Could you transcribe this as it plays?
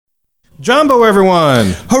Jumbo,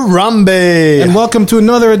 everyone. Harambe. And welcome to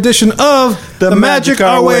another edition of the Magic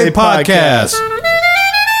Our Way podcast.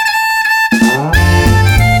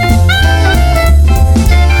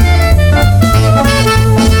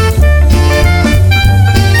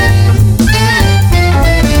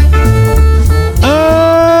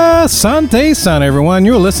 Asante San, everyone.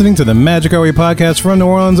 You're listening to the Magic Our Way podcast from New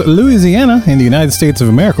Orleans, Louisiana, in the United States of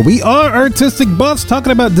America. We are artistic buffs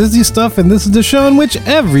talking about Disney stuff, and this is the show in which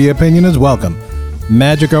every opinion is welcome.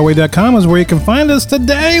 MagicOurWay.com is where you can find us.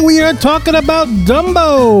 Today we are talking about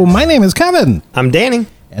Dumbo. My name is Kevin. I'm Danny.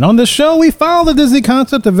 And on this show, we follow the Disney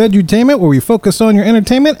concept of edutainment, where we focus on your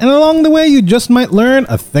entertainment, and along the way, you just might learn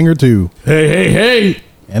a thing or two. Hey.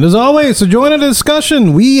 And as always, to join the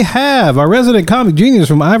discussion, we have our resident comic genius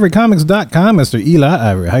from ivorycomics.com, Mr. Eli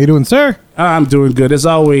Ivory. How you doing, sir? I'm doing good. It's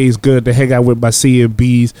always good to hang out with my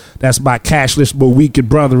CMBs. That's my cashless but weekend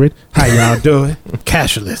brethren. How y'all doing?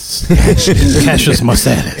 Cashless. Cashless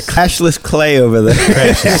Marsalis. Cashless Clay over there.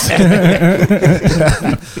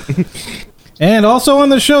 And also on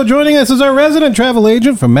the show, joining us is our resident travel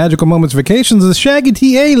agent from Magical Moments Vacations, the Shaggy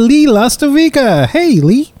TA, Lee Lastovica. Hey,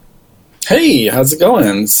 Lee. Hey, how's it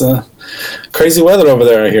going? It's crazy weather over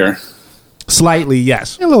there, I hear. Slightly,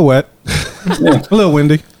 yes. A little wet. Yeah. A little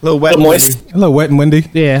windy. A little wet. A little moist. A little wet and windy.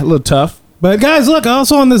 Yeah, a little tough. But guys, look,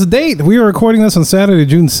 also on this date, we are recording this on Saturday,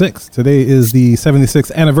 June 6th. Today is the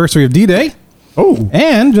 76th anniversary of D-Day. Oh.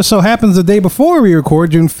 And just so happens the day before we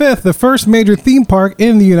record, June 5th, the first major theme park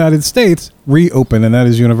in the United States reopened, and that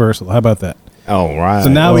is Universal. How about that? Oh, right. So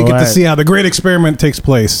now we get to right. see how the great experiment takes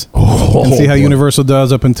place and see how Universal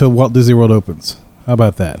does up until Walt Disney World opens. How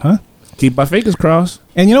about that, huh? Keep my fingers crossed.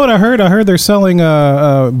 And you know what I heard? I heard they're selling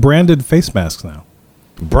branded face masks now.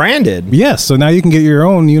 Branded? Yes, so now you can get your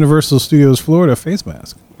own Universal Studios Florida face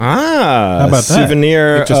mask. Ah. How about that?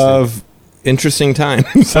 Souvenir of interesting times,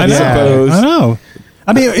 I suppose. I know.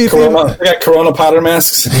 I mean, if I got Corona powder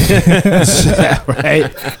masks.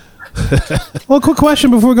 Right? well, quick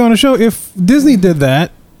question before we go on the show. If Disney did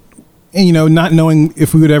that, and, you know, not knowing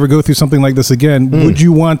if we would ever go through something like this again, would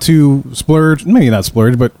you want to splurge, maybe not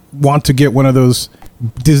splurge, but want to get one of those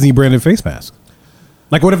Disney branded face masks?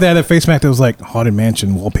 Like, what if they had a face mask that was like Haunted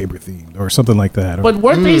Mansion wallpaper themed or something like that? Or, But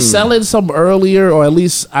weren't they selling some earlier, or at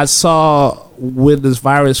least I saw when this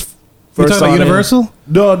virus you first talking about started? Universal?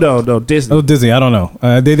 No, Disney. Oh, Disney. I don't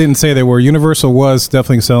know. They didn't say they were. Universal was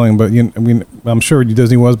definitely selling, but I'm sure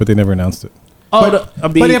Disney was, but they never announced it. I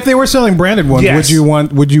mean, But if they were selling branded ones, Yes.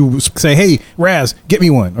 would you say, "Hey, Raz, get me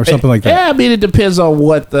one," or something like that? Yeah, I mean, it depends on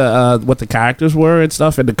what the characters were and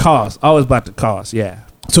stuff, and the cost. Always about the cost, yeah.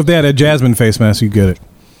 So if they had a Jasmine face mask, you get it.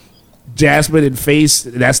 Jasmine and face,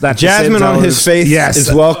 that's not Jasmine on his face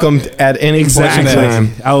is welcomed at any Exactly. point in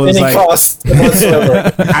time. I was Any like, cost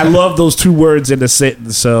whatsoever. I love those two words in a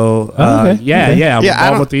sentence. So, Okay. yeah, I'm Yeah, I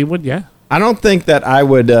involved don't- with the one, yeah. I don't think that I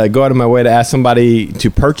would go out of my way to ask somebody to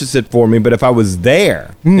purchase it for me, but if I was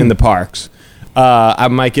there in the parks, I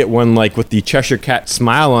might get one like with the Cheshire Cat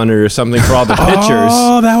smile on it or something for all the pictures.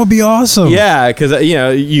 Oh, that would be awesome. Yeah, because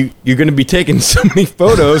you're going to be taking so many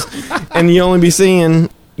photos, and you only be seeing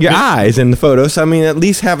your eyes in the photos. So, I mean, at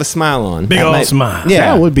least have a smile on. Big That old might- smile.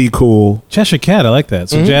 Yeah, That would be cool. Cheshire Cat, I like that.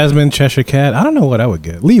 So Jasmine, Cheshire Cat. I don't know what I would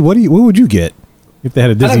get. Lee, what would you get if they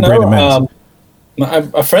had a I Disney don't branded mask? know.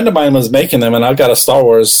 A friend of mine was making them, and I got a Star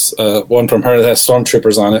Wars one from her that has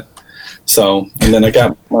stormtroopers on it. So, and then I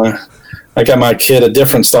got my kid a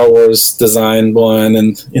different Star Wars design one,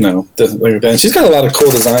 and and she's got a lot of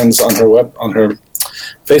cool designs on her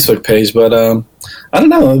Facebook page. But I don't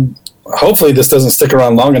know. Hopefully, this doesn't stick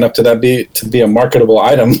around long enough to be a marketable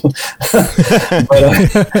item.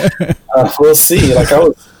 But we'll see. Like I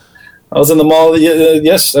was in the mall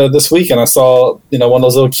this week, and I saw one of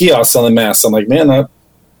those little kiosks selling masks. I'm like, man,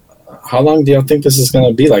 how long do y'all think this is going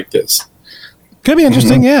to be like this? Could be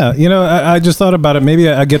interesting, yeah. You know, I just thought about it. Maybe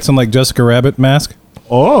I get some like Jessica Rabbit mask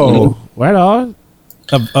Oh, right on.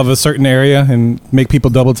 of a certain area and make people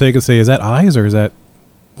double take and say, is that eyes or is that,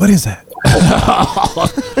 what is that?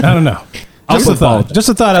 I don't know. Just a thought. Just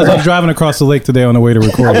a thought as I'm driving across the lake today on the way to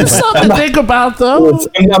record. It's something to think about, though.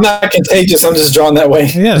 I'm not contagious. I'm just drawn that way.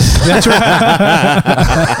 Yes, that's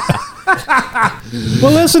right.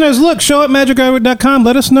 Well, listeners, look, show at magicourway.com.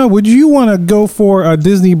 Let us know. Would you want to go for a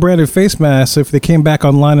Disney branded face mask if they came back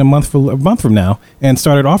online a month from now and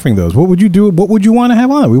started offering those? What would you do? What would you want to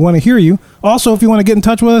have on? We want to hear you. Also, if you want to get in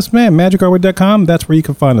touch with us, man, magicourway.com. That's where you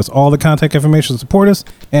can find us. All the contact information to support us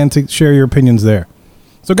and to share your opinions there.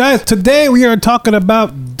 So, guys, today we are talking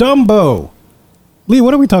about Dumbo. Lee,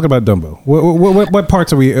 what are we talking about, Dumbo? What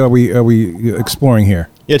parts are we exploring here?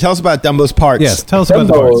 Yeah, tell us about Dumbo's parts. Yes, tell us about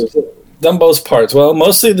the parts. Dumbo's parts? Well,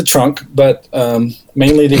 mostly the trunk, but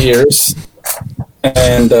mainly the ears.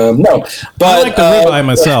 And no, but I like the ribeye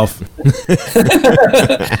myself.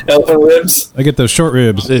 elephant ribs. I get those short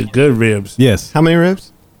ribs. Good ribs. Yes. How many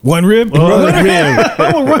ribs? One rib? One rib.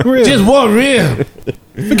 Oh, one rib. Just one rib.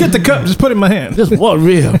 Forget the cup. Just put it in my hand. Just one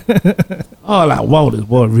rib. All I want is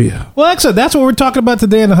one rib. Well, excellent. That's what we're talking about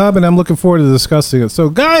today in the Hub, and I'm looking forward to discussing it. So,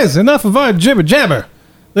 guys, enough of our jibber jabber.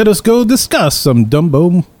 Let us go discuss some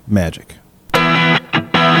Dumbo magic.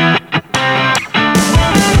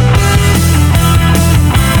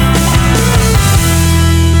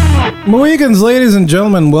 Mohicans, ladies and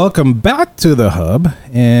gentlemen, welcome back to the Hub.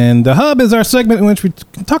 And the Hub is our segment in which we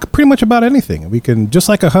can talk pretty much about anything. We can, just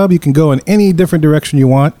like a hub, you can go in any different direction you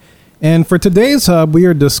want. And for today's Hub, we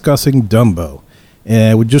are discussing Dumbo.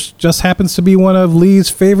 It just happens to be one of Lee's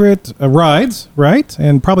favorite rides, right?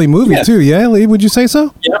 And probably movie too. Yeah, Lee, would you say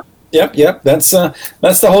so? Yep. That's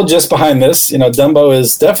the whole gist behind this. You know, Dumbo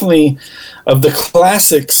is definitely, of the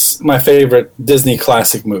classics, my favorite Disney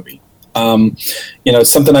classic movie. You know, it's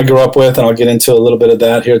something I grew up with, and I'll get into a little bit of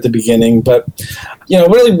that here at the beginning. But, you know,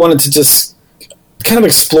 really wanted to just kind of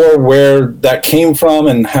explore where that came from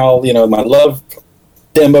and how, you know, my love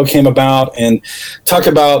Dumbo came about, and talk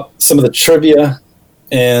about some of the trivia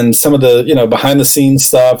and some of the, you know, behind the scenes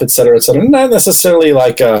stuff, et cetera, et cetera. Not necessarily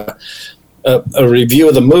like a review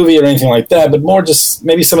of the movie or anything like that, but more just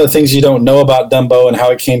maybe some of the things you don't know about Dumbo and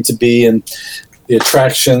how it came to be, and the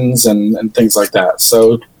attractions and things like that.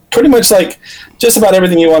 So pretty much like just about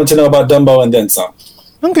everything you wanted to know about Dumbo and then some.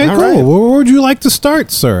 Okay, All cool. right. Well, where would you like to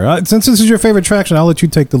start, sir? Since this is your favorite attraction, I'll let you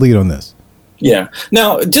take the lead on this. Yeah.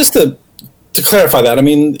 Now, just to clarify that, I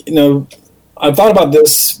mean, you know, I thought about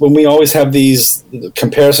this when we always have these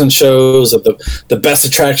comparison shows of the best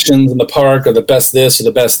attractions in the park, or the best this or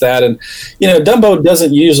the best that. And, you know, Dumbo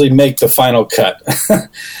doesn't usually make the final cut.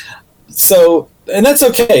 So, and that's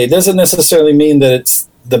okay. It doesn't necessarily mean that it's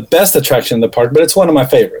the best attraction in the park, but it's one of my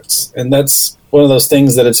favorites. And that's one of those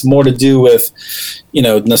things that it's more to do with, you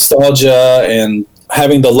know, nostalgia and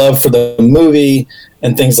having the love for the movie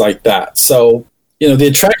and things like that. So, you know, the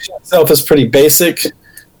attraction itself is pretty basic,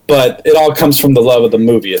 but it all comes from the love of the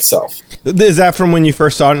movie itself. Is that from when you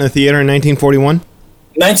first saw it in the theater in 1941?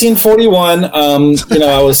 1941, you know,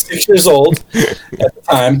 I was 6 years old at the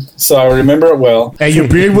time, so I remember it well. And your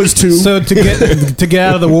beard was too. So to get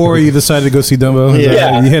out of the war, you decided to go see Dumbo? Is that-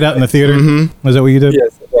 Yeah. You hid out in the theater? Mm-hmm. Was that what you did?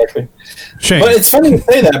 Yes, exactly. Shame. But it's funny to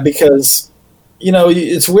say that because, you know,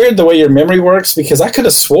 it's weird the way your memory works, because I could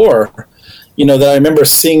have swore, you know, that I remember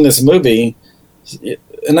seeing this movie,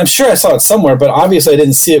 and I'm sure I saw it somewhere, but obviously I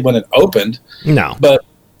didn't see it when it opened. No. But,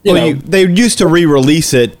 you know, they used to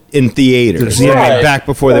re-release it in theaters, Yeah. Right. back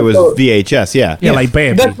before there was VHS. Yeah. Yeah, like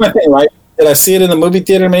Bambi. that's my thing, right? Did I see it in the movie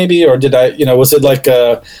theater maybe, or did I, you know, was it like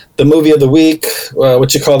the movie of the week,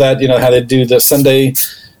 what you call that, you know, how they do the Sunday,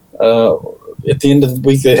 at the end of the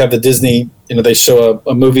week they have the Disney, you know, they show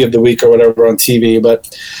a movie of the week or whatever on TV. But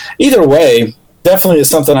either way, definitely is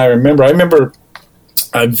something I remember.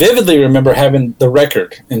 I vividly remember having the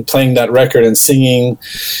record and playing that record and singing,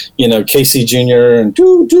 you know, Casey Jr. and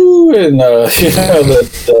doo doo and you know,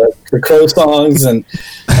 the Crow songs and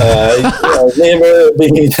you know, never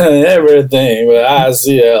be done everything but I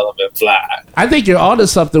see elephant fly. I think you're onto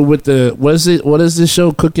something with the what is this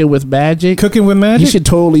show, Cooking with Magic? Cooking with He Magic? should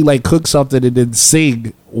totally like cook something and then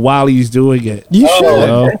sing while he's doing it. You should.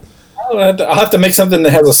 Okay. I'll have to make something that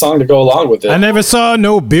has a song to go along with it. I never saw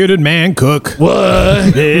no bearded man cook.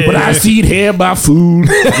 What? But I see hair by food.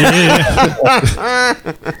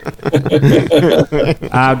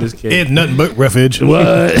 I'm just kidding. It's nothing but roughage.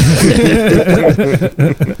 What?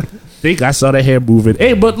 Think I saw the hair moving.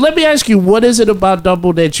 Hey, but let me ask you, what is it about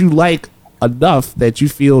Dumbo that you like enough that you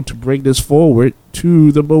feel to bring this forward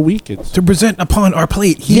to the Mohicans? To present upon our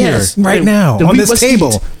plate here, right now, That on we this must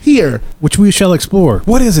table, eat here. which we shall explore.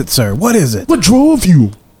 What is it, sir? What is it? What drove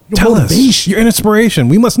you? Your Tell us. motivation. Your inspiration.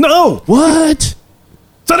 We must know. What?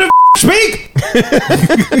 Son of speak!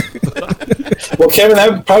 Well, Kevin, that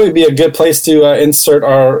would probably be a good place to insert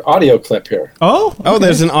our audio clip here. Oh? Oh,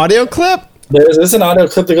 there's an audio clip? There's an audio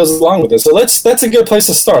clip that goes along with it. So that's a good place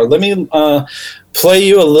to start. Let me play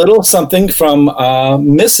you a little something from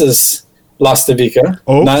Mrs. Lastavica.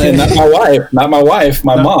 Okay. Not my wife,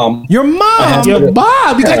 my mom. Your mom! Your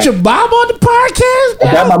mom. You got Yeah. your mom on the podcast?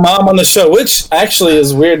 I got my mom on the show, which actually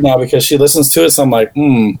is weird now because she listens to it. So I'm like,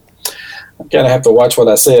 I'm gonna have to watch what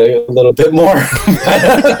I say a little bit more.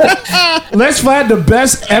 Let's find the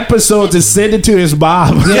best episode to send it to his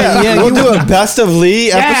mom. Yeah, We'll do a Best of Lee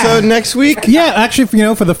episode next week. Yeah, actually,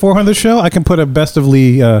 for the 400 show, I can put a best of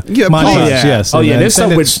Lee montage. yeah. Yes. Oh, and yeah, then there's send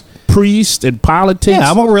some it with priest and politics. Yeah,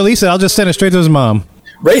 I won't release it. I'll just send it straight to his mom.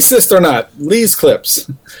 Racist or not, Lee's clips.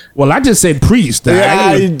 Well, I just said priest.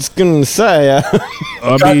 I was gonna say.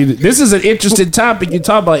 I mean, this is an interesting topic you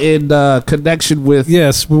talk about in connection with.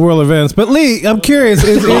 Yes, world events. But Lee, I'm curious.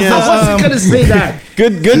 I wasn't gonna say that.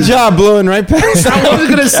 Good job blowing right past. I wasn't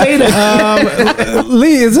gonna say that.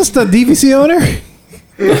 Lee, is this the DVC owner?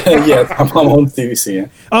 Yeah, I'm on DVC. Yeah.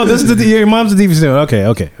 Oh, this is your mom's the DVC owner.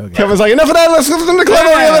 Okay. Kevin's like, enough of that. Let's go to the club.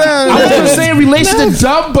 I was gonna say in relation to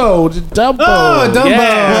Dumbo. Dumbo. Oh, Dumbo.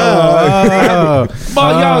 Yeah. I'm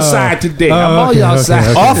on y'all side today. I'm on y'all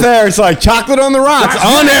side. Off there, it's like chocolate on the rocks.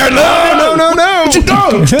 On there, no. What you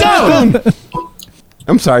doing?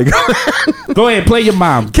 I'm sorry. Go ahead, play your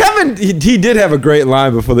mom. Kevin, he did have a great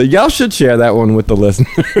line before that. Y'all should share that one with the listeners.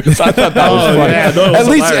 I thought that was funny. Yeah, no,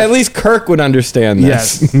 it was at least Kirk would understand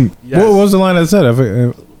this. Yes. What was the line that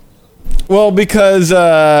said? Well, because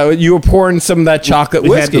you were pouring some of that chocolate We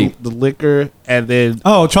whiskey. had the liquor, and then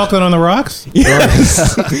Oh, chocolate on the rocks?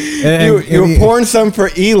 Yes. You were pouring some for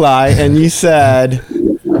Eli, and you said,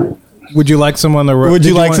 Would you like some on the rocks? would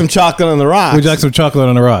you like some chocolate on the rocks? Would you like some chocolate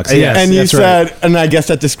on the rocks? Yes, and you that's said, right. and I guess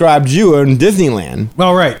that described you in Disneyland.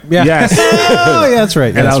 Oh, right. Yeah. Yes. Oh, yeah, that's right.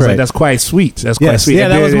 and I That's was right. like, that's quite sweet. That's quite Yes. sweet. Yeah,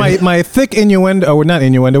 And that was then- my thick innuendo. Oh, not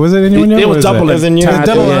innuendo. Was it innuendo? It What was is double that? As in you-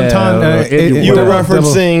 Double yeah, entendre. You were Double-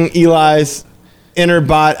 referencing Eli's inner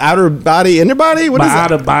body, outer body? What my is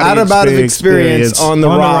that? out of body experience on the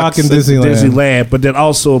on the rocks. rock in Disneyland. Disneyland, but then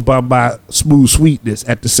also about my smooth sweetness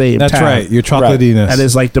at the same That's time. right. Your chocolatiness. And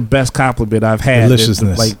it's like the best compliment I've had.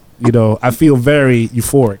 Deliciousness. Like, I feel very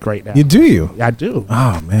euphoric right now. You do you? I do.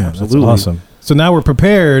 Oh man, Absolutely. that's awesome. So now we're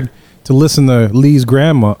prepared to listen to Lee's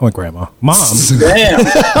mom, Damn.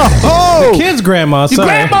 the kid's grandma. Your Sorry,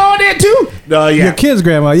 grandma on there too? No, yeah. your kid's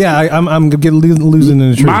grandma. Yeah, I'm losing in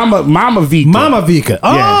the truth. Mama Vika. Mama Vika.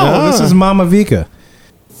 Oh, Yeah. this is Mama Vika.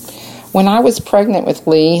 When I was pregnant with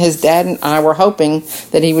Lee, his dad and I were hoping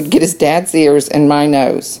that he would get his dad's ears and my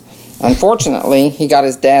nose. Unfortunately, he got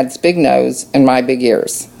his dad's big nose and my big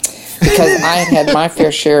ears. Because I had my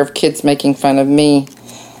fair share of kids making fun of me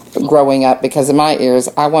growing up because of my ears,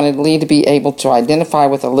 I wanted Lee to be able to identify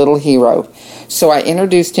with a little hero. So I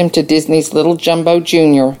introduced him to Disney's Little Jumbo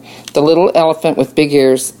Jr., the little elephant with big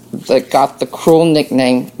ears that got the cruel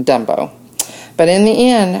nickname Dumbo. But in the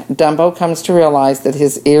end, Dumbo comes to realize that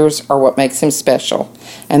his ears are what makes him special.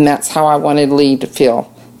 And that's how I wanted Lee to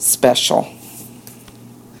feel special.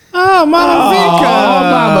 Oh, Mama Oh,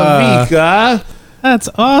 Mama Vika. That's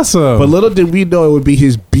awesome. But little did we know it would be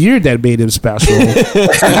his beard that made him special.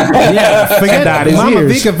 Forget Not his Mama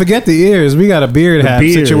ears. Vika, forget the ears. We got a beard hat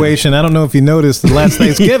beard. situation. I don't know if you noticed the last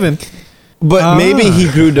Thanksgiving. But maybe he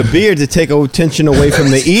grew the beard to take attention away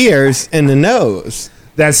from the ears and the nose.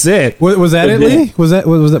 That's it. Was that it, Lee? Was that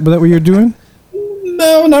what you were doing?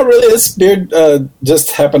 No, not really. This beard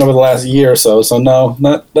just happened over the last year or so. So no,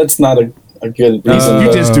 that's not a good reason.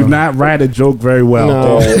 You just do not write a joke very well.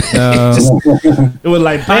 No. It was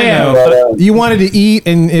like, bam. But, You wanted to eat,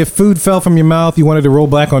 and if food fell from your mouth, you wanted to roll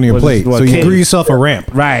back on your Well, plate. well, So you okay. grew yourself a ramp.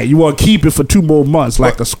 Right. You want to keep it for 2 more months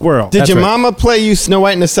like a squirrel. Did That's your right. mama play you Snow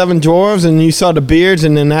White and the Seven Dwarfs and you saw the beards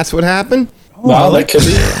and then that's what happened? wow, that could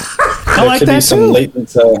be. I like could that be some too.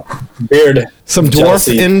 latent beard. Some dwarf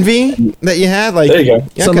jealousy. envy that you had? Like, There you go.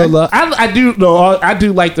 Yeah, So okay. I do know. I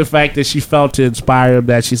do like the fact that she felt to inspire him.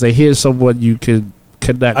 That she said, "Here's someone you can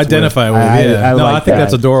connect, Identify with. Yeah. I think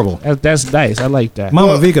that's adorable. That's nice. I like that.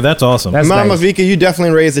 Mama Vika, that's awesome. That's Mama nice. Vika, you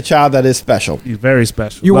definitely raised a child that is special. He's very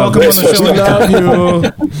special. You're Love welcome it. on the show. We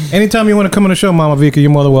love you. Anytime you want to come on the show, Mama Vika, you're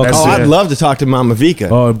more than welcome. That's Oh, it. I'd love to talk to Mama Vika.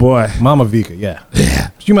 Oh boy. Mama Vika, yeah.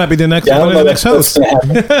 You might be the next Yeah, I one don't of know the next that's host.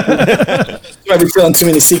 gonna happen. You might be feeling too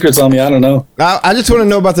many secrets on me. I don't know. I just want to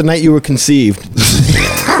know about the night you were conceived.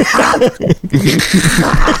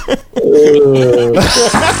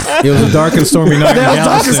 It was a dark and stormy night in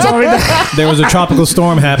Galveston. There was a tropical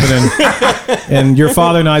storm happening, and your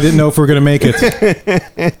father and I didn't know if we were going to make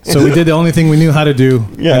it. So we did the only thing we knew how to do,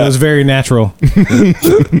 and Yeah. it was very natural.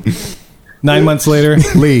 9 months later,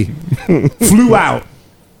 Lee. Flew out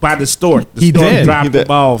by the stork. The He stork did. dropped He did.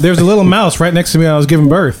 him off. There was a little mouse right next to me when I was giving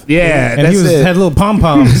birth. Yeah, And that's he it. had little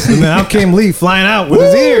pom-poms. And then out came Lee flying out with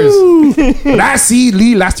his ears. When I see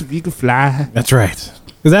Lee, lots of you can fly. That's right.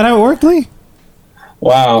 Is that how it worked, Lee?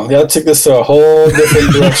 Wow, y'all took this to a whole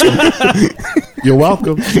different direction. You're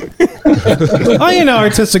welcome. Oh, you know,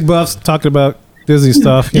 artistic buffs talking about Disney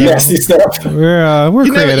stuff. You know. Nasty stuff. We're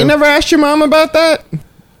You creative. never asked your mom about that?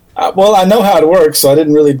 Well, I know how it works, so I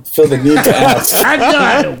didn't really feel the need to ask. I know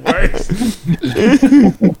how it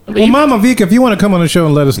works. Well, Mama Vika, if you want to come on the show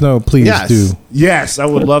and let us know, please Yes. do. Yes, I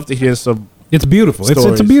would love to hear some. It's beautiful. It's a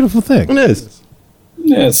Stories. beautiful thing. It is.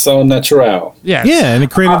 Yeah, it's so natural. Yes. Yeah, and it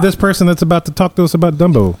created this person that's about to talk to us about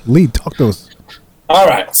Dumbo. Lee, talk to us. All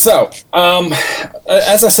right. So,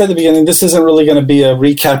 as I said at the beginning, this isn't really going to be a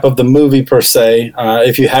recap of the movie per se.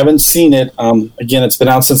 If you haven't seen it, again, it's been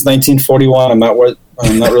out since 1941. I'm not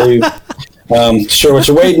really sure what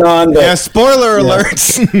you're waiting on. But, Yeah, spoiler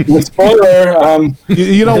alerts. spoiler.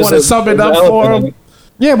 You don't want to there's sum it there's up an for elephant in him? it.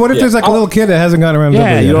 Yeah, what if there's like a little kid that hasn't gotten around to Dumbo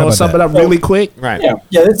Yeah, yet? you How don't about want to sum that? it up really quick? Right. Yeah.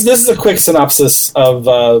 This is a quick synopsis of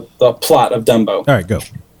the plot of Dumbo. All right, go.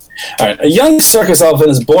 All right. A young circus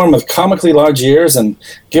elephant is born with comically large ears and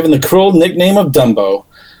given the cruel nickname of Dumbo.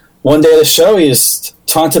 One day at a show, he is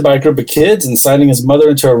taunted by a group of kids, inciting his mother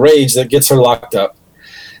into a rage that gets her locked up.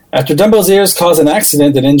 After Dumbo's ears cause an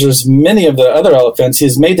accident that injures many of the other elephants, he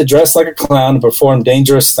is made to dress like a clown and perform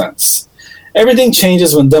dangerous stunts. Everything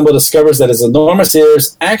changes when Dumbo discovers that his enormous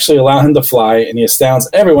ears actually allow him to fly, and he astounds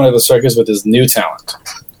everyone at the circus with his new talent.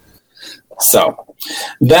 So,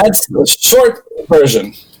 that's the short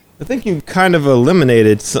version. I think you kind of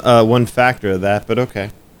eliminated one factor of that, but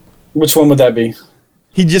okay. Which one would that be?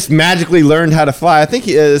 He just magically learned how to fly. I think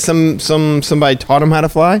somebody taught him how to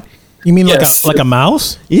fly. You mean Yes. like a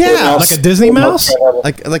mouse? Yeah, Like a Disney mouse?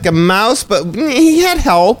 like a mouse, but he had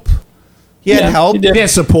help. He had Yeah, help. he did. Yeah,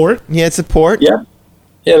 support. He had support. Yeah.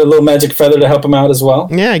 He had a little magic feather to help him out as well.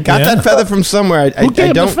 Yeah, I got Yeah. that feather from somewhere. I Who gave him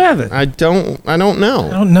the don't. feather? I don't know. I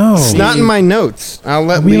don't know. It's not in my notes. I'll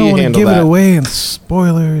let We Lee don't want to handle give that. it away and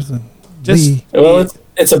spoilers and Just- Lee. Well,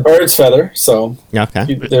 it's a bird's feather, so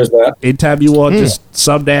Okay. there's that. Anytime you want, just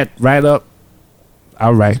sum that right up.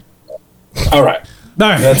 All right. All right. All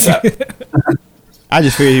right. That's that. I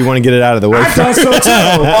just figured you want to get it out of the way. thought so too.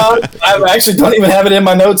 I actually don't even have it in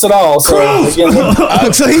my notes at all. So again, Oh,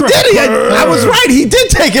 so he did it. I was right. He did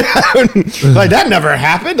take it out. Like that never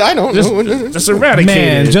happened. I don't know. Just eradicated.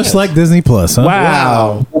 Man, just like Disney Plus, huh?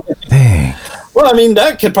 wow. Dang. well, I mean,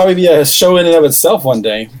 that could probably be a show in and of itself one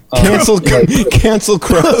day. Cancel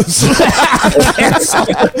Crows.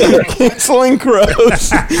 Canceling Crows.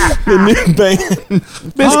 The new band.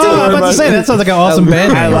 Oh, I'm about to say, that sounds like an awesome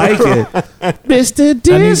band. I name. like it. Mr.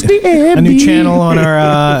 Disney A new channel on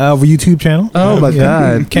our YouTube channel. Oh, my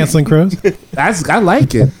God. Canceling Crows. I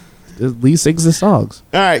like it. Lee sings the songs.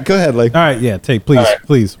 All right, go ahead, Lee. All right, yeah, please, All right.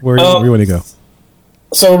 please. Where you want to go?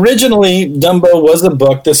 So originally, Dumbo was a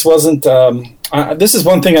book. This wasn't. This is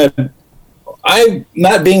one thing I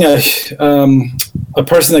not being a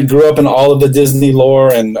person that grew up in all of the Disney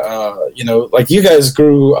lore, and like you guys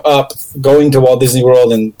grew up going to Walt Disney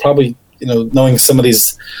World and probably knowing some of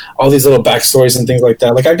all these little backstories and things like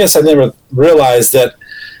that. Like I guess I never realized that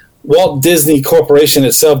Walt Disney Corporation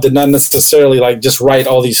itself did not necessarily just write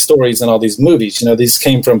all these stories and all these movies. These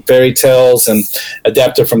came from fairy tales and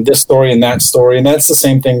adapted from this story and that story, and that's the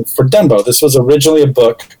same thing for Dumbo. This was originally a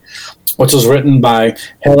book which was written by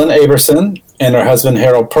Helen Aberson and her husband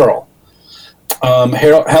Harold Pearl.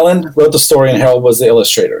 Helen wrote the story and Harold was the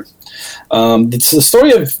illustrator. The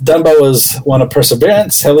story of Dumbo is one of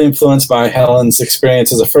perseverance, heavily influenced by Helen's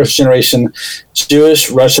experience as a first-generation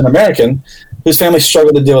Jewish Russian American whose family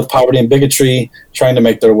struggled to deal with poverty and bigotry, trying to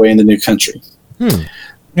make their way in the new country.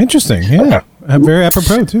 Interesting. Yeah, very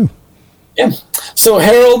apropos too. Yeah. So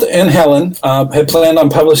Harold and Helen had planned on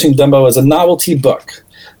publishing Dumbo as a novelty book.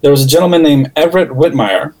 There was a gentleman named Everett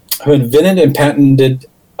Whitmire who invented and patented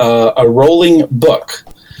a rolling book.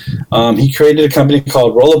 He created a company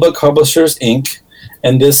called Roller Book Publishers, Inc.,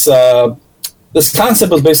 and this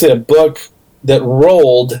concept was basically a book that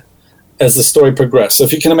rolled as the story progressed. So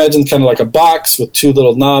if you can imagine kind of like a box with two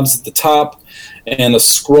little knobs at the top and a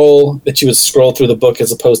scroll that you would scroll through the book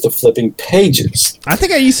as opposed to flipping pages. I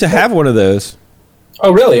think I used to have one of those.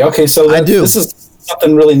 Oh, really? Okay, so I do. This is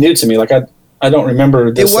something really new to me. Like I don't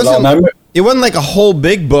remember this at all. Now, It wasn't like a whole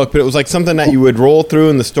big book, but it was like something that you would roll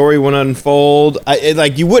through and the story would unfold.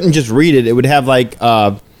 You wouldn't just read it; it would have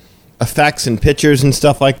effects and pictures and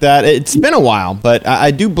stuff like that. It's been a while, but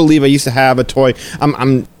I do believe I used to have a toy.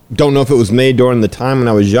 Don't know if it was made during the time when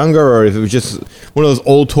I was younger or if it was just one of those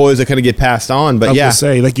old toys that kind of get passed on. But I was gonna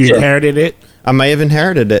say, you inherited it. I may have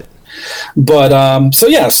inherited it. But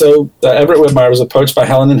Everett Whitmire was approached by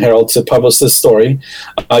Helen and Harold to publish this story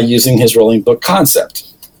using his rolling book concept.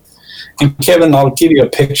 And Kevin, I'll give you a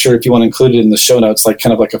picture if you want to include it in the show notes,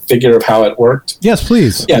 kind of like a figure of how it worked. Yes,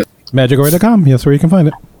 please. Yeah. Magicory.com. Yes, where you can find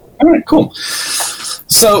it. All right, cool.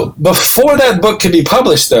 So before that book could be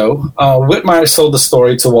published, though, Whitmire sold the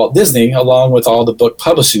story to Walt Disney along with all the book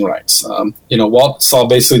publishing rights. Walt saw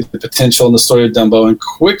basically the potential in the story of Dumbo and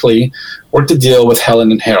quickly worked a deal with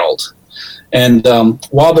Helen and Harold. And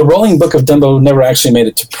while the rolling book of Dumbo never actually made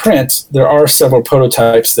it to print, there are several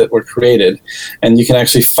prototypes that were created. And you can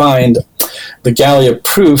actually find The Gallia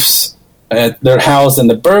proofs, they're housed in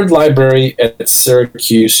the Byrd Library at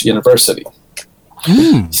Syracuse University.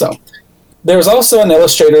 So there's also an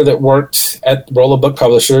illustrator that worked at Rolla Book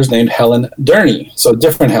Publishers named Helen Durney. So a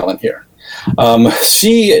different Helen here.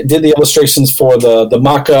 She did the illustrations for the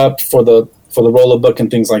mock-up, for the Rolla book and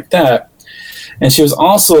things like that. And she was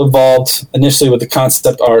also involved initially with the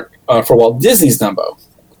concept art for Walt Disney's Dumbo.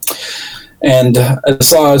 And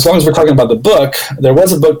as long as we're talking about the book, there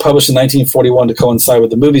was a book published in 1941 to coincide with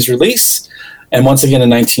the movie's release, and once again in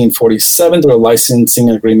 1947 through a licensing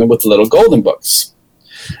agreement with Little Golden Books.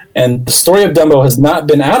 And the story of Dumbo has not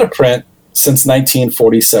been out of print since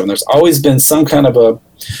 1947. There's always been some kind of a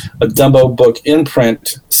Dumbo book in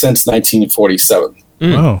print since 1947.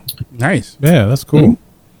 Oh, Nice. yeah, that's cool.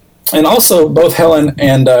 And also, both Helen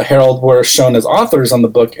and Harold were shown as authors on the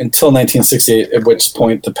book until 1968, at which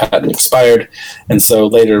point the patent expired. And so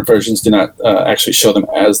later versions do not actually show them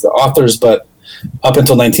as the authors. But up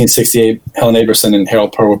until 1968, Helen Aberson and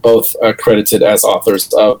Harold Pearl were both credited as authors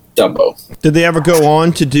of Dumbo. Did they ever go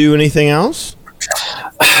on to do anything else?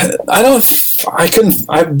 I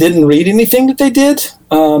didn't read anything that they did.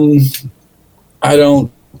 I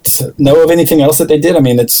don't know of anything else that they did. I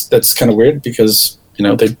mean, that's kind of weird because, you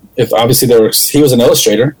know, he was an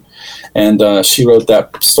illustrator and she wrote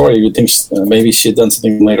that story. You'd think maybe she had done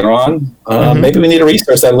something later on. Maybe we need to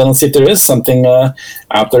research that a little and see if there is something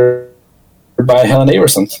out there by Helen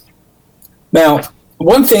Aberson. Now,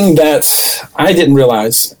 one thing that I didn't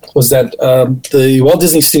realize was that the Walt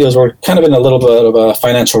Disney Studios were kind of in a little bit of a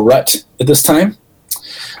financial rut at this time.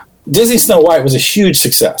 Disney Snow White was a huge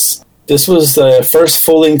success. This was the first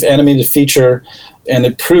full-length animated feature, and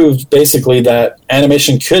it proved basically that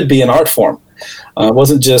animation could be an art form. It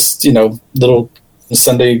wasn't just, you know, little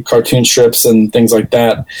Sunday cartoon strips and things like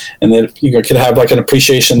that, and that you could have like an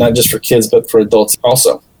appreciation not just for kids but for adults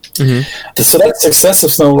also. So that success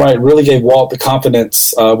of Snow White really gave Walt the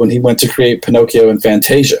confidence when he went to create Pinocchio and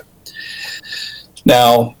Fantasia.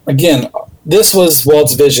 Now, again, this was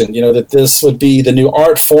Walt's vision, you know, that this would be the new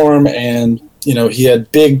art form, and, you know, he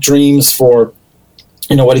had big dreams for,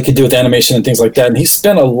 you know, what he could do with animation and things like that. And he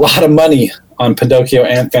spent a lot of money on Pinocchio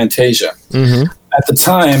and Fantasia. At the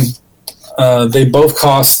time, they both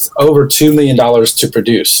cost over $2 million to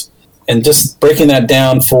produce. And just breaking that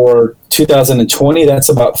down for 2020, that's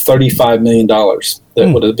about $35 million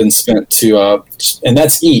that would have been spent to, and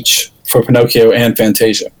that's each for Pinocchio and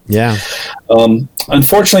Fantasia. Yeah.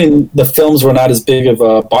 Unfortunately, the films were not as big of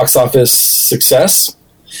a box office success,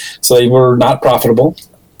 so they were not profitable.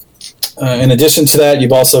 In addition to that,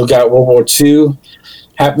 you've also got World War II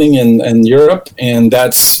happening in Europe, and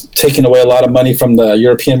that's taking away a lot of money from the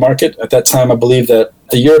European market. At that time, I believe that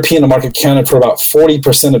the European market counted for about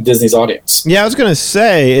 40% of Disney's audience. Yeah, I was going to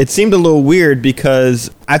say, it seemed a little weird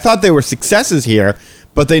because I thought they were successes here,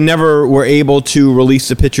 but they never were able to release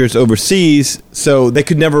the pictures overseas, so they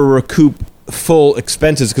could never recoup full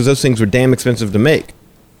expenses because those things were damn expensive to make.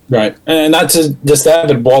 Right. And not to just that,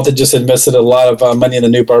 but Walt had just invested a lot of money in the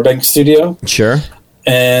new Burbank studio. Sure.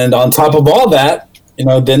 And on top of all that, you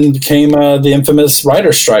know, then came the infamous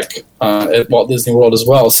writer's strike at Walt Disney World as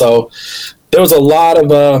well. So there was a lot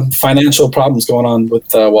of financial problems going on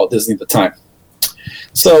with Walt Disney at the time.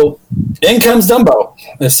 So in comes Dumbo.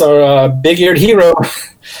 It's our big-eared hero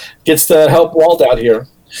gets to help Walt out here.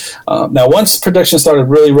 Now, once production started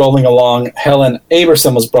really rolling along, Helen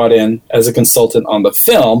Aberson was brought in as a consultant on the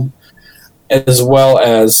film, as well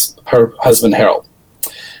as her husband, Harold.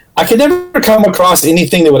 I could never come across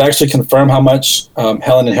anything that would actually confirm how much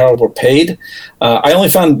Helen and Harold were paid. I only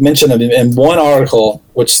found mention of it in one article,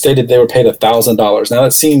 which stated they were paid $1,000. Now,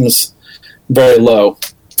 that seems very low.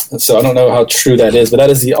 So I don't know how true that is, but that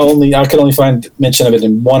is I could only find mention of it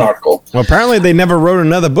in one article. Well, apparently they never wrote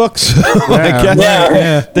another book, so I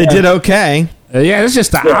guess they did okay. Yeah, it's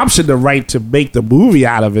just the option to write to make the movie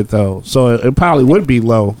out of it, though. So it probably would be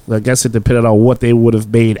low. I guess it depended on what they would have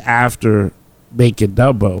made after making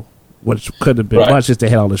Dumbo, which could have been much if they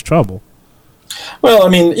had all this trouble. Well, I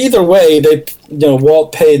mean, either way,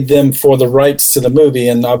 Walt paid them for the rights to the movie,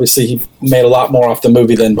 and obviously he made a lot more off the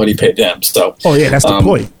movie than what he paid them. So, that's the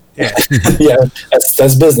point. Yeah, yeah,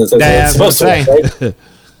 that's business. That's supposed to be, right?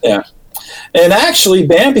 Yeah, and actually,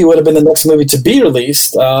 Bambi would have been the next movie to be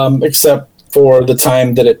released, except for the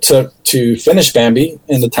time that it took to finish Bambi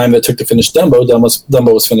and the time that it took to finish Dumbo.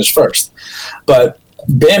 Dumbo was finished first, but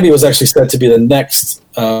Bambi was actually set to be the next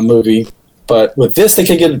movie. But with this, they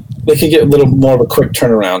could get a little more of a quick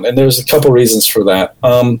turnaround, and there's a couple reasons for that.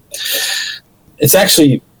 It's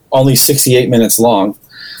actually only 68 minutes long.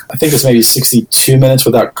 I think it's maybe 62 minutes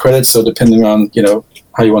without credits. So depending on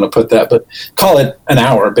how you want to put that, but call it an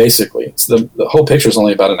hour, basically. It's the whole picture is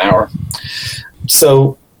only about an hour.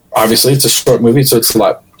 So obviously it's a short movie, so it's a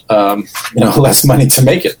lot, less money to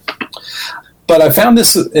make it. But I found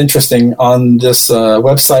this interesting on this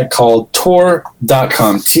website called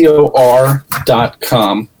Tor.com,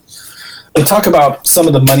 TOR.com. They talk about some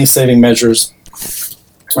of the money-saving measures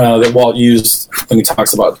that Walt used when he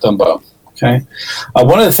talks about Dumbo. Okay,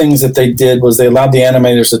 one of the things that they did was they allowed the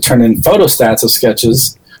animators to turn in photostats of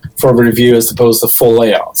sketches for review as opposed to full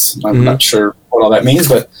layouts. I'm not sure what all that means,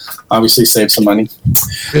 but obviously saved some money.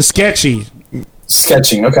 It's sketchy.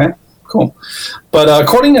 Sketching, okay, cool. But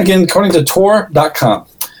according to Tor.com,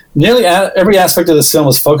 nearly every aspect of this film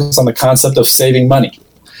was focused on the concept of saving money.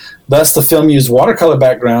 Thus, the film used watercolor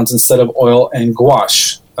backgrounds instead of oil and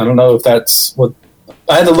gouache. I don't know if that's what...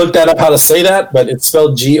 I had to look that up how to say that, but it's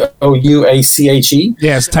spelled Gouache.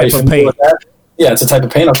 Yeah, it's a type of paint. Yeah, it's a type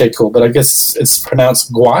of paint. Okay, cool. But I guess it's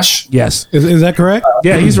pronounced gouache. Yes. Is that correct?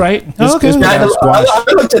 Yeah, he's right. Okay. I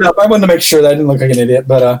looked it up. I wanted to make sure that I didn't look like an idiot,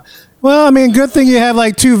 but... Well, I mean, good thing you have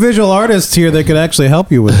like two visual artists here that could actually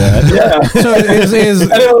help you with that. yeah. So I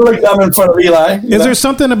didn't look dumb in front of Eli. Is there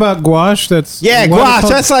something about gouache that's... gouache.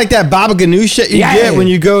 That's like that baba ganoush shit you get when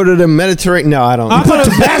you go to the Mediterranean. No, I don't. I thought it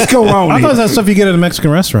was Tabasco on I it. thought it was that stuff you get at a Mexican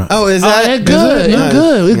restaurant. Oh, is that? It's good. It's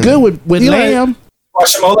good. It's good with lamb.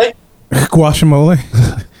 Guacamole? Guacamole.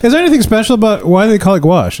 Is there anything special about why they call it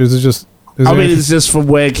gouache? Is it just... It's just from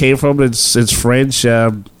where it came from. It's French.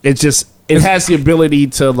 It has the ability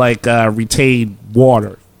to retain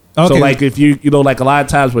water. Okay. So like if you like a lot of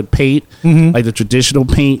times with paint, like the traditional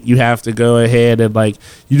paint, you have to go ahead and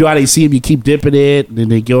how they see them, you keep dipping it, and then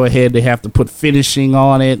they go ahead, they have to put finishing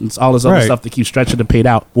on it and all this other stuff to keep stretching the paint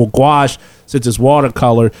out. Well, gouache, since it's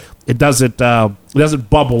watercolor, it doesn't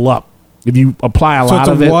bubble up. If you apply a lot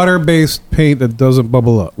of it, so it's a water-based paint that doesn't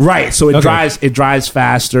bubble up. right? So it dries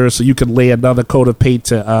faster, so you can lay another coat of paint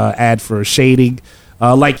to add for shading.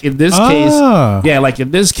 Like in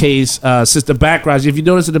this case, since the backgrounds, if you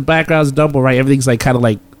notice in the backgrounds, Dumbo, right, everything's kind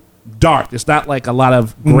of dark. It's not like a lot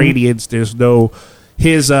of gradients. There's no,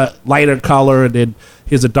 here's a lighter color and then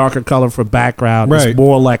here's a darker color for background. Right. It's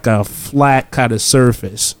more like a flat kind of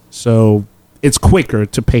surface. So it's quicker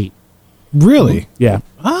to paint. Really? Yeah.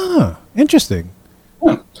 Interesting.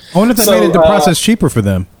 I wonder if that made the process cheaper for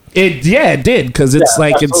them. It did, because it's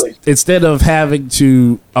absolutely. instead of having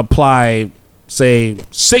to apply, say,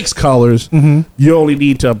 6 colors, you only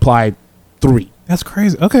need to apply 3. That's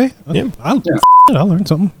crazy. Okay. Yeah. I'll learn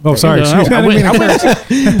something. Oh, sorry. Every now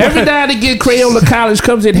and again, Crayola College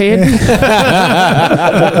comes in handy.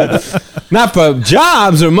 Not for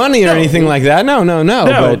jobs or money or anything like that. No.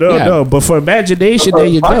 No. But for imagination, there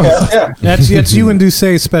you go. Yeah. That's you and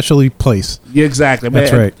Doucet's specially place. Yeah, exactly.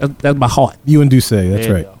 That's man. right. That's my heart. You and Doucet. That's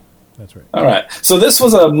There right. you go. That's right. All right. So this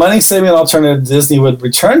was a money-saving alternative Disney would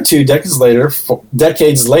return to decades later for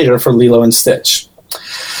Lilo and Stitch.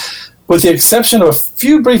 With the exception of a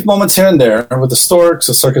few brief moments here and there, with the storks,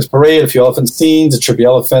 a circus parade, a few elephant scenes, a trippy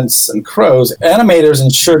elephants, and crows, animators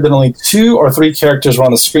ensured that only 2 or 3 characters were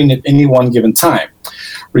on the screen at any one given time,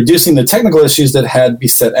 reducing the technical issues that had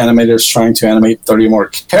beset animators trying to animate 30 or more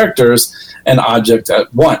characters and objects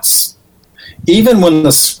at once. Even when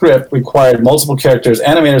the script required multiple characters,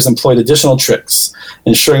 animators employed additional tricks,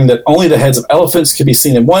 ensuring that only the heads of elephants could be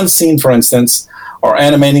seen in one scene, for instance, or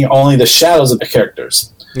animating only the shadows of the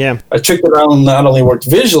characters. Yeah. A trick that not only worked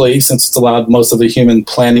visually, since it's allowed most of the human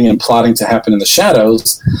planning and plotting to happen in the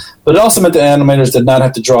shadows, but it also meant that animators did not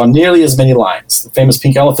have to draw nearly as many lines. The famous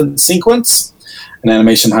pink elephant sequence, an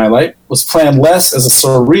animation highlight, was planned less as a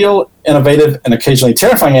surreal, innovative, and occasionally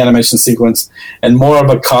terrifying animation sequence and more of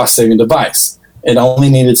a cost-saving device. It only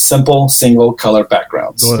needed simple, single-color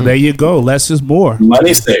backgrounds. Well, there you go. Less is more.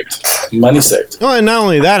 Money saved. Money saved. Oh, and not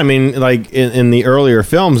only that, I mean, like in the earlier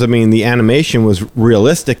films, I mean, the animation was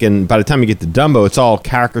realistic, and by the time you get to Dumbo, it's all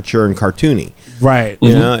caricature and cartoony. Right.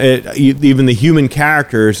 You know, even the human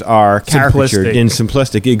characters are caricatured Simplistic. and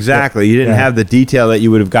simplistic. Exactly. You didn't have the detail that you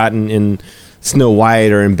would have gotten in Snow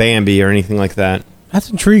White or in Bambi or anything like that. That's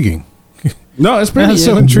intriguing. No, it's pretty That's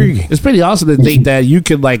so intriguing. It's pretty awesome to think that you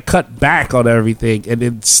could cut back on everything and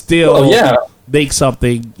then still make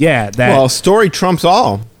something. Yeah, Well, story trumps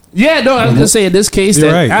all. Yeah, no, I was gonna say in this case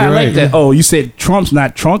You're that right, I you're like right. that. Oh, you said Trump's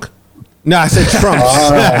not trunk. No, I said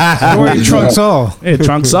trumps. Story trunks all. Yeah,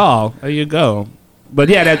 trunks all. There you go. But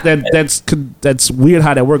yeah, that's weird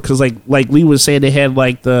how that works because like Lee was saying, they had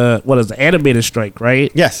the animator strike,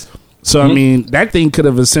 right? Yes. So I mean, that thing could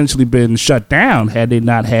have essentially been shut down had they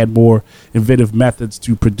not had more inventive methods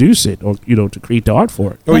to produce it or to create the art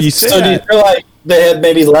for it. Or you say So do you that. feel like they had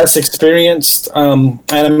maybe less experienced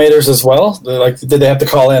animators as well? Like, did they have to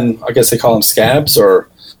call in? I guess they call them scabs, or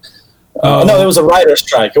no, it was a writer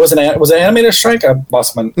strike. It was an animator strike. I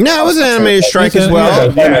lost my. No, it was an animated strike as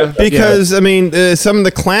well. Yeah. Because I mean, some of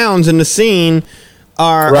the clowns in the scene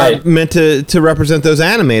are meant to represent those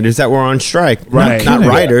animators that were on strike, Right. Not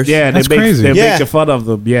writers. Yeah, That's they're crazy. making fun of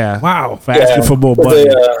them. Yeah. Wow. For asking for more But money.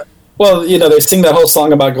 well, they sing that whole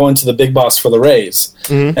song about going to the big boss for the raise,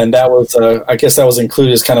 and that was, I guess, that was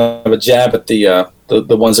included as kind of a jab at the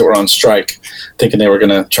ones that were on strike, thinking they were going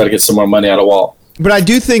to try to get some more money out of Walt. But I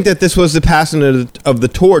do think that this was the passing of the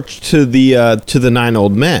torch to the 9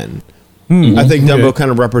 old men. I think Dumbo kind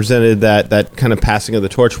of represented that kind of passing of the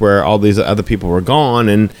torch, where all these other people were gone,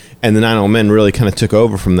 and the 9 old men really kind of took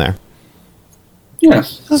over from there. Yeah,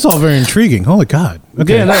 That's all very intriguing. Holy God.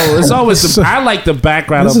 Okay. Yeah, no, it's always. I like the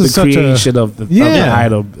background This of the is such a- creation of the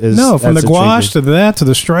item. No, from the That's gouache to intriguing. that to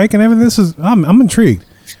the strike and everything. I'm intrigued.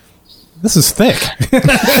 This is thick.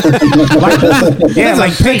 Yeah,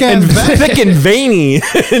 like thick and Thick and veiny.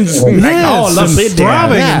 yes, all up and in there.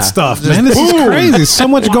 throbbing Yeah. and stuff, man. This is crazy. So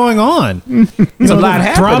much going on. It's a lot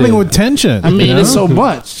happening. Throbbing with tension. I mean, you know? it's so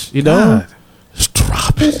much, God. It's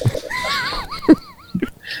throbbing.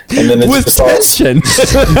 and then it's With just all, tension.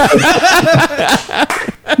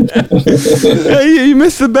 You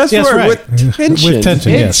missed the best Yes, word. right. With tension. With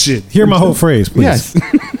tension, yes. Tension. Hear my whole phrase, please. Yes.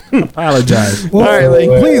 Apologize. Well, All right,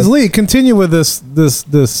 Lee. please, Lee, continue with this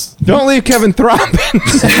Don't leave Kevin throbbing.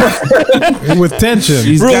 with tension.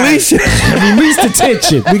 Release it. Release the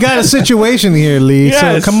tension. We got a situation here, Lee.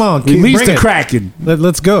 Yes. So come on, Release bring the it. Kraken.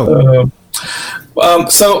 Let's go.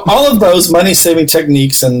 so all of those money-saving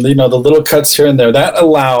techniques and the little cuts here and there, that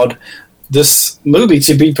allowed this movie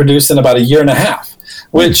to be produced in about a year and a half,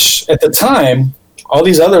 which at the time, all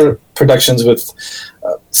these other productions with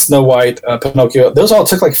Snow White, Pinocchio, those all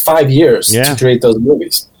took like 5 years Yeah. to create those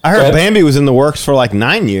movies. I heard But Bambi was in the works for like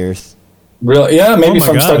 9 years. really, yeah, maybe Oh my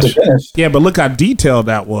from start to gosh. finish. Yeah, but look how detailed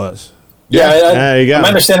that was. Yeah, There you go. My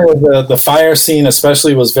understanding was the fire scene,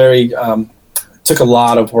 especially, was very took a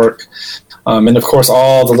lot of work, and of course,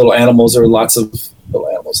 all the little animals. There were lots of little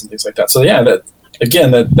animals and things like that. So yeah,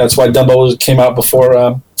 that's why Dumbo came out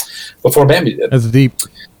before Bambi did. That's deep.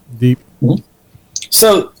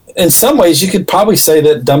 So in some ways, you could probably say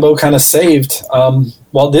that Dumbo kind of saved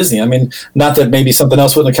Walt Disney. I mean, not that maybe something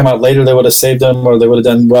else wouldn't have come out later, they would have saved them or they would have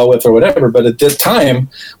done well with or whatever. But at the time,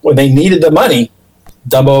 when they needed the money,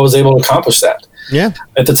 Dumbo was able to accomplish that. Yeah.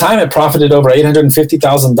 At the time, it profited over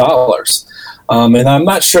 $850,000, and I'm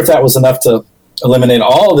not sure if that was enough to eliminate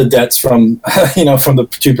all the debts from from the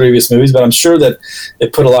 2 previous movies, but I'm sure that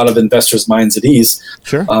it put a lot of investors' minds at ease.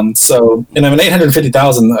 Sure. So,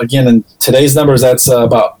 $850,000 again in today's numbers, that's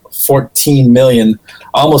about 14 million,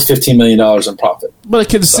 almost $15 million in profit. But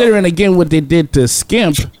considering again what they did to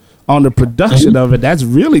Skimp on the production of it, that's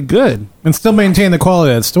really good. And still maintain the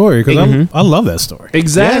quality of that story because I love that story.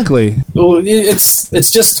 Exactly. Well,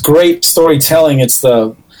 it's just great storytelling. It's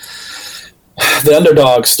the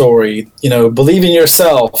underdog story, believe in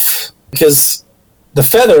yourself, because the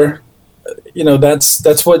feather,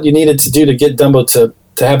 that's what you needed to do to get Dumbo to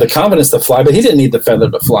have the confidence to fly, but he didn't need the feather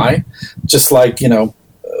to fly. Just like,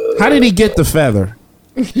 How did he get the feather?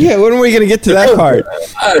 Yeah, when are we going to get to that part?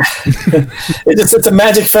 it's a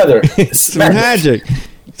magic feather. It's magic.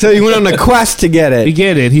 So he went on a quest to get He it.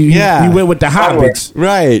 get it. He went with the hobbits.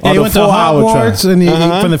 Right. Yeah, he the went to 4-hour Hogwarts trial.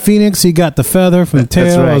 and from the Phoenix he got the feather from the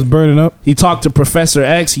tail. right. I was burning up. He talked to Professor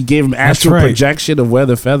X. He gave him astral right. projection of where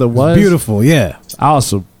the feather was. Beautiful, yeah.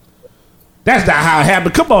 Awesome. That's not how it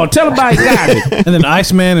happened. Come on, tell him how he got it. And then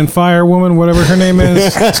Iceman and Firewoman, whatever her name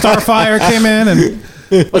is, Starfire came in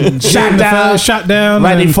and shot down.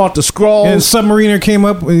 Right, and, he fought the scroll. and Submariner came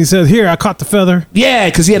up and he said, "Here, I caught the feather." Yeah,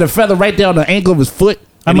 because he had a feather right down the ankle of his foot.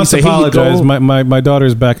 I And he must said, "Here you apologize. go." My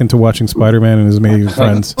daughter's back into watching Spider-Man and his amazing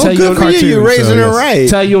friends. Oh, good for you. You're raising her right.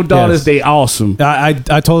 Tell your daughters Yes. they awesome. I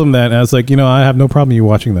told him that, and I was like, I have no problem you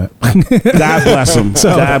watching that. God bless them.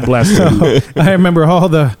 God bless them. I remember all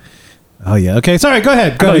the. Oh yeah. Okay. Sorry. Go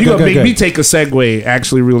ahead. Go No, ahead. you Go gonna make ahead. me take a segue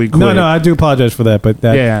actually really quick. No, I do apologize for that, but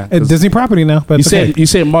that, Yeah, it's Disney property now. But You it's said okay. you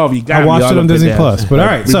said Marvel. You got I watched me it all on up Disney and Plus, down. but all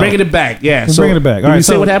right, We're so bringing it back. Yeah, we're bringing it back. Did All right, we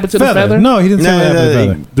say so what happened to the feather? No, he didn't say No, what happened to the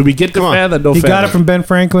no, feather. Did we get the Come on. feather? No He feather. got it from Ben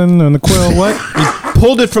Franklin on the quill. What?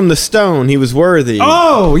 Pulled it from the stone. He was worthy.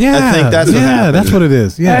 Oh yeah, I think that's what happened. that's what it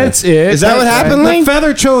is. Yeah, That's it. Is that what happened, the Link?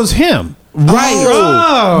 feather chose him. Right.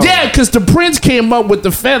 Oh. Yeah, because the prince came up with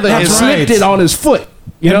the feather and That's slipped right. it on his foot.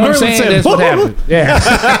 You know And what I'm Merlin saying? said, That's what happened.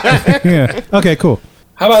 Yeah. Yeah. Okay. Cool.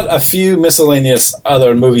 How about a few miscellaneous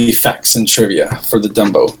other movie facts and trivia for the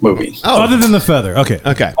Dumbo movie? Oh, Other than the feather. Okay.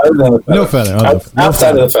 okay. Other than the feather. No feather. No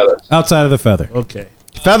Outside of the feather. Outside of the feather. Okay.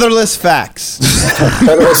 Featherless facts.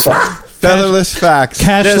 Featherless fact. Featherless facts.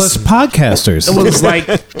 Cashless podcasters. It was like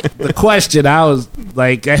the question. I was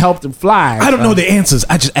like, I helped him fly. I don't know the answers.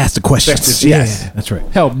 I just asked the questions. Questions, yes. Yeah, that's right.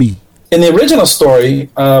 Help me. In the original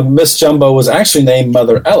story, Miss Jumbo was actually named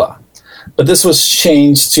Mother Ella, but this was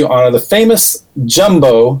changed to honor the famous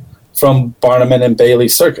Jumbo from Barnum and Bailey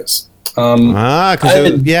Circus.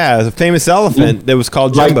 Because the famous elephant that was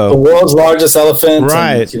called Like Jumbo. the world's largest elephant.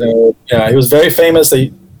 Right. And, he was very famous.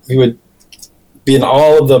 He would be in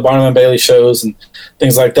all of the Barnum and Bailey shows and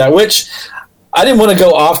things like that, which I didn't want to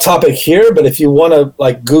go off topic here, but if you want to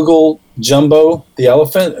like Google Jumbo the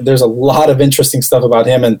elephant, there's a lot of interesting stuff about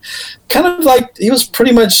him, and kind of like he was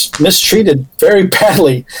pretty much mistreated very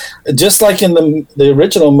badly. Just like in the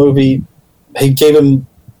original movie, he gave him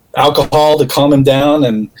alcohol to calm him down,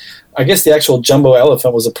 and I guess the actual Jumbo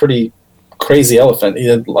elephant was a pretty crazy elephant. He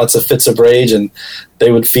had lots of fits of rage, and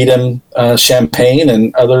they would feed him champagne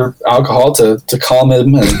and other alcohol to calm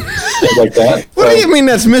him and things like that. What do you mean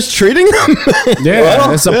that's mistreating him? Yeah,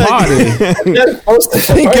 Well, it's a party.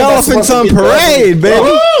 Pink elephants on parade,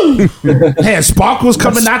 baby. Hey, Sparkle's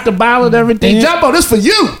coming out the bottle and everything. Jumbo, this for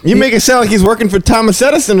you. You make it sound like he's working for Thomas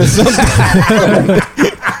Edison or something.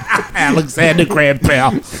 Alexander Graham Bell.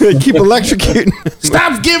 Keep electrocuting.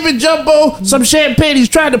 Stop giving Jumbo some champagne. He's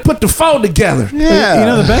trying to put the phone together. Yeah. You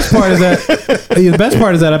know the best part is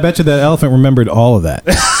that I bet you that elephant remembered all of that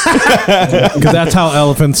because that's how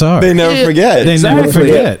elephants are. They never forget. They never Exactly.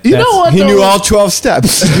 forget. You know what? He though? knew all 12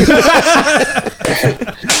 steps.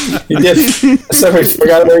 He did. Sorry,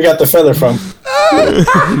 forgot where he got the feather from.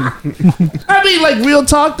 I mean, like real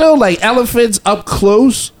talk though, like elephants up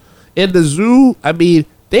close in the zoo. I mean,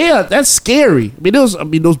 that's scary. I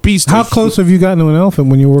mean, those beasts. How close have you gotten to an elephant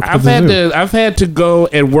when you work at the zoo? I've had to go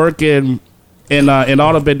and work in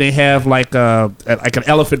Audubon. They have like an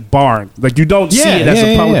elephant barn. Like you don't see it as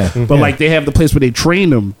a public, but like they have the place where they train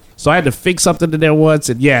them. So I had to fix something in there once,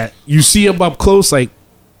 and you see them up close, like.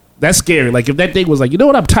 That's scary. Like if that thing was like, you know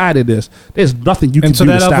what, I'm tired of this. There's nothing you can do to stop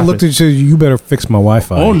it. And so that elephant looked at you. You better fix my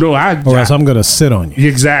Wi-Fi. Oh no, or else I'm gonna sit on you.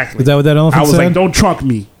 Exactly. Is that what that elephant I was said? like, don't trunk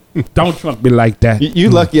me. Don't trunk me like that.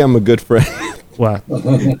 You lucky I'm a good friend. What?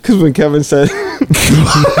 Because when Kevin said, how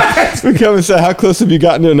close have you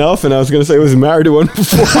gotten to an elephant? I was going to say, was married to one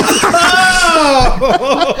before.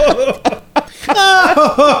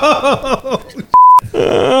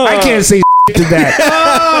 I can't say to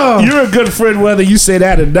that. You're a good friend whether you say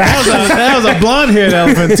that or not. That was a blonde-haired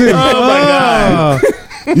elephant too. Oh my god!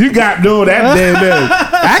 You got no that damn man.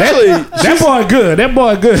 Actually, That boy good. That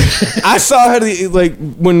boy good. I saw her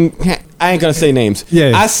when I ain't gonna say names.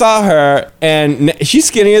 Yeah. I saw her and she's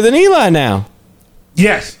skinnier than Eli now.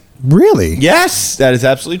 Yes. Really? Yes, that is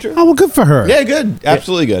absolutely true. Oh, well, good for her. Yeah, good,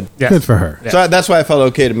 absolutely good. Yes. Good for her. So that's why I felt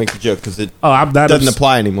okay to make the joke because it I'm not doesn't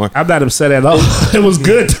apply anymore. I'm not upset at all. It was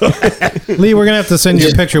good. Lee, we're gonna have to send you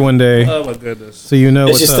a picture one day Oh my goodness. so you know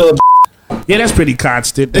Is what's she up. still Yeah, that's pretty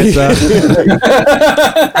constant. That's,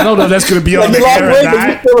 I don't know if that's going to be on the a air or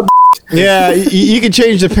not. Yeah, you can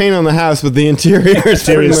change the paint on the house, but the interior is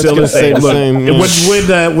pretty much Still gonna the stay same. the Look,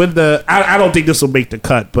 same. when the I don't think this will make the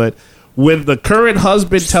cut, but when the current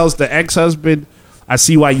husband tells the ex-husband, "I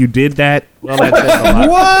see why you did that," well, that says a lot.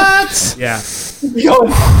 What? Yeah, Yo,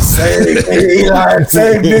 save me, Eli,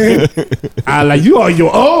 save me. I like you on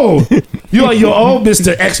your own. You on your own,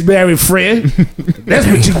 Mr. Ex-married friend. That's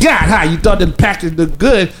what you got, huh? You thought the package looked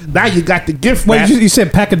good. Now you got the gift Wait, wrap. you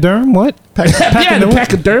said pachyderm? What? Yeah, the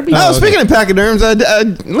pachydermy. Oh, speaking of pachyderms,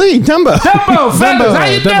 Lee Dumbo, Dumbo, fellas, how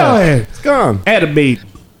you Dumbo. doing? it's gone. Animate.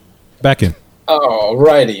 Back in.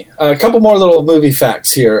 Alrighty. A couple more little movie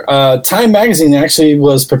facts here. Time Magazine actually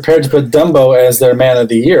was prepared to put Dumbo as their Man of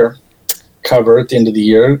the Year cover at the end of the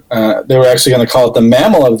year. They were actually going to call it the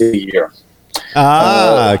Mammal of the Year.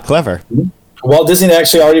 Clever. Walt Disney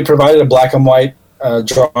actually already provided a black and white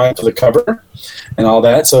drawing for the cover and all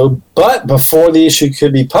that. So, but before the issue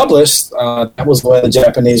could be published, that was when the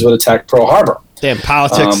Japanese would attack Pearl Harbor. Damn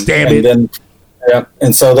politics. Damn and it. Then, yeah,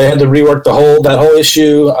 and so they had to rework that whole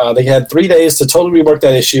issue. They had 3 days to totally rework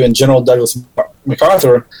that issue, and General Douglas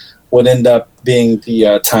MacArthur would end up being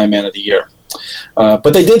the Time Man of the Year.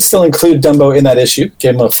 But they did still include Dumbo in that issue,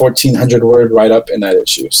 gave him a 1,400-word write-up in that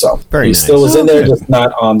issue. So Very he nice. still was in there, Okay. just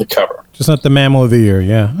not on the cover. Just not the mammal of the year.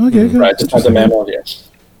 Yeah. Okay. Good. Right, just not the Mammal of the Year.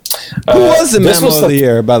 Who was the this Mammal was of the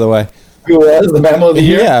Year, by the way? Who was the Mammal of the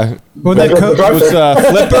Year? Yeah. Wasn't that Douglas Co- MacArthur.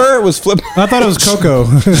 Was Flipper? Was Flipper? I thought it was Coco.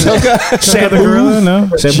 Coco the gorilla? No.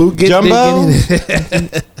 Sabu, get Jumbo?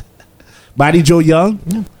 get it. Body Joe Young.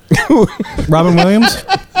 Robin Williams.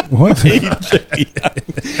 What?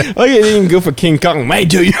 Oh, you didn't even go for King Kong. May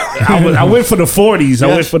do you? I went for the 40s. I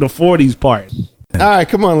went for the 40s part. All right,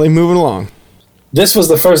 come on, Lee, moving along. This was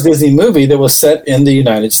the first Disney movie that was set in the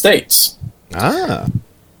United States, Ah,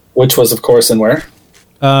 which was, of course, in where?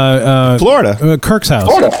 Florida. Kirk's house.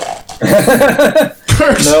 Florida.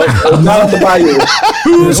 No, not on the bayou.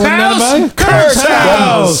 Whose Wasn't that house? about it? Kirk's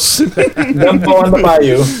house. Dumbo on the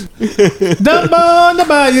bayou. Dumbo on the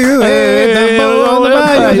bayou, hey, Dumbo on the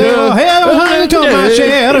bayou, hey, honey, to my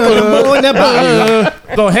shadow, Dumbo on the bayou.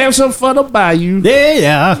 Gonna have some fun on Bayou.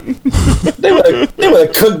 Yeah. They would have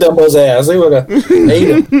cooked Dumbo's ass. They would have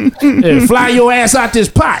ate him. Yeah, fly your ass out this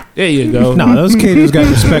pot. There you go. No, those Cajuns got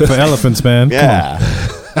respect for elephants, man. Come Yeah.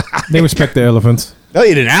 on. They respect the elephants. They'll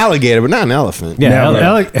eat an alligator, but not an elephant. Yeah,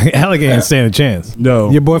 Never. alligator ain't stand a chance. No.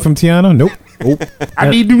 Your boy from Tiana? Nope. I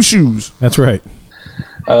need new shoes. That's right.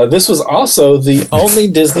 This was also the only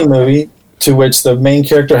Disney movie to which the main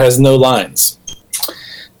character has no lines.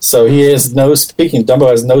 So he has no speaking. Dumbo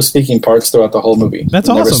has no speaking parts throughout the whole movie. That's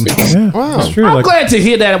He never awesome. speaks. Yeah, Wow. that's true. I'm Like, glad to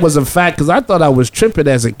hear that was a fact because I thought I was tripping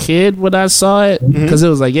as a kid when I saw it because it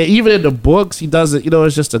was like, yeah, even in the books, he doesn't,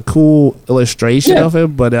 it's just a cool illustration Yeah. of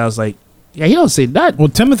him. But I was like, yeah, he don't say nothing. well,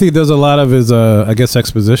 Timothy does a lot of his, I guess,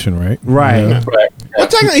 exposition, right? Right. Yeah. Right. Well,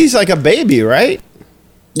 technically, he's like a baby, right?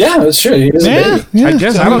 Yeah, that's true. He is a baby. Yeah. I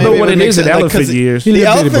guess So I don't know maybe what it it makes is in sense, like, elephant 'cause years. He- The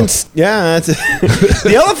little bitty elephants, yeah, that's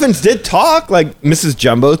the elephants did talk, like Mrs.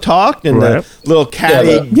 Jumbo talked, and Right. the little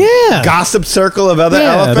catty Yeah. gossip circle of other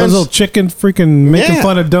Yeah, those elephants. little chicken freaking making Yeah.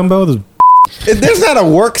 fun of Dumbo. Those There's not a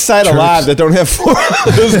work site alive that don't have four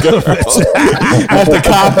of those girls at the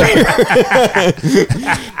copy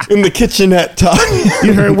in the kitchenette talking.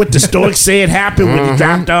 You heard what the stork said happened when he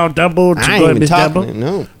dropped down Dumbo to I go ain't to even Miss talking. Dumbo?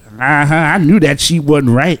 No. I knew that she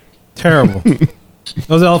wasn't right. terrible.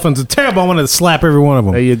 Those elephants are terrible. I wanted to slap every one of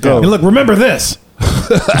them. There you go. And look, remember this.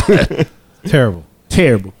 Terrible.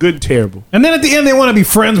 Terrible. Good terrible. And then at the end, they want to be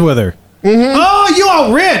friends with her. Oh, you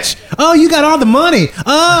all rich. Oh, you got all the money.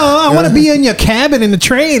 Oh, I want to be in your cabin in the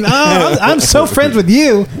train. Oh, I'm so friends with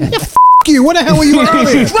you. Yeah, you. What the hell were you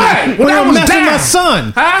earlier? Right. When When I I was was messing down. my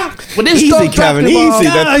son. Huh? When this Easy, stork Kevin, dropped him off-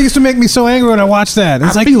 easy. God, it used to make me so angry when I watched that.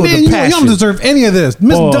 It's I like, feel man, the you passion. don't deserve any of this.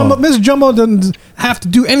 Miss Jumbo doesn't have to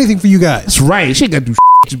do anything for you guys. That's right. She ain't got to do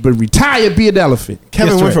shit but retire, be an elephant.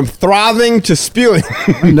 Kevin Yes, went right. from throbbing to spewing.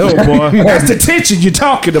 No, boy. That's the tension you're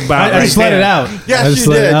talking about. I just let it out. Yes, I just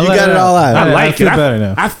you let did. You let got it all out. I I like feel it. better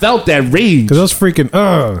now. I felt that rage. Because those freaking,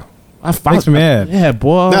 I found makes me mad. Yeah,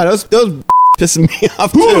 boy. No, those pissing me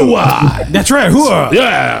off too. Hoo-ah. that's right. Hooah.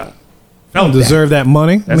 Yeah. Don't deserve that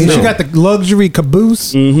money. I mean, it. she got the luxury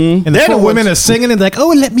caboose, and the They're four the women ones- are singing and like, "Oh,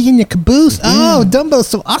 let me in your caboose." Oh, Dumbo's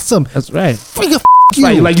so awesome. That's right. Freaking you.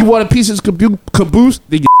 Like, like you want a piece of caboose?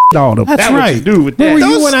 Then you on them. That's That's right. What you do with Where that. were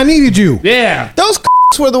you Those- when I needed you? Yeah. Those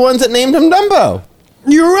were the ones that named him Dumbo.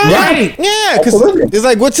 You're right. Right. Yeah, because Absolutely. it's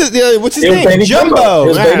like, what's his It was name? Baby Jumbo. It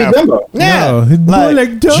was Baby Yeah. Dumbo. Yeah, No, more like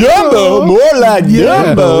Dumbo. Jumbo, more like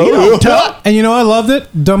Yeah. Dumbo. And you know, I loved it.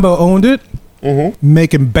 Dumbo owned it,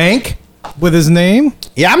 making bank with his name.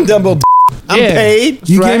 Yeah, I'm Dumbo. I'm Yeah. paid.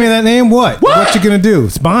 You right. gave me that name. What you gonna do?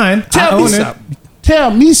 It's mine. I Tell me own it. something.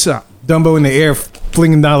 Tell me something. Dumbo in the air,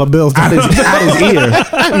 flinging dollar bills. Out his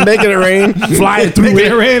ear. Making it rain. Flying through Making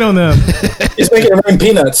it it. rain on them. He's making it rain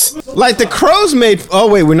peanuts. Like the crows made. Oh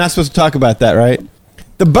wait, we're not supposed to talk about that, right?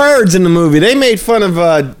 The birds in the movie, they made fun of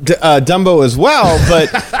Dumbo as well,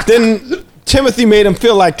 but then Timothy made him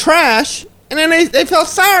feel like trash, and then they felt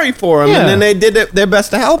sorry for him, Yeah. and then they did their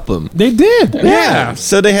best to help him. They did. Yeah.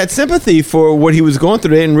 So they had sympathy for what he was going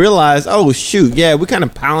through. They didn't realize, oh shoot, yeah, we're kind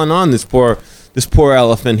of piling on this poor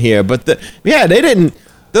elephant here. But they didn't.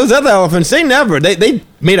 Those other elephants, they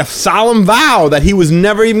made a solemn vow that he was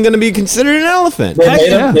never even going to be considered an elephant. They made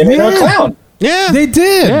him, they made him a Yeah. clown. Yeah. They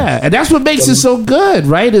did. Yeah, and that's what makes it so good,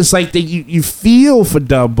 right? It's like that you feel for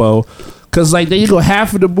Dumbo, because like there you go,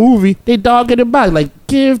 half of the movie they dogging him out, like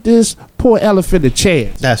give this poor elephant a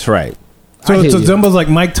chance. That's right. So, I hear so you. Dumbo's like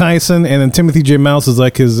Mike Tyson, and then Timothy J. Mouse is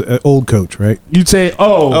like his old coach, right? You'd say,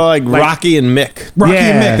 Oh, like Rocky and Mick. Rocky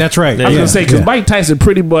and Mick. That's right. I was Yeah. gonna say because Yeah. Mike Tyson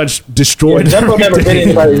pretty much destroyed. Dumbo never hit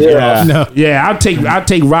anybody's ear Yeah. off. No. Yeah, I'll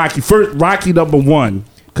take Rocky first. Rocky number one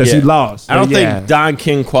because he Yeah. lost. I don't Yeah. think Don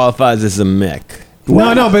King qualifies as a Mick.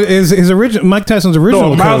 No, but his original Mike Tyson's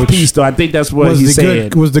original No, mouthpiece coach though. I think that's what was he the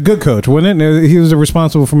said. good was the good coach, wasn't it? He was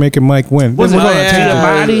responsible for making Mike win. Was it Well,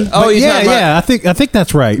 Giamatti? Oh, But he's yeah, talking about yeah. I think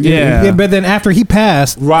that's right. Yeah. But then after he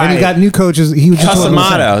passed, and Right. he got new coaches. He was just wasn't the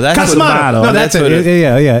same. Casamano. That's what- Casamano. No, that's That's what it.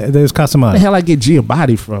 it- Yeah, There's Where the Casamano. hell I get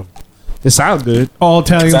Giamatti from? It sounds good. All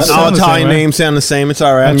Italians. Sounds- All sound the same, Italian right? names sound the same. It's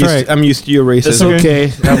all right. That's right. I'm used to your It's racism.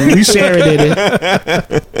 okay. We share it in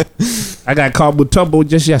it. I got called Mutombo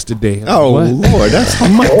just yesterday. Oh What? Lord, that's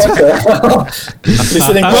What the hell? He's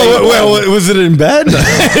sitting well, was it in bed?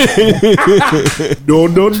 No.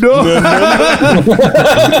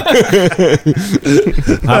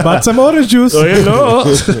 How about some orange juice? Oh, you know.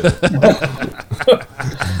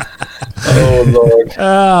 Oh Lord.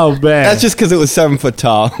 Oh man, That's just because it was 7 foot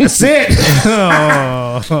tall. that's it.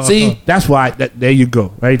 Oh. See, that's why. There you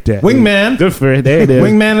go, right there. Wingman. Good for it. There it is.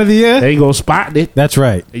 Wingman of the year. There you go, spotting it. That's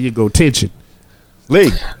right. There you go, tension.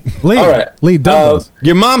 Lee, Lee. All right. Lee Dumbbos.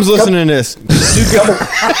 your mom's listening to this.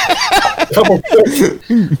 Couple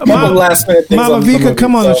last minute things. Mama on the Vika, movie.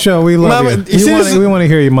 come on the So, show. We love Mama, you. you see, We want to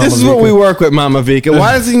hear you, Mama This is Vika. what we work with, Mama Vika.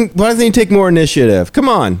 Why doesn't he take more initiative? Come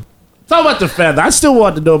on. Talk about the feather. I still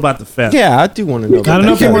want to know about the feather. Yeah, I do want to know. I don't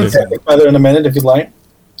know if you want Take the feather in a minute if you'd like.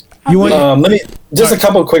 You want? Let me just a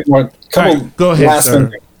couple quick more. Couple All right, go ahead, last sir.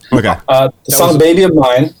 minute. Okay. The song "Baby of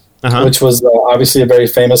Mine," Uh-huh. which was obviously a very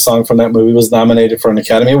famous song from that movie, was nominated for an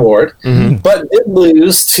Academy Award, Mm-hmm. but it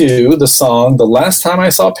lose to the song "The Last Time I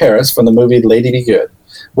Saw Paris" from the movie "Lady Be Good,"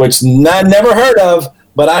 which I never heard of,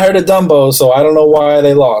 but I heard of Dumbo, so I don't know why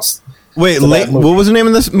they lost. Wait, to that movie. what was the name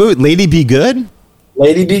of this movie? Lady Be Good?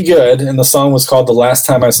 "Lady Be Good," and the song was called "The Last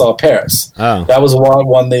Time I Saw Paris." Oh. That was what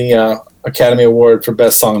won the Academy Award for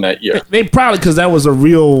Best Song that year. They probably, because that was a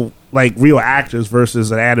real actors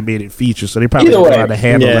versus an animated feature, so they probably Either know way, how to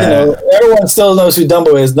handle yeah. You that. know, everyone still knows who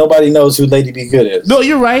Dumbo is. Nobody knows who Lady Be Good is. No,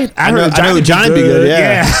 you're right. I know- heard I know Johnny Be Good,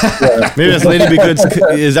 yeah. Yeah. Maybe that's Lady Be Good's.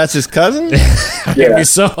 Is that his cousin? Maybe Yeah.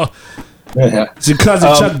 so. Yeah. It's your cousin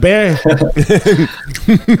Chuck Berry.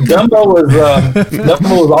 Dumbo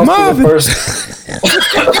was also Marvin. the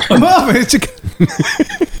first. Marvin,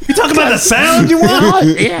 you talking about the sound you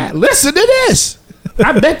want? Yeah, listen to this.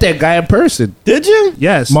 I met that guy in person. Did you?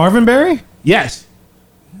 Yes. Marvin Berry? Yes.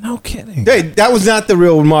 No kidding. Hey, that was not the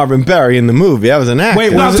real Marvin Berry in the movie. That was an actor.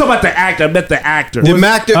 Wait, No, I'm was it- talking about the actor. I met the actor. the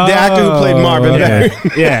actor who played Marvin okay. Berry.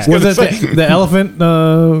 Yeah. Was it the elephant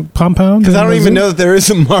compound? Because I don't even know that there is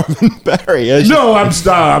a Marvin Berry. No, I'm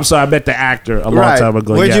sorry. I met the actor a long Right. time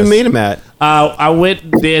ago. Where'd you yes. meet him at? I went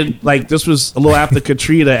and did, like, this was a little after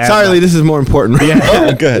Katrina. and, Sorry, Lee, this is more important.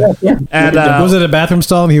 Yeah. Good. And was it a bathroom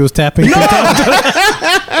stall and he was tapping?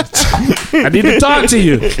 I need to talk to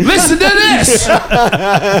you. Listen to this.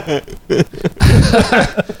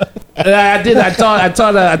 I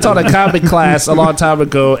taught a comic class a long time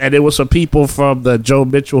ago, and it was for people from the Joe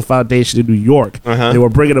Mitchell Foundation in New York. Uh-huh. They were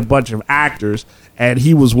bringing a bunch of actors, and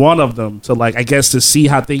he was one of them to, like, I guess, to see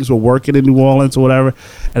how things were working in New Orleans or whatever.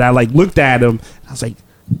 And I, like, looked at him. I was like,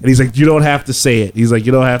 and he's like, you don't have to say it. He's like,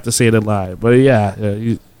 you don't have to say it in live. But yeah,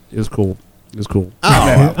 it was cool. It was cool.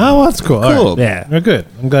 Oh, that's cool. All Cool. right. Yeah. Oh, good.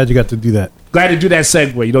 I'm glad you got to do that. Glad to do that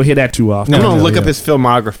segue. You don't hear that too often. I'm No, going to look yeah. up his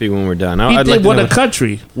filmography when we're done. He I'd did like to What know a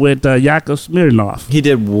Country with Yakov Smirnoff. He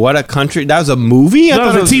did What a Country? That was a movie? I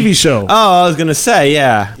That thought was a TV show. Oh, I was going to say,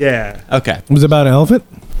 yeah. Yeah. Okay. Was it about an elephant?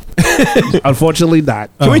 Unfortunately, not.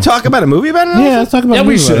 Can we talk about a movie about it? Yeah, let's talk about Yeah, the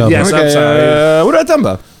we movie should. about Yes, elephant. I'm sorry. What about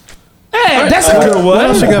Dumbo? Hey, that's a good What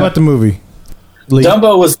else you one. got about the movie? Lee?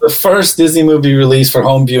 Dumbo was the first Disney movie released for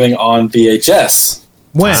home viewing on VHS.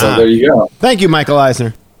 When? So there you go. Thank you, Michael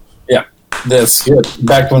Eisner. Yeah, that's good.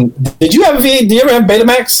 Back when did you have did you ever have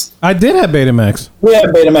Betamax? I did have Betamax. We had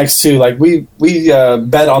Betamax too. Like we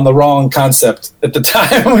bet on the wrong concept at the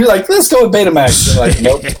time. We were like, let's go with Betamax. And like,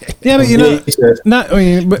 nope. Yeah, but you know, VHS. not. I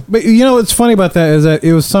mean, but you know what's funny about that is that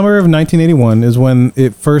it was summer of 1981 is when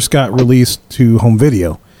it first got released to home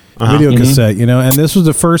video, video cassette. You know, and this was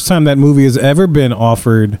the first time that movie has ever been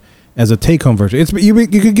offered as a take-home version. It's you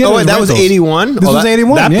could get. Oh, it wait, as that was rentals. 81? This was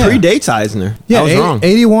 81. That yeah. predates Eisner. Yeah, I was wrong.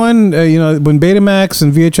 81. You know, when Betamax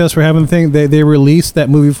and VHS were having the thing, they released that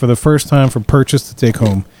movie for the first time for purchase to take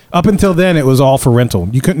home. Up until then, it was all for rental.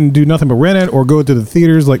 You couldn't do nothing but rent it or go to the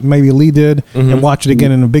theaters like maybe Lee did and watch it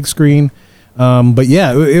again in a big screen. But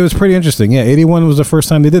yeah, it was pretty interesting. Yeah, 81 was the first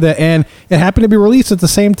time they did that, and it happened to be released at the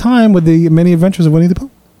same time with the Many Adventures of Winnie the Pooh.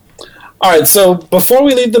 All right, so before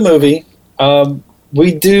we leave the movie,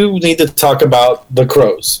 we do need to talk about the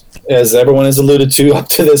crows, as everyone has alluded to up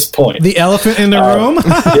to this point. The elephant in the room.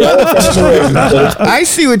 I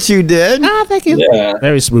see what you did. Yeah.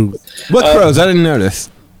 Very smooth. What crows? I didn't notice.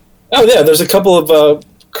 Oh, yeah. There's a couple of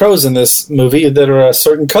crows in this movie that are a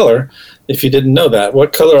certain color. if you didn't know that.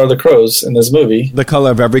 What color are the crows in this movie? The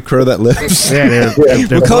color of every crow that lives. Yeah,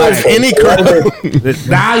 they're What color is black. any crow?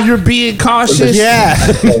 Now you're being cautious. Yeah.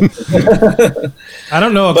 I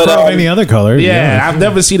don't know a But, crow of any other color. Yeah, I've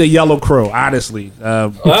never seen a yellow crow, honestly.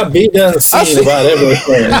 I've been done seen about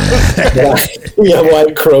everything. Yeah,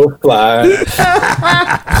 white crow fly.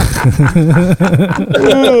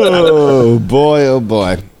 Oh boy! Oh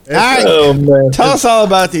boy! All right, Oh man. tell us all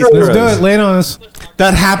about these Let's crows do it. Lay it on us.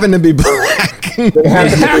 that happen to be black.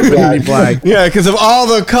 Black. Yeah, because of all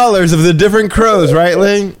the colors of the different crows, right,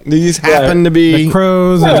 Lee? These happen to be.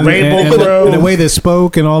 Crows and, Rainbow and crows. and the way they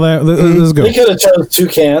spoke and all that. Let's go. They could have chose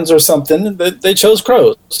toucans or something. They chose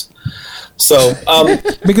crows. So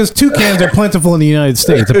Because toucans are plentiful in the United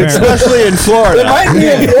States, apparently. Especially in it Florida. might be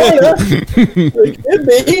in Florida. It could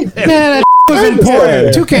be. Yeah, that was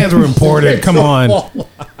imported. Toucans were imported. Come on.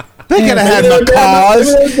 They could have had Maybe they're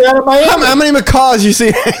macaws. down in Miami. How many macaws you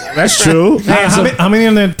see? That's true. How many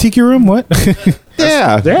in the tiki room? What?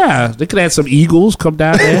 Yeah. Yeah, they could have some eagles come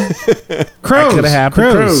down there. Crows. Could have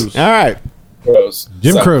happened. Crows. All right. Crows.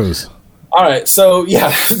 Jim So- Crows. All right, so yeah,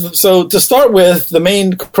 so to start with, the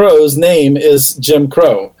main crow's name is Jim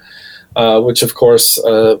Crow, which of course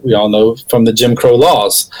we all know from the Jim Crow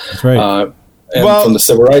laws, That's right. and Well, from the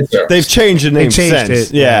civil rights era. They've changed the name changed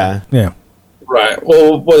since. it. Yeah. Yeah. Right.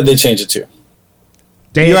 Well, what did they change it to?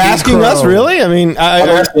 Dandy You're asking Crow. us, really? I mean, I'm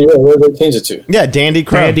asking you, what did they change it to? yeah, Dandy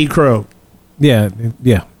Crow. Dandy Crow. Yeah.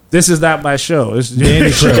 Yeah. This is not my show. It's Dandy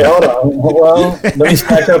Okay, Crow. hold on. Well, let me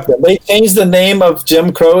back up. Then. They changed the name of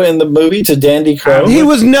Jim Crow in the movie to Dandy Crow. He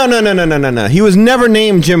was no. He was never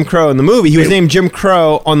named Jim Crow in the movie. He was named Jim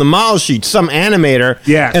Crow on the model sheet. Some animator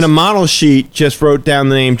Yes. in a model sheet just wrote down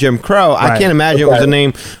the name Jim Crow. I Right. can't imagine it was Okay. a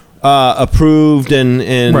name approved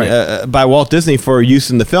and Right. by Walt Disney for use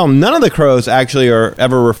in the film. None of the crows actually are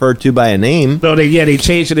ever referred to by a name. No, they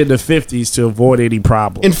changed it in the 50s to avoid any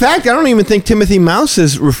problem. In fact, I don't even think Timothy Mouse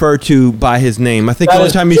is referred to by his name. I think That the only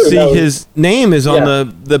is time you true. see That was- his name is on Yeah.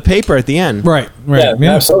 the paper at the end. Right. Right.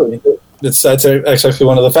 Yeah, absolutely. That's actually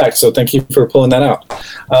one of the facts. So thank you for pulling that out.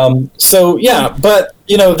 So yeah, but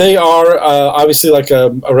they are obviously like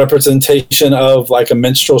a representation of like a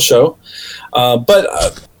minstrel show.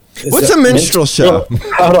 What's a minstrel show?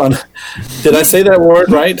 Hold on. Did I say that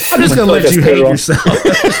word right? I'm just gonna I feel like let you I said it hate wrong. yourself.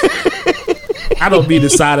 I don't mean to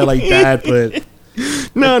sound it like that, but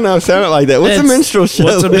No, sound it like that. What's a it's- minstrel show?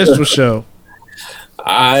 What's a minstrel show?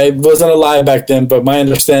 I wasn't alive back then, but my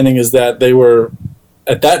understanding is that they were,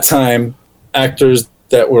 at that time, actors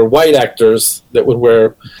that were white actors that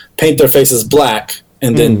would paint their faces black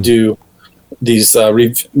and then do these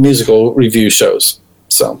musical review shows.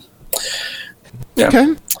 So, yeah. Okay.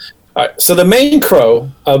 All right. So the main crow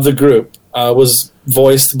of the group was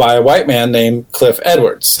voiced by a white man named Cliff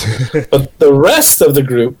Edwards, but the rest of the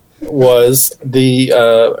group was they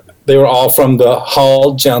were all from the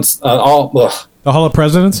Hall Johnson, The Hall of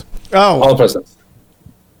Presidents. Oh, all the presidents.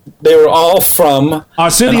 They were all from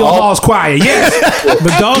Arsenio all- Hall's choir, yes.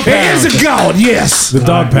 The Dog Hands Pound. of God, yes. The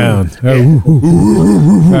Dog Pound.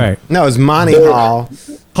 All right. no, it's Monty Hall.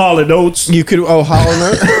 Hall and Oates. You could Hall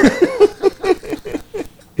and Oates.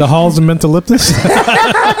 The Halls of Mentoliptus.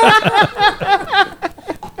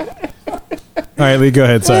 All right, Lee, go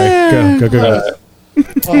ahead. Sorry. Go.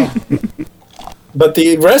 But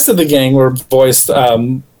the rest of the gang were voiced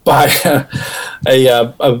by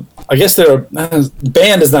I guess they're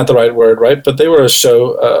band is not the right word, right? But they were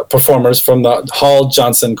show performers from the Hall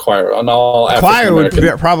Johnson Choir, an all Choir would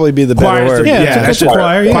African-American. probably be the better Choir's word. the- Yeah, Yeah, it's a that's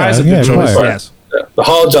choir. Yeah, Choir's a yeah, good choice, choir. yes. The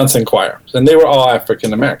Hall Johnson Choir, and they were all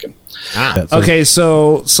African American. That's it. Okay,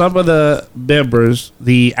 so some of the members,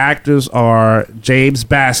 the actors are James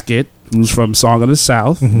Baskett, who's from Song of the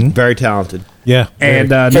South, Very talented. Yeah. and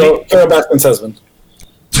Carol Baskin's husband.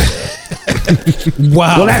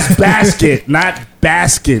 Wow. well, that's Basket, not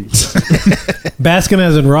Baskin. Baskin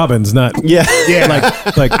as in Robbins, not Yeah. Yeah,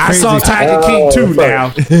 like I crazy. saw Tiger King too.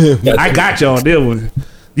 sorry. Now I got you on that one.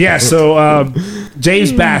 Yeah, so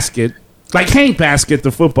James Baskett, like Hank Baskett,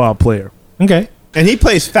 the football player. Okay. And he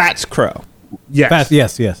plays Fats Crow. Yes.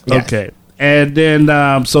 Yes. Okay. And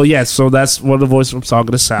then, so that's one of the voices from Song of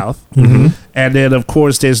the South. And then, of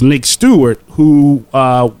course, there's Nick Stewart, who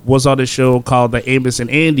was on a show called The Amos and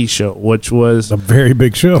Andy Show, which was... A very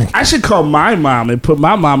big show. I should call my mom and put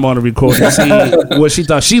my mom on a recording and see what she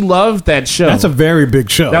thought. She loved that show. That's a very big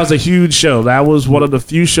show. That was a huge show. That was one of the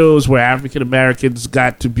few shows where African Americans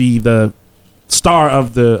got to be the star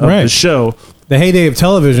of the Right. show. the heyday of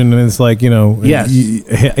television, and it's like, Yes.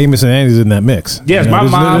 Amos and Andy's in that mix. Yes, You know, my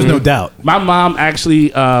mom. there's no doubt. My mom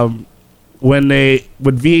actually when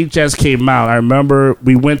VHS came out, I remember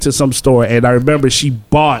we went to some store, and I remember she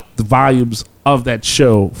bought the volumes of that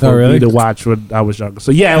show for really? me to watch when I was younger.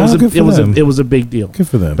 So yeah, it was a big deal. Good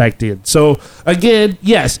for them. Back then. So again,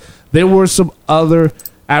 yes, there were some other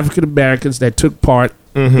African Americans that took part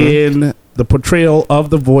in the portrayal of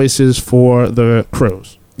the voices for the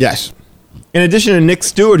Crows. Yes. In addition to Nick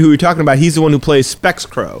Stewart, who we were talking about, he's the one who plays Specs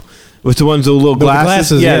Crow, with the ones with the little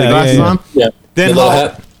glasses. Yeah, the glasses on. Yeah. Then The little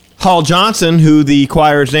hat. Hall Johnson, who the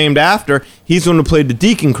choir is named after, he's the one who played the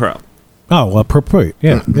Deacon Crow. Oh, well, appropriate.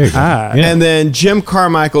 Yeah, there you go. Ah. Yeah. And then Jim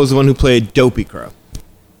Carmichael is the one who played Dopey Crow.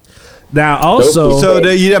 Now also,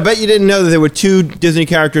 I bet you didn't know that there were 2 Disney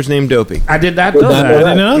characters named Dopey. I did not know Would not that. know I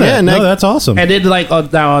didn't know that. Yeah, no, Nick- that's awesome. And then, like,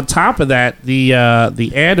 now on top of that, the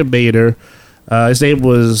animator, his name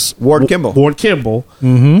was Ward Kimball. Ward Kimball.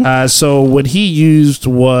 So what he used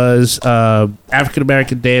was African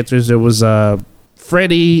American dancers. There was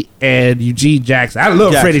Freddie and Eugene Jackson. I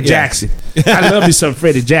love Jackson, Freddie yeah. Jackson. I love me some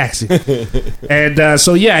Freddie Jackson. And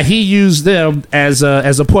so yeah, he used them as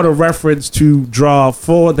a point of reference to draw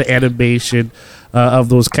for the animation of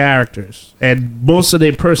those characters. And most of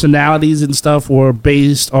their personalities and stuff were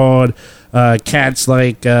based on cats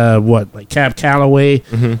like Cab Calloway,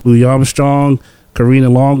 Louis Armstrong, Karina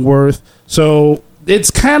Longworth. So it's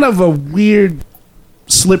kind of a weird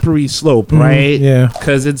slippery slope, right? yeah.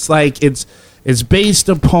 Because it's like it's based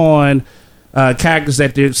upon characters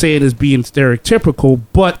that they're saying is being stereotypical,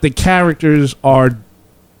 but the characters are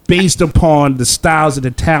based upon the styles and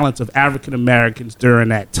the talents of African Americans during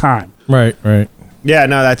that time. Right. Yeah,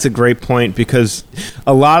 no, that's a great point, because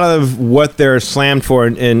a lot of what they're slammed for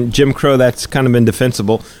in Jim Crow, that's kind of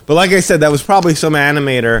indefensible. But like I said, that was probably some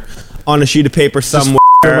animator on a sheet of paper somewhere.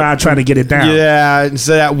 Around trying to get it down. Yeah,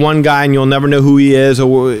 so that one guy, and you'll never know who he is,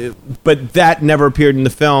 but that never appeared in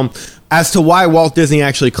the film. As to why Walt Disney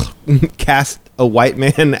actually cast a white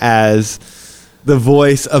man as the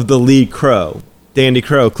voice of the lead Crow, Dandy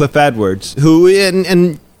Crow, Cliff Edwards, who,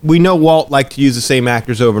 and we know Walt liked to use the same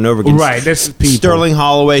actors over and over again. Right, that's people. Sterling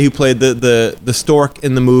Holloway, who played the stork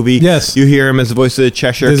in the movie. Yes. You hear him as the voice of the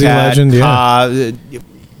Cheshire Disney Cat. legend, yeah.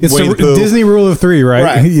 It's Winnie the the Pooh. Disney rule of 3, right?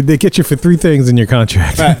 Right. They get you for 3 things in your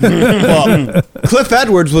contract. Well, Cliff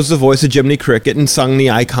Edwards was the voice of Jiminy Cricket and sung the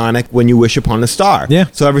iconic "When You Wish Upon a Star." Yeah.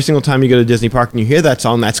 So every single time you go to Disney Park and you hear that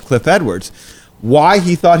song, that's Cliff Edwards. Why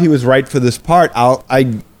he thought he was right for this part,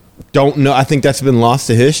 I don't know. I think that's been lost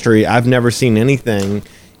to history. I've never seen anything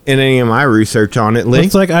in any of my research on it, Lee.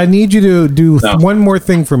 It's like, I need you to do one more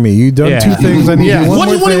thing for me. You've done Yeah. 2 things. I need Yeah. you one What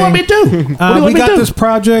more do you thing. want me to do? What do you want We me to got do? this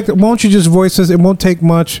project. Won't you just voice this? It won't take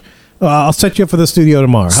much. I'll set you up for the studio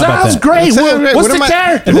tomorrow. How about Sounds that? great. Sounds great. What's What the am I-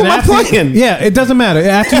 character? Who And am I after- playing? Yeah, it doesn't matter.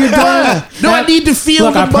 After you're done. No, I need to feel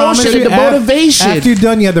Look, the I promise emotion you, and the motivation. After you're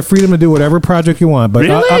done, you have the freedom to do whatever project you want. But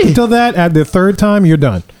up Really? until that, at the 3rd time, you're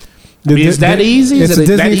done. Is that easy? It's Is a it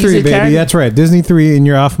that Disney easy 3, baby. character? That's right. Disney 3, and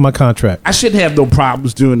you're off my contract. I shouldn't have no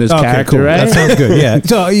problems doing this Okay, character, cool. right? That sounds good. Yeah.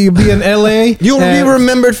 So you'll be in L.A. You'll be and-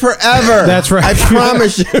 remembered forever. That's right. I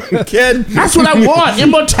promise you, kid. That's what I want.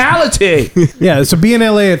 Immortality. Yeah, so be in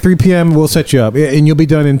L.A. at 3 p.m. We'll set you up, and you'll be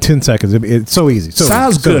done in 10 seconds. It's so easy. So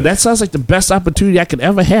Sounds easy. So- good. That sounds like the best opportunity I could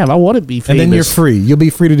ever have. I want to be famous. And then you're free. You'll be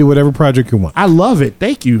free to do whatever project you want. I love it.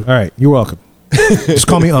 Thank you. All right, you're welcome. Just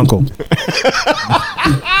call me Uncle.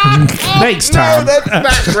 Thanks, Tom. That's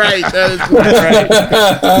not right. That is not right.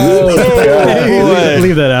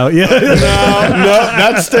 Leave that out. Yeah. No,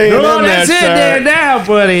 that's staying Oh, in there, that's it sir. there now,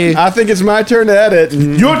 buddy. I think it's my turn to edit.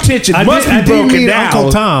 Your attention I must did be broken mean down.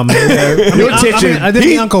 Uncle Tom. Your attention. I did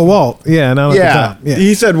mean Uncle Walt. Yeah, no, Uncle Yeah. Tom. Yeah.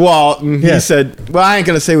 He said Walt, and Yeah. he said, well, I ain't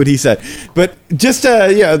going to say what he said. But just,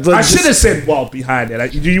 I should have said Walt behind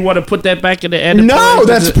that. Do you want to put that back in the end? No,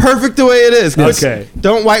 that's perfect the way it is. 'cause Okay.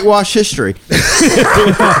 Don't whitewash history.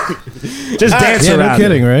 just dance Yeah, around. no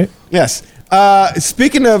kidding, right? Yes.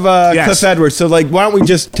 Speaking of Yes. Cliff Edwards, so like, why don't we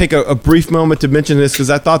just take a brief moment to mention this, because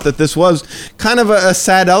I thought that this was kind of a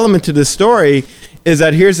sad element to this story. Is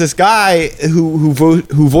that here's this guy who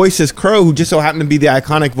voices Crow, who just so happened to be the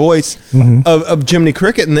iconic voice of Jiminy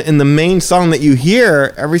Cricket in the main song that you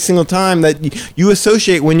hear every single time that you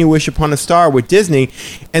associate When You Wish Upon a Star with Disney,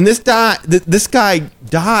 and this guy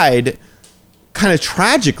died kind of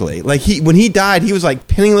tragically. Like when he died, he was like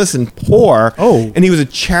penniless and poor. Oh. And he was a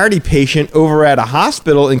charity patient over at a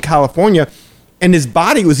hospital in California, and his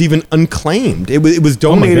body was even unclaimed. It was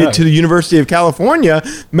donated God. to the University of California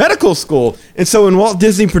Medical School. And so when Walt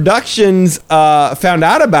Disney Productions found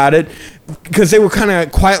out about it, because they were kind of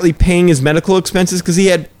quietly paying his medical expenses, because he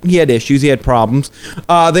had issues, he had problems,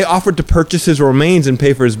 they offered to purchase his remains and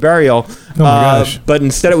pay for his burial. Oh my gosh. But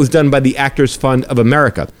instead it was done by the Actors Fund of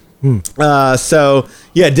America. So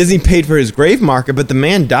yeah, Disney paid for his grave marker, but the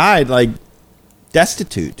man died like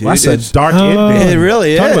destitute, dude. That's a It's- dark Oh. ending. It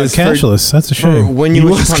really Talk is. about cashless. That's a For shame. when you He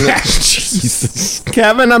look was upon Jesus,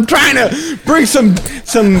 Kevin, I'm trying to bring some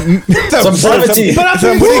brevity. what do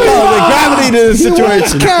you call it? Gravity to the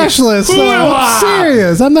situation. Cashless. No, Hoo-ah. I'm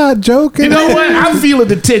serious. I'm not joking. You know what? I'm feeling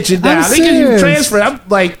the tension now. I'm They give you serious. transfer. I'm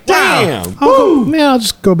like, wow. Damn. I'll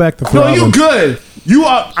just go back to No, throbbing. you good. You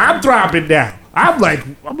are. I'm throbbing now. I'm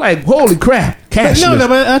like, holy crap. Cashless. No,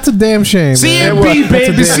 but that's a damn shame. man. CMB, That's a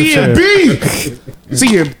baby, damn shame. CMB.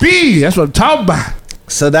 CMB. That's what I'm talking about.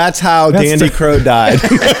 So that's how That's Dandy the- Crow died.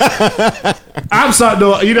 I'm sorry.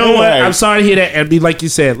 No, you know what? Right. I'm sorry to hear that. And like you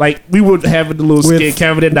said, like we would have the little With- skit,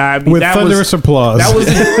 Kevin and I. With that thunderous was, applause.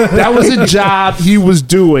 that was a job he was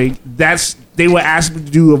doing. They were asking him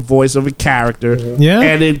to do a voice of a character. Yeah.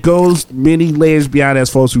 And it goes many layers beyond as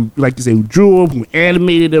folks who, like you say, who drew him, who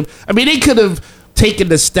animated him. I mean, they could have taken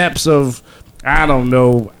the steps of, I don't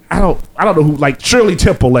know who, like Shirley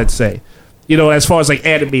Temple, let's say. You know, as far as like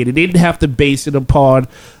animated, they didn't have to base it upon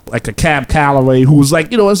like a Cab Calloway, who was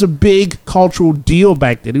like, you know, it was a big cultural deal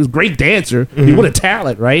back then. He was a great dancer. He was a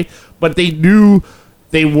talent, right? But they knew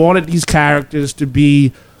they wanted these characters to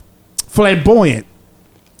be flamboyant,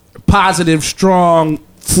 positive, strong,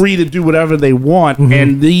 free to do whatever they want.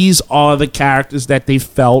 And these are the characters that they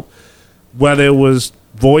felt, whether it was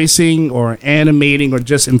voicing or animating or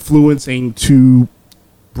just influencing, to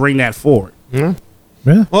bring that forward. Yeah.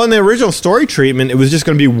 Well, in the original story treatment, it was just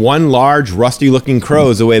going to be one large, rusty-looking crow,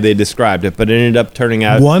 is the way they described it. But it ended up turning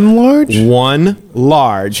out One large? one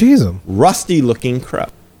large, Jeez. rusty-looking crow.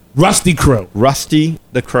 Rusty Crow. Rusty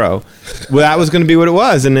the Crow. Well, that was going to be what it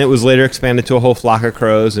was, and it was later expanded to a whole flock of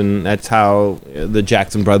crows, and that's how the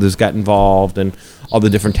Jackson brothers got involved, and all the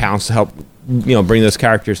different towns to help, bring those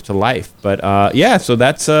characters to life. But yeah, so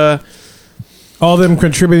that's All them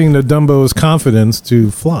contributing to Dumbo's confidence to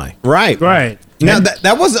fly. right. Right. Now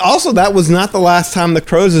that was not the last time the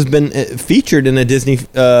Crows has been featured in a Disney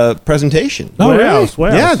presentation. Oh, Where really? else?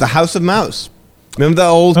 Where Yeah, else? the House of Mouse. Remember the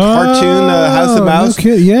old cartoon, House of no Mouse?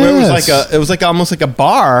 kidding, Where it yes. was like almost like a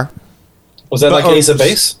bar. Was that like Oh, Ace of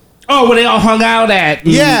Base? Oh, where they all hung out at.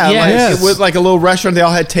 Yeah, Yes. like it was like a little restaurant. They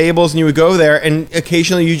all had tables, and you would go there, and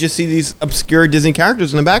occasionally you just see these obscure Disney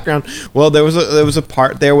characters in the background. Well, there was a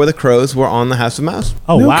part there where the Crows were on the House of Mouse.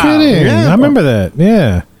 Oh, No wow. kidding. Yeah. I remember that.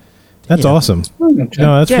 Yeah. That's awesome. No,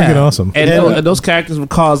 that's freaking awesome. And those characters would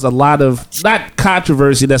cause a lot of, not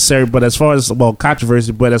controversy necessarily, but as far as,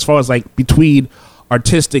 controversy, but as far as like between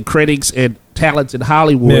artistic critics and talents in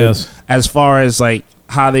Hollywood, Yes. as far as like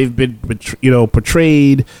how they've been,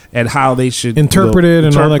 portrayed and how they should Interpreted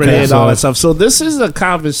and all that kind of that stuff. stuff. So this is a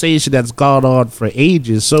conversation that's gone on for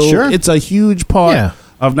ages. So Sure. it's a huge part Yeah.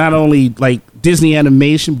 of not only like Disney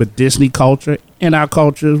animation, but Disney culture and our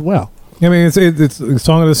culture as well. I mean, it's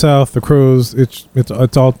Song of the South, The Crows. It's all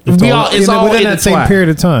It's all within that same intertwined. period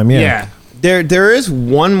of time. Yeah. There is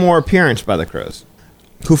one more appearance by the Crows.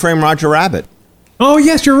 Who Framed Roger Rabbit? Oh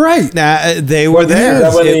yes, you're right. They were there. Is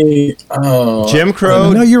that when It- Jim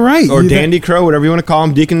Crow, No, you're right. or You- Dandy Crow, whatever you want to call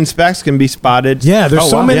him. Deacon and Specs can be spotted. Yeah, there's Oh,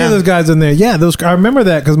 so wow. many Yeah. of those guys in there. Yeah, those. I remember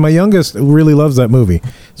that because my youngest really loves that movie,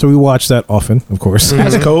 so we watch that often, of course.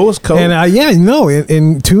 That's cool. It's cool. And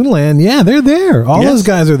in Toonland, yeah, they're there. All Yes. those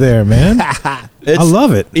guys are there, man. I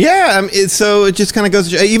love it. Yeah, so it just kind of goes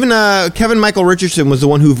to show. Even Kevin Michael Richardson was the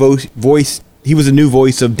one who voiced. He was a new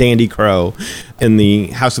voice of Dandy Crow in the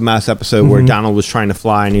House of Mouse episode where Donald was trying to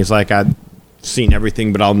fly, and he's like, I've seen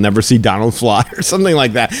everything, but I'll never see Donald fly, or something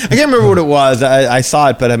like that. I can't remember what it was. I saw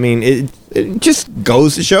it, but I mean, it just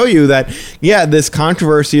goes to show you that, yeah, this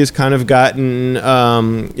controversy has kind of gotten,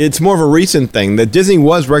 it's more of a recent thing, that Disney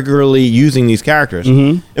was regularly using these characters.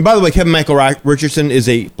 And by the way, Kevin Michael Richardson is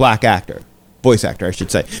a black actor. Voice actor, I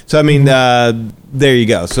should say. So, I mean, there you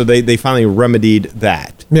go. So they finally remedied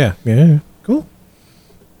that. Yeah. Cool.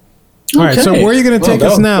 All right, so Okay. where are you going to take Well,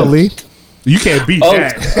 us that now, was- Lee? You can't beat Oh,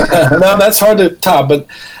 that. no, that's hard to top. But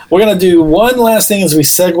we're going to do one last thing as we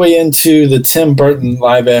segue into the Tim Burton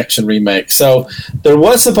live action remake. So there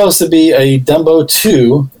was supposed to be a Dumbo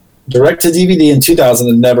 2 direct to DVD in 2000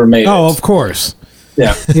 and never made Oh, it. of course.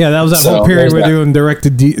 Yeah, Yeah, that was that So, whole period there's we're that. doing direct to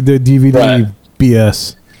the DVD Right.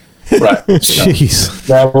 BS. right. Jeez.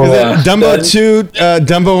 That will, Is it Dumbo that- 2,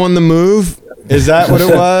 Dumbo on the Move? Is that what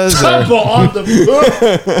it was? Or- Dumbo on the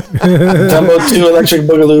Dumbo 2 Electric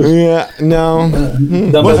Boogaloo. yeah, no.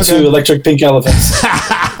 Dumbo 2 Electric Pink Elephants.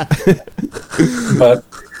 But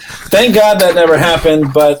thank God that never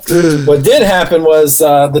happened. But what did happen was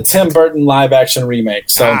the Tim Burton live action remake.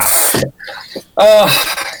 So,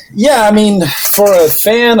 yeah, I mean, for a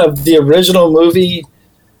fan of the original movie,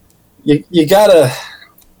 you gotta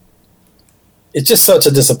it's just such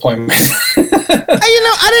a disappointment.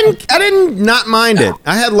 I didn't not mind it.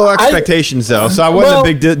 I had low expectations though, so I wasn't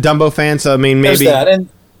a big Dumbo fan. So I mean, maybe that.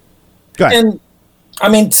 Go ahead. And I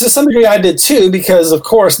mean, to some degree, I did too, because of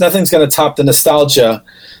course, nothing's going to top the nostalgia.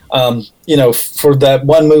 For that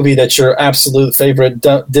one movie that's your absolute favorite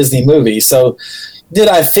Disney movie. So, did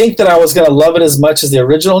I think that I was going to love it as much as the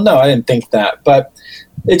original? No, I didn't think that, but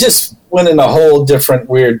it just went in a whole different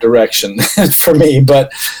weird direction for me.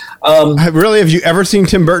 But really, have you ever seen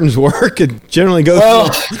Tim Burton's work? It generally goes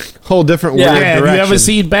through a whole different weird direction. Have you ever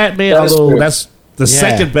seen Batman? Although that's the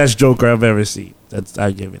second best Joker I've ever seen.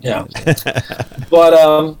 I give it. Yeah.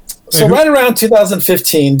 But so right around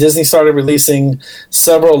 2015, Disney started releasing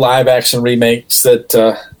several live-action remakes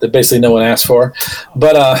that basically no one asked for.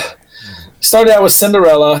 But started out with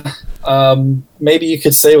Cinderella. Maybe you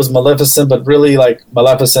could say it was Maleficent, but really, like,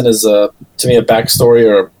 Maleficent is to me a backstory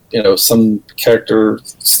or some character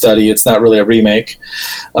study. It's not really a remake.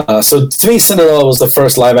 So to me, Cinderella was the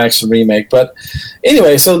first live-action remake. But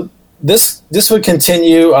anyway, so this would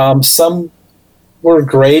continue. Some were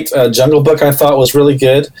great. Jungle Book, I thought, was really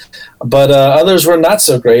good, but others were not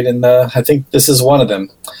so great, and I think this is one of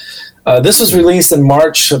them. This was released in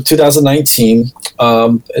March of 2019.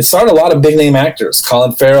 It starred a lot of big-name actors: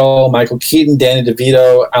 Colin Farrell, Michael Keaton, Danny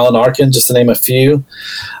DeVito, Alan Arkin, just to name a few.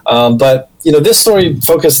 But this story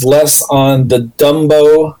focused less on the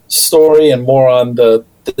Dumbo story and more on the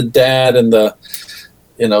dad and the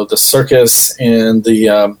circus and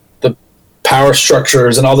the power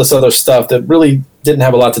structures and all this other stuff that really didn't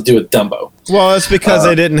have a lot to do with Dumbo. Well, it's because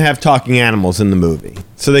they didn't have talking animals in the movie,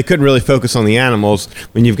 so they couldn't really focus on the animals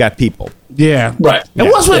when you've got people. Yeah, right. And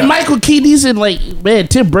what's with Michael Keaton? He's in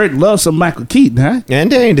Tim Burton loves some Michael Keaton, huh? And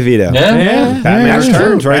Danny DeVito. Yeah. Batman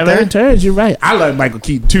Returns, right there. Returns, you're right. I like Michael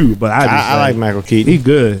Keaton too, but I like Michael Keaton. He's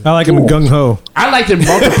good. I like him in Gung Ho. I like him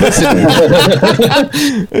multiplicity.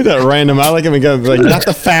 Is that random? I like him in Gung Ho. Like, not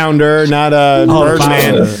the founder, not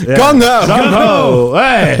Birdman. Yeah. Gung Ho. Gung Ho.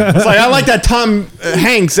 Hey. It's like, I like that Tom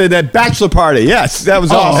Hanks at that bachelor party. Yes, that was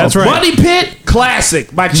awesome. That's right. Money Pit,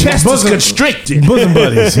 classic. My chest is constricted. Bosom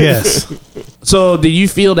buddies, yes. So, do you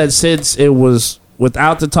feel that since it was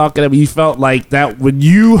without the talking, you felt like that when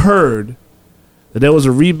you heard that there was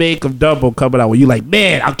a remake of Dumbo coming out, where you like,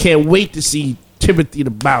 man, I can't wait to see Timothy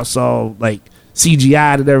the Mouse all like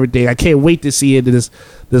CGI'd and everything. I can't wait to see it in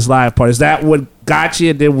this live part. Is that what got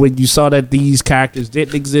you? And then when you saw that these characters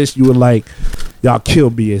didn't exist, you were like, y'all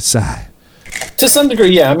killed me inside. To some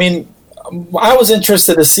degree, yeah. I mean, I was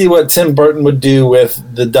interested to see what Tim Burton would do with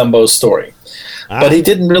the Dumbo story. But he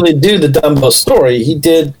didn't really do the Dumbo story. He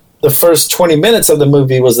did the first 20 minutes of the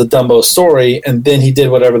movie was the Dumbo story, and then he did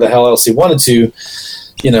whatever the hell else he wanted to,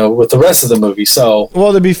 with the rest of the movie. So,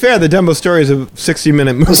 well, to be fair, the Dumbo story is a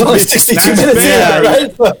 60-minute movie. It was only 62 minutes,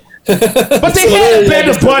 right? But they had a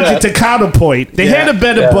better budget to counterpoint. They had a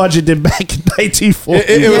better budget than back in 1940.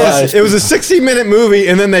 It was a 60-minute movie,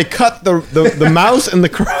 and then they cut the mouse and the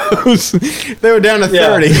crows. They were down to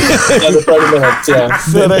 30. Yeah, the 30 minutes,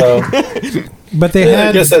 yeah. But they had.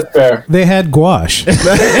 I guess that's fair. They had gouache.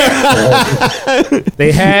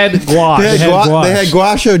 They had gouache. They had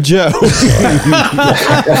Guasho Joe.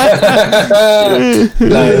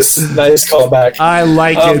 Nice callback. I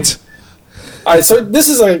like it. All right, so this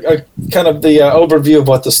is a kind of the overview of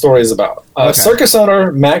what the story is about. Circus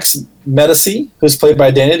owner Max Medici, who's played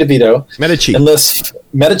by Danny DeVito,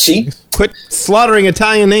 Medici. Quit slaughtering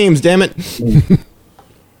Italian names, damn it.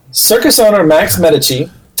 Circus owner Max Medici,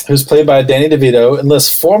 who's played by Danny DeVito,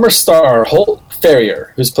 enlists former star Holt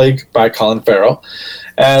Ferrier, who's played by Colin Farrell,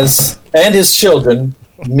 and his children,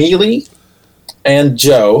 Mealy and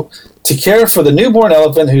Joe, to care for the newborn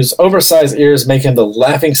elephant whose oversized ears make him the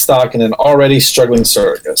laughing stock in an already struggling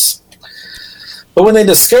circus. But when they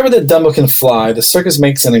discover that Dumbo can fly, the circus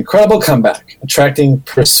makes an incredible comeback, attracting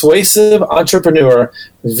persuasive entrepreneur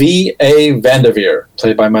V.A. Vanderveer,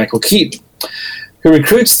 played by Michael Keaton, who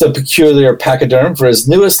recruits the peculiar pachyderm for his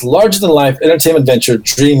newest larger-than-life entertainment venture,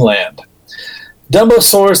 Dreamland. Dumbo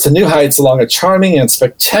soars to new heights along a charming and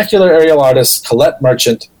spectacular aerial artist, Colette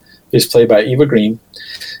Merchant, who's played by Eva Green,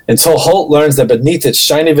 until Holt learns that beneath its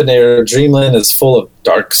shiny veneer, Dreamland is full of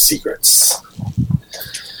dark secrets.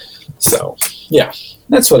 So, yeah,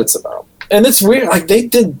 that's what it's about. And it's weird. Like,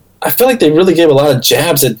 I feel like they really gave a lot of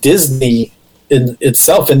jabs at Disney in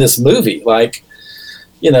itself in this movie. Like,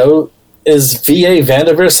 is V.A.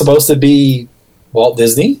 Vanderveer supposed to be Walt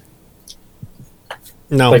Disney?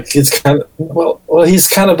 No. Like, it's kind of, well, he's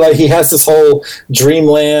kind of like, he has this whole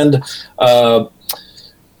Dreamland,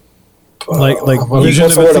 like vision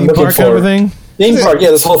of a theme park and everything. Theme park,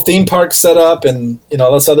 yeah, this whole theme park set up and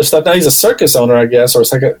all this other stuff. Now he's a circus owner, I guess, or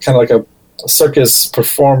it's like kind of like a circus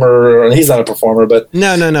performer. He's not a performer, but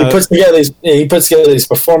No. he puts together these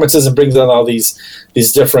performances and brings on all these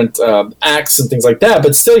different acts and things like that.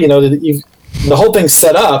 But still, the whole thing's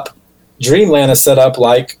set up. Dreamland is set up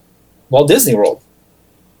like Walt Disney World.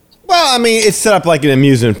 Well, I mean, it's set up like an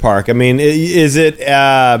amusement park. I mean, is it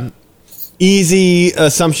easy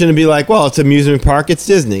assumption to be like, well, it's an amusement park, it's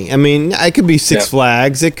Disney? I mean, it could be Six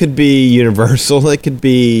Flags, it could be Universal, it could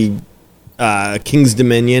be King's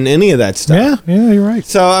Dominion, any of that stuff. Yeah, you're right.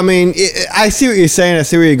 So, I mean, I see what you're saying, I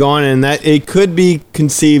see where you're going, and that it could be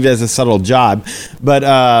conceived as a subtle job, but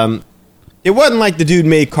it wasn't like the dude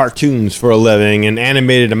made cartoons for a living and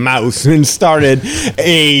animated a mouse and started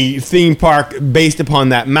a theme park based upon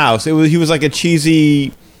that mouse. He was like a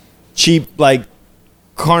cheesy, cheap, like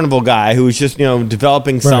carnival guy who was just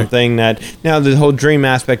developing something that the whole dream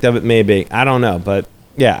aspect of it may be. I don't know, but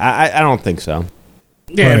yeah, I don't think so.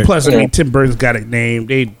 Yeah, Right. and plus, I mean, Tim Burton's got a name.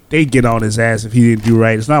 They get on his ass if he didn't do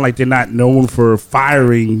right. It's not like they're not known for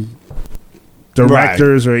firing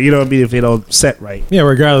directors or what I mean, if they don't set right. Yeah,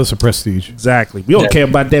 regardless of prestige. Exactly. We don't care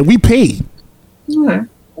about that. We paid.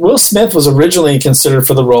 Will Smith was originally considered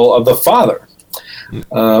for the role of the father,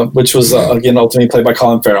 which was again ultimately played by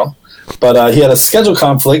Colin Farrell. But he had a schedule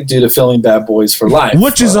conflict due to filming Bad Boys for Life,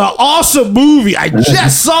 Which is an awesome movie. I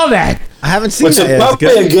just saw that. I haven't seen which is that yet. probably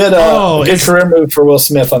a good it's- career move for Will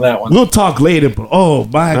Smith on that one. We'll talk later, but oh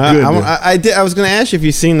my goodness. I was going to ask you if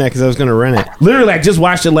you've seen that because I was going to rent it. Literally, I just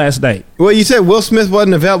watched it last night. Well, you said Will Smith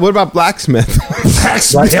wasn't available. What about Blacksmith?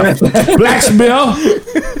 Blacksmith.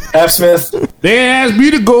 Half Smith. They asked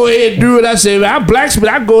me to go ahead and do it. I said, I'm blacksmith.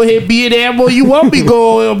 I'll go ahead and be an animal. You want me to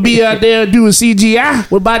go and be out there doing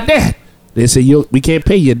CGI? What about that? They said, we can't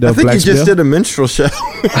pay you I enough, think you blacksmith. just did a minstrel show.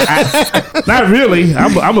 Not really.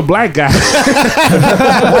 I'm a black guy.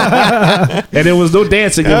 And there was no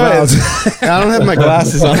dancing involved. I don't have my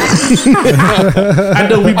glasses on. I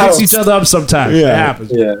know we mix each other up sometimes. Yeah. It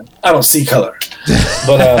happens. Yeah, I don't see color,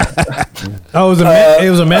 but Oh, it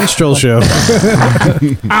was a minstrel show.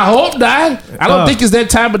 I hope not. I don't think it's that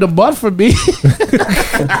time of the month for me.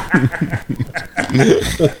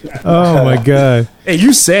 Oh my god! Hey,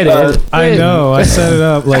 you said it. I know. I set it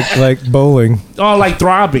up like bowling, All like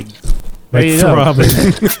throbbing. There like you go. throbbing.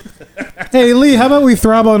 Hey Lee, how about we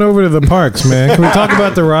throb on over to the parks, man? Can we talk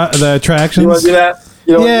about the attractions? you want to do that?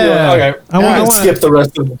 You don't, Yeah. okay. I wanna- skip the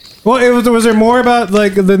rest of them. Well, was there more about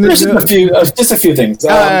like the? There's just a few things.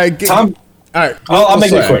 Tom, All right. I'll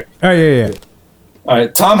make it quick. Oh yeah. All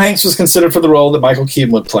right, Tom Hanks was considered for the role that Michael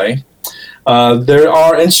Keaton would play. There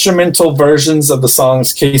are instrumental versions of the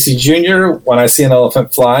songs Casey Jr., When I See an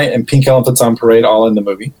Elephant Fly, and Pink Elephants on Parade, all in the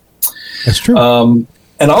movie. That's true.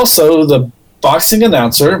 And also, the boxing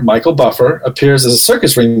announcer, Michael Buffer, appears as a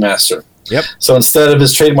circus ringmaster. Yep. So instead of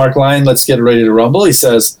his trademark line, let's get ready to rumble, he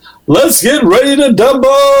says, let's get ready to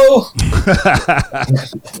Dumbo!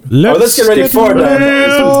 Let's get ready for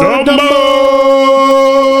Dumbo.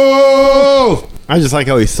 Dumbo! I just like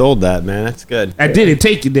how he sold that, man. That's good. I did it.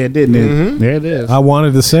 Take you there, didn't it? There it is. I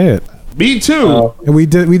wanted to say it, Me too. and we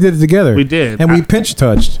did it together. We did. and we pinch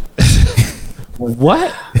touched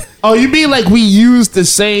What? Oh, you mean like we used the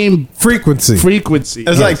same frequency. frequency?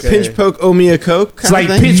 It's like pinch poke, owe me a Coke. It's like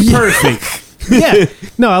pitch perfect. Yeah.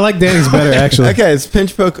 No, I like Danny's better actually. Okay, it's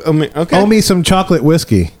pinch poke, owe me. Okay. Owe me some chocolate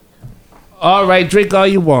whiskey. All right, drink all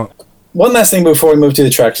you want. One last thing before we move to the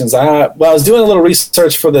attractions. I was doing a little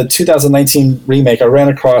research for the 2019 remake. I ran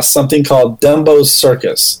across something called Dumbo's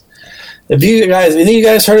Circus. Have you guys, any of you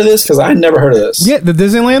guys heard of this? Because I never heard of this. Yeah, the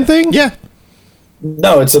Disneyland thing. Yeah.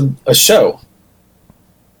 No, it's a show.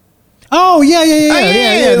 Oh yeah.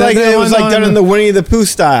 Like it was like done in the Winnie the Pooh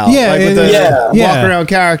style. Yeah, like with and- the yeah. walk around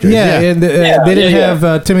characters. Yeah, and they didn't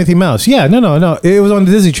have Timothy Mouse. Yeah, no. It was on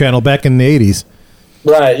the Disney Channel back in the 80s.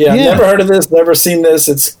 Right, yeah. Yeah. Never heard of this, never seen this.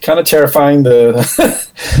 It's kind of terrifying. The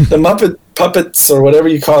the Muppet puppets or whatever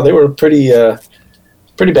you call it, they were pretty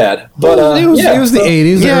bad. But it was the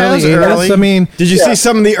 80s, Yeah, it was the early 80s. early. I mean, Did you see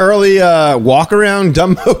some of the early walk around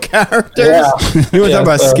Dumbo characters? Yeah. You want to Yeah, talk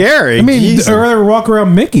about so- scary? I mean, Jesus. the earlier walk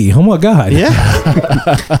around Mickey. Oh my God. Yeah.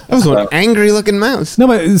 That was an angry looking mouse. No,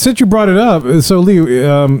 but since you brought it up, so Lee,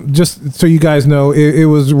 just so you guys know, it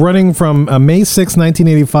was running from May 6,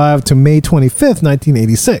 1985 to May 25th,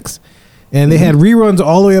 1986. And they had reruns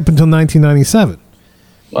all the way up until 1997.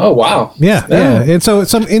 oh wow. Yeah. And so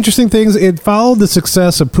some interesting things. It followed the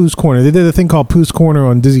success of Pooh's Corner. They did a thing called Pooh's Corner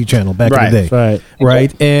on Disney Channel back in the day.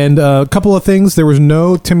 Right. And a couple of things. There was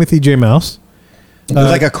no Timothy J. Mouse. It was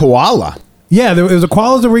like a koala. Yeah, there was a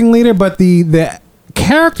koala as a ringleader, but the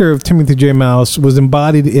character of Timothy J. Mouse was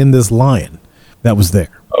embodied in this lion, that was there.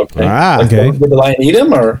 Okay. Ah, okay. Did the lion eat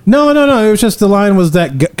him, or? No. It was just the lion was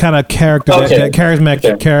that kind of character, that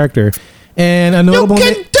charismatic character, and a notable. do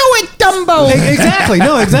it, Dumbo. Exactly.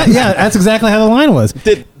 No. Exactly. Yeah, that's exactly how the line was.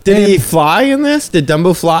 Did he fly in this? Did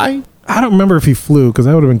Dumbo fly? I don't remember if he flew because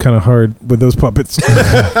that would have been kind of hard with those puppets.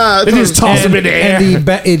 They just toss him in the air. And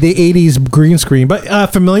the 80s green screen. But a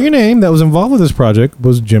familiar name that was involved with this project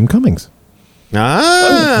was Jim Cummings.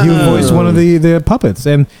 Ah. He voiced one of the puppets.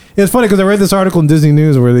 And it's funny because I read this article in Disney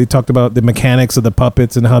News where they talked about the mechanics of the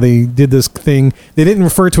puppets and how they did this thing. They didn't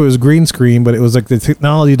refer to it as green screen, but it was like the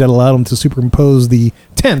technology that allowed them to superimpose the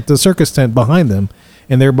circus tent behind them.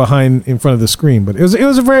 And they're behind in front of the screen. But it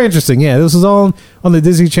was very interesting. Yeah, this is all on the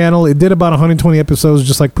Disney Channel. It did about 120 episodes,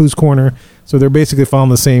 just like Pooh's Corner. So they're basically following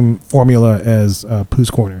the same formula as Pooh's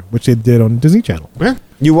Corner, which they did on Disney Channel. Yeah.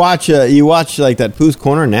 You watch like that Pooh's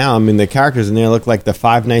Corner now. I mean, the characters in there look like the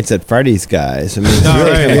Five Nights at Freddy's guys. I mean, it's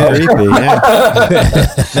really creepy. Yeah.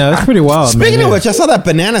 Yeah, that's pretty wild. Speaking of which, I saw that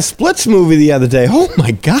Banana Splits movie the other day. Oh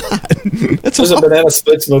my god, that's There's a Banana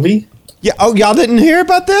Splits movie. Yeah. Oh, y'all didn't hear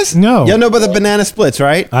about this? No. Y'all know about the Banana Splits,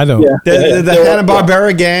 right? I don't. Yeah. The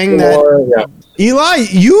Hanna-Barbera gang. Yeah. Eli,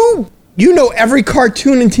 you know every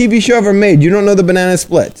cartoon and TV show ever made. You don't know the Banana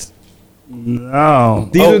Splits.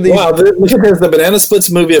 No. These are these. Wow, look at this, the Banana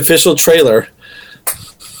Splits movie official trailer.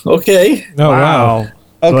 Okay. Oh, wow. Wow. Okay.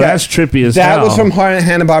 Well, that's trippy as That hell. was from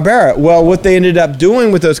Hanna-Barbera. Well, what they ended up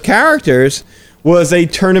doing with those characters was they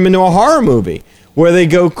turned them into a horror movie where they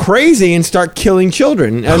go crazy and start killing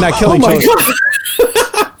children. Not killing children.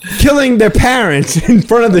 Killing their parents in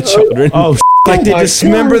front of the children. Oh, like they my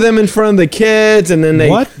dismember them in front of the kids, and then they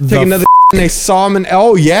What take the another and they saw them. And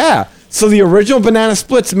oh yeah, so the original Banana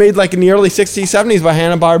Splits made like in the early '60s, '70s by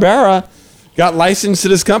Hanna-Barbera got licensed to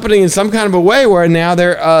this company in some kind of a way where now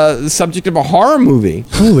they're the subject of a horror movie.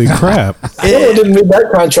 Holy crap. Someone didn't read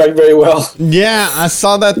that contract very well. Yeah, I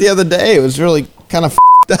saw that the other day. It was really kind of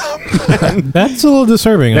That's a little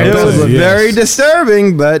disturbing. it was Yes. very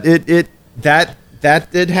disturbing, but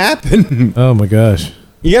that did happen. Oh my gosh.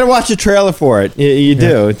 You got to watch the trailer for it. You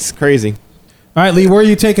do. It's crazy. All right, Lee, where are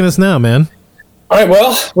you taking us now, man? All right,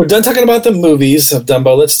 well, we're done talking about the movies of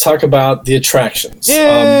Dumbo. Let's talk about the attractions.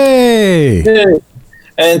 Yay!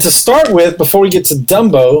 And to start with, before we get to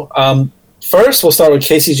Dumbo, first we'll start with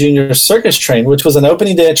Casey Jr.'s Circus Train, which was an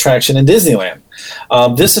opening day attraction in Disneyland.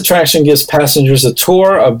 This attraction gives passengers a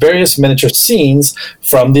tour of various miniature scenes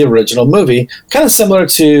from the original movie, kind of similar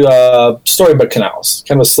to Storybook Canals,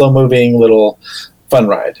 kind of a slow-moving little fun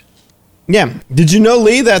ride. Yeah. Did you know,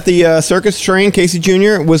 Lee, that the Circus Train, Casey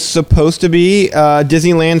Jr., was supposed to be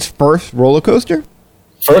Disneyland's first roller coaster?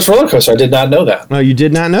 First roller coaster. I did not know that. No, you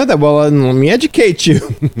did not know that. Well, then let me educate you.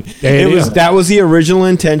 That was the original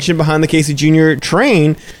intention behind the Casey Jr.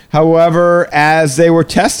 train. However, as they were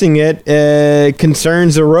testing it,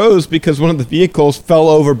 concerns arose because one of the vehicles fell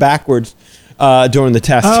over backwards during the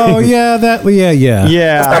testing. Oh, yeah, yeah.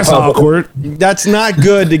 Yeah, That's awkward. that's not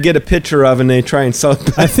good to get a picture of, and they try and sell it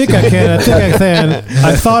back. I think I can.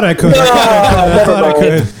 I thought I could. I thought I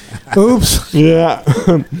could. Oops. Yeah.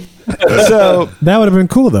 So That would have been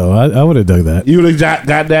cool, though. I would have dug that. You would have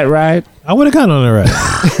got that right? I would have gotten on it right.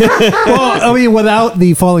 Well, I mean, without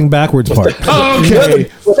the falling backwards part.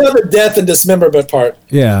 Okay. Without the death and dismemberment part.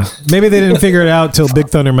 Yeah. Maybe they didn't figure it out till Big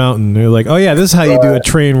Thunder Mountain. They're like, oh, yeah, this is how you do a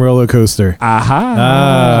train roller coaster.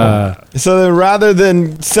 Aha. So then rather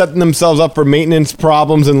than setting themselves up for maintenance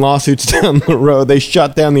problems and lawsuits down the road, they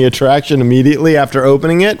shut down the attraction immediately after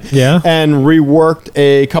opening it. Yeah. And reworked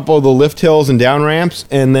a couple of the lift hills and down ramps,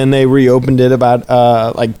 and then they reopened it about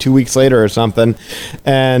like 2 weeks later or something,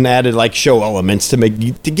 and added like show elements to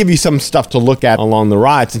give you some stuff to look at along the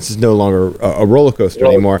ride, since it's no longer a roller coaster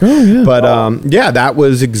anymore. Oh, yeah. But yeah, that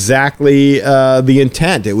was exactly the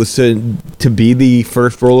intent. It was to be the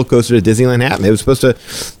first roller coaster that Disneyland had.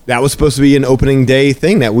 That was supposed to be an opening day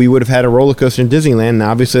thing, that we would have had a roller coaster in Disneyland. And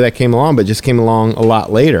obviously that came along, but just came along a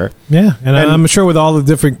lot later. Yeah. And I'm sure with all the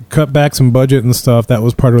different cutbacks and budget and stuff, that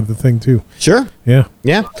was part of the thing, too. Sure. Yeah.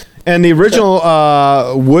 Yeah. And the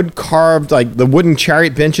original wood carved, like the wooden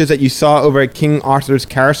chariot benches that you saw over at King Arthur's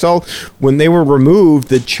Carousel, when they were removed,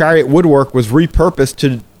 the chariot woodwork was repurposed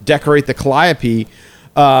to decorate the calliope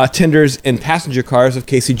tenders and passenger cars of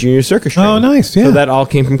Casey Jr. Circus Train. Oh, nice, yeah. So that all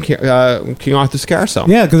came from King Arthur's Carousel.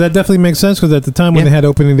 Yeah, because that definitely makes sense. Because at the time when Yeah. they had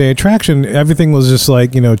opening day attraction, everything was just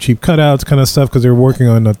like, cheap cutouts kind of stuff. Because they were working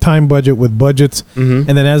on a time budget with budgets, and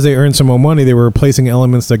then as they earned some more money, they were replacing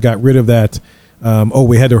elements that got rid of that.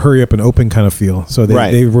 We had to hurry up and open kind of feel. So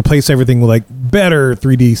they replaced everything with like better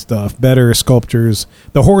 3D stuff, better sculptures.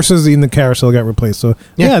 The horses in the carousel got replaced. So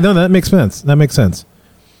yeah, no, that makes sense. That makes sense.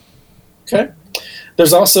 Okay.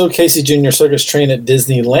 There's also Casey Jr. Circus Train at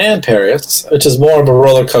Disneyland Paris, which is more of a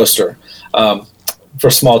roller coaster for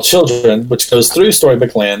small children, which goes through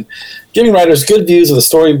Storybook Land, giving riders good views of the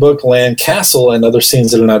Storybook Land castle and other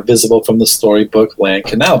scenes that are not visible from the Storybook Land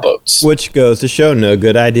canal boats. Which goes to show no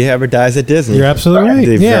good idea ever dies at Disney. You're absolutely right.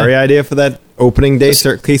 The Yeah. very idea for that opening day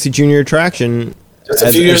Casey Jr. attraction. Just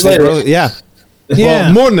a few years later. Yeah. Yeah.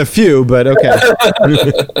 Well, more than a few, but okay.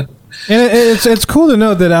 And it's cool to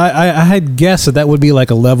know that I had guessed that would be like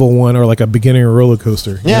a level 1 or like a beginner roller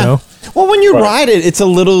coaster. Yeah. You know? Well, when you ride it, it's a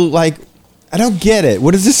little like, I don't get it.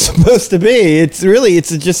 What is this supposed to be? It's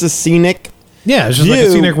just a scenic Yeah, it's just like a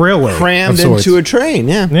view scenic railway crammed of sorts. into a train.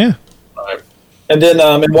 Yeah. Yeah. And then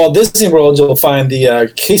in Walt Disney World, you'll find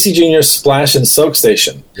the Casey Jr. Splash and Soak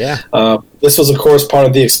Station. Yeah. This was, of course, part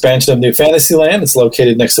of the expansion of New Fantasyland. It's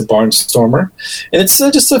located next to Barnstormer. And it's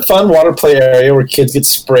just a fun water play area where kids get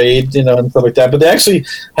sprayed, and stuff like that. But they actually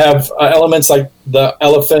have elements like the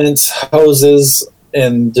elephants, hoses,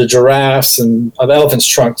 and the giraffes, and the elephants'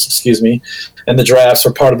 trunks, excuse me, and the giraffes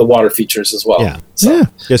are part of the water features as well. Yeah. So, Yeah.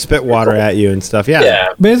 Just spit water at you and stuff. Yeah. yeah.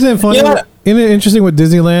 But isn't it funny? Yeah. Isn't it interesting with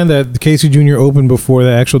Disneyland that the Casey Jr. opened before the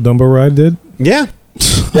actual Dumbo ride did? Yeah.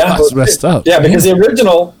 Yeah, That's messed up. Yeah, because the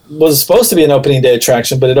original was supposed to be an opening day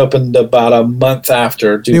attraction, but it opened about a month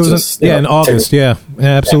after. Due It was to, in August. Yeah,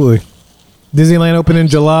 absolutely. Disneyland opened in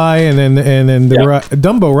July, and then the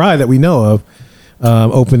Dumbo ride that we know of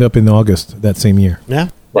opened up in August that same year. Yeah.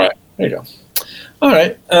 Right. There you go. All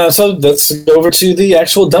right. So let's go over to the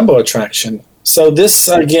actual Dumbo attraction. So this,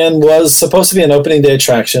 again, was supposed to be an opening day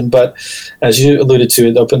attraction, but as you alluded to,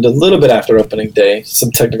 it opened a little bit after opening day,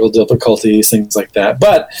 some technical difficulties, things like that.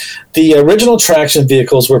 But the original attraction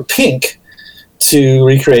vehicles were pink to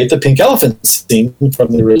recreate the pink elephant scene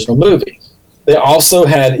from the original movie. They also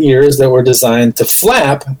had ears that were designed to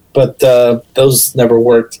flap, but those never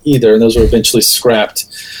worked either, and those were eventually scrapped.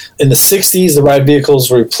 In the 60s, the ride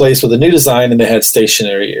vehicles were replaced with a new design, and they had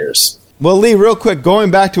stationary ears. Well, Lee, real quick,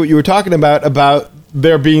 going back to what you were talking about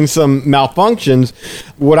there being some malfunctions,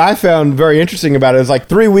 what I found very interesting about it is like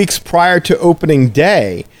 3 weeks prior to opening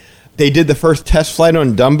day, they did the first test flight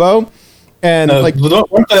on Dumbo. And Weren't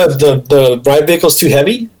the ride vehicles too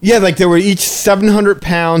heavy? yeah, like they were each 700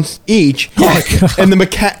 pounds each. And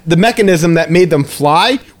the mechanism that made them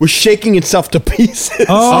fly was shaking itself to pieces.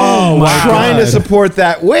 Oh, my trying to God. support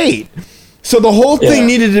that weight. So the whole thing Yeah.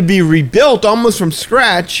 needed to be rebuilt almost from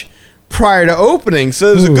scratch prior to opening.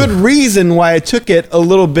 So there's a good reason why it took it a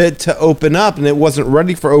little bit to open up and it wasn't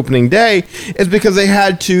ready for opening day, is because they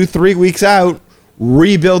had to 3 weeks out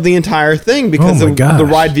rebuild the entire thing because Oh my gosh. the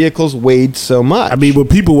ride vehicles weighed so much. I mean, but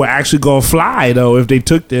people were actually going to fly, though, if they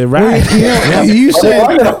took their ride. Yeah, you Well, they are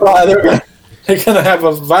said going to fly. They're going to have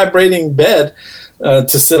a vibrating bed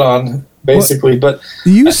to sit on, basically. But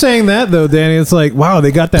you saying that though, Danny. It's like, wow,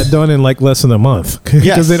 they got that done in like less than a month because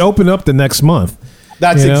Yes. it opened up the next month.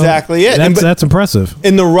 That's you know? exactly it. And That's impressive.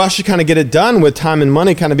 in the rush to kind of get it done with time and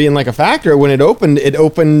money kind of being like a factor, when it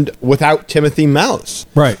opened without Timothy Mouse.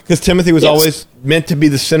 Right. Because Timothy was Yes. always meant to be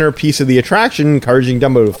the centerpiece of the attraction, encouraging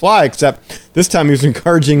Dumbo to fly, except this time he was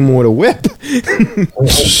encouraging more to whip.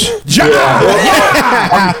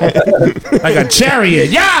 Like a chariot.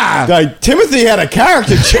 Yeah! Like, Timothy had a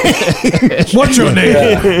character change. What's your name?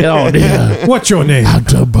 Oh, yeah. What's your name?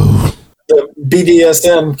 Dumbo. the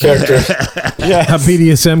BDSM character. A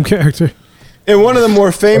BDSM character. And one of the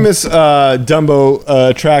more famous Dumbo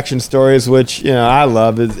attraction stories, which I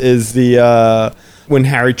love, is the when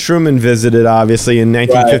Harry Truman visited, obviously in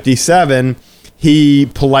 1957. He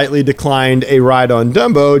politely declined a ride on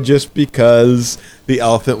Dumbo just because the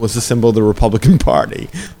elephant was a symbol of the Republican Party.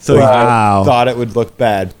 So Wow. he thought it would look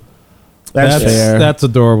bad. That's fair. That's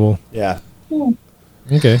adorable. Yeah.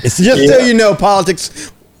 Okay. It's just so you know,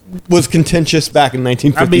 politics was contentious back in I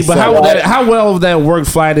 1957. mean, but how well would that work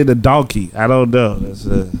flying in a donkey? I don't know.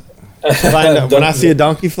 That's, Find out. When I see a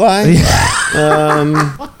donkey fly,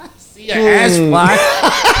 see your ass fly.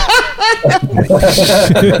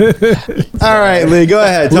 all right, Lee, go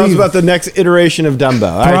ahead. Tell us about the next iteration of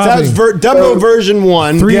Dumbo. All right, so that's Dumbo version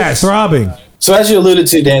 1. Throbbing. So as you alluded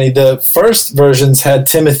to, Danny, the first versions had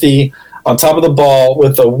Timothy on top of the ball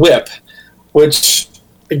with a whip, which,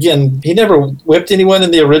 again, he never whipped anyone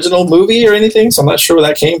in the original movie or anything, so I'm not sure where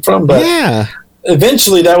that came from. But Yeah.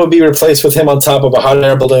 eventually that would be replaced with him on top of a hot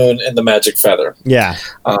air balloon and the magic feather. Yeah.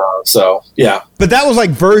 So, yeah. But that was like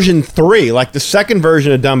version 3. Like the second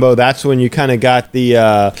version of Dumbo, that's when you kind of got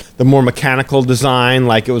the more mechanical design.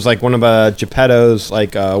 Like it was like one of Geppetto's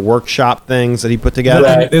like workshop things that he put together.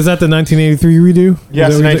 Right. Is that the 1983 redo?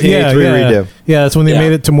 Yes, Is that what you- 1983 redo. Yeah, that's when they Yeah.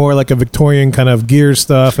 made it to more like a Victorian kind of gear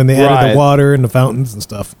stuff, and they added Right. the water and the fountains and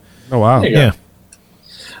stuff. Oh, wow. There you go.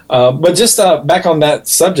 Yeah. But just back on that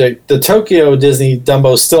subject, the Tokyo Disney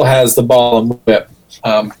Dumbo still has the ball and whip.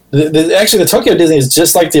 Actually, the Tokyo Disney is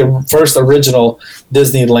just like the first original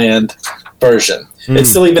Disneyland version. It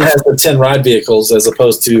still even has the 10 ride vehicles as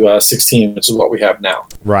opposed to 16, which is what we have now.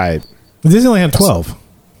 Right. Disneyland had 12.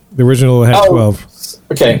 The original had 12.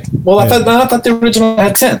 Okay. Well, I thought the original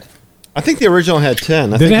had 10. I think the original had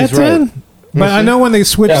 10. I Did think it have he's right. 10? But I know when they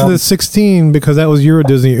switched to the 16, because that was Euro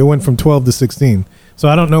Disney, it went from 12 to 16. So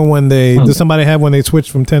I don't know when they... Does somebody have when they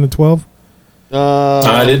switched from 10 to 12?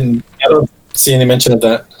 I don't see any mention of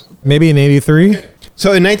that. Maybe in 83?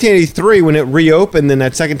 So in 1983, when it reopened, then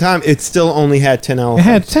that second time, it still only had 10 It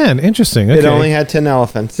elephants. had 10. Interesting. Okay. It only had 10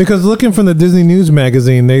 elephants. Because looking from the Disney News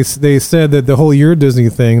magazine, they said that the whole Euro Disney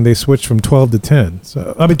thing, they switched from 12 to 10.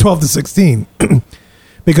 So 12 to 16.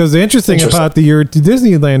 Because the interesting about the Euro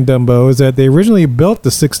Disneyland Dumbo is that they originally built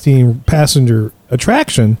the 16 passenger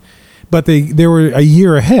attraction, but they were a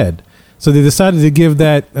year ahead. So they decided to give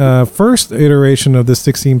that first iteration of the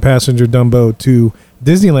 16 passenger Dumbo to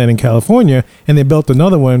Disneyland in California, and they built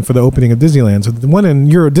another one for the opening of Disneyland. So the one in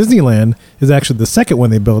Euro Disneyland is actually the second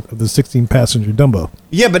one they built of the 16 passenger Dumbo.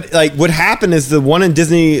 Yeah, but like what happened is the one in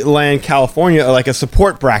Disneyland, California, like a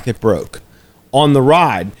support bracket broke on the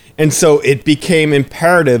ride. And so it became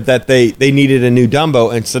imperative that they needed a new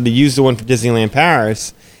Dumbo. And so they used the one for Disneyland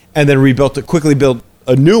Paris and then quickly built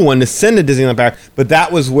a new one to send to Disneyland Paris. But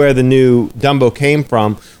that was where the new Dumbo came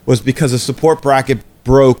from, was because the support bracket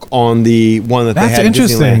broke on the one that they had in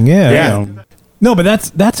interesting. Disneyland. Yeah. No, but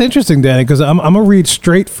that's interesting, Danny, because I'm gonna read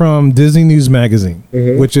straight from Disney News Magazine,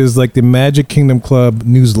 which is like the Magic Kingdom Club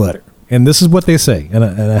newsletter, and this is what they say, and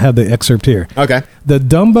I have the excerpt here. Okay. The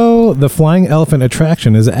Dumbo, the Flying Elephant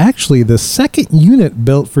attraction, is actually the second unit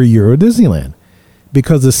built for Euro Disneyland,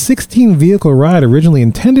 because the 16 vehicle ride originally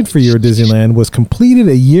intended for Euro Disneyland was completed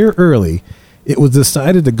a year early. It was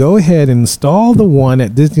decided to go ahead and install the one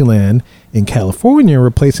at Disneyland in California,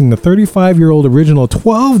 replacing the 35-year-old original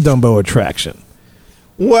 12 Dumbo attraction.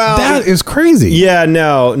 Well, That is crazy. Yeah,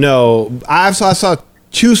 no. I saw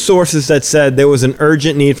two sources that said there was an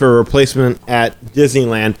urgent need for a replacement at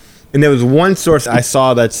Disneyland. And there was one source I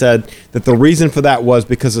saw that said that the reason for that was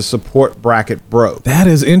because the support bracket broke. That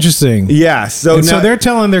is interesting. Yeah, so they're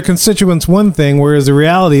telling their constituents one thing, whereas the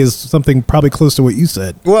reality is something probably close to what you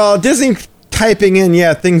said. well, Disney typing in,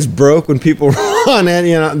 things broke when people were on it,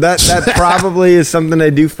 that probably is something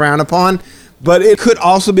they do frown upon. But it could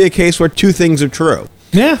also be a case where two things are true.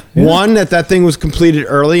 Yeah. One, that thing was completed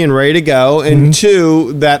early and ready to go, and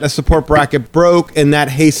two, that a support bracket broke and that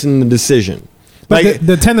hastened the decision. But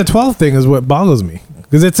the 10 to 12 thing is what boggles me,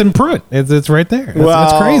 because it's in print. It's right there.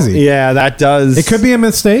 That's crazy. Yeah, that does. It could be a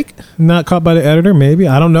mistake, not caught by the editor, maybe.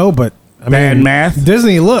 I don't know, but I Bad mean, math.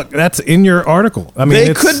 Disney, look, that's in your article. I mean,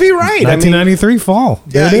 They it's could be right. 1993 fall.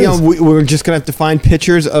 There it is. We're just gonna have to find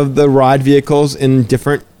pictures of the ride vehicles in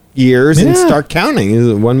different years and Yeah. start counting. Is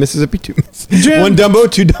it one Mississippi, two Mississippi, Jim. one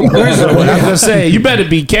Dumbo, two I was Dumbo? gonna say, you better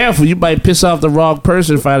be careful. You might piss off the wrong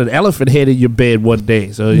person and find an elephant head in your bed one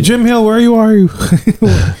day. So Jim Hill, where are you?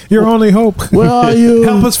 Your only hope. where are you?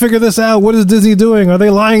 Help us figure this out. What is Disney doing? Are they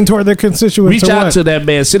lying toward their constituents? Reach or out what? to that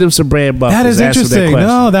man. Send him some brand buffers. That is Ask him interesting. question.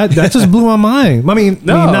 No, that just blew my mind. I mean,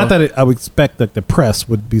 No. not that I would expect that the press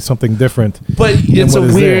would be something different. But it's a what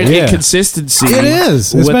is weird there. Yeah. inconsistency. It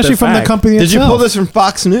is, with especially from the fact. company Did you itself. pull this from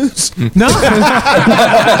Fox News? No.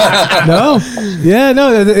 No. Yeah,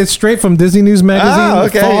 no, it's straight from Disney News Magazine, Oh,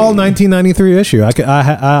 okay. fall 1993 issue.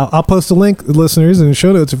 I'll post a link, listeners, in the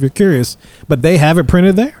show notes if you're curious. But they have it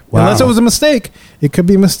printed there. Wow. Unless it was a mistake. It could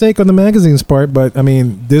be a mistake on the magazine's part, but I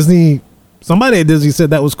mean, somebody at Disney said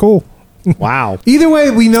that was cool. Wow. Either way,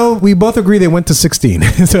 we both agree they went to 16.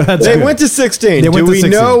 So that's They good. went to 16. They went Do to we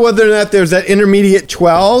 16. know whether or not there's that intermediate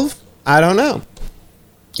 12? I don't know.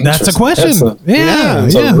 That's a question. It's yeah.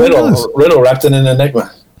 a Who knows? riddle wrapped in an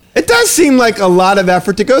enigma. It does seem like a lot of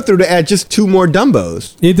effort to go through to add just two more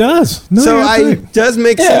Dumbos. It does. No, So you're absolutely it does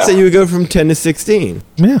make sense that you would go from 10 to 16.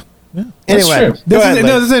 right. Yeah. Anyway, true. go This ahead, is, Lee.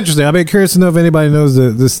 this is interesting. I'd be curious to know if anybody knows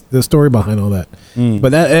the story behind all that.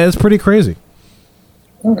 But that is pretty crazy.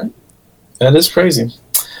 That is crazy.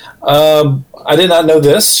 I did not know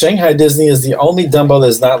this. Shanghai Disney is the only Dumbo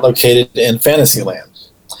that's not located in Fantasyland.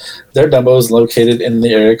 Their Dumbo is located in the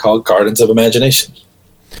area called Gardens of Imagination.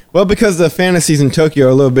 Well, because the fantasies in Tokyo are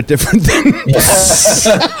a little bit different than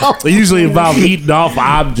They usually involve eating off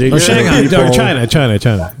objects. Or Shanghai, People. or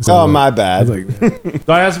China. So, Oh, my bad. I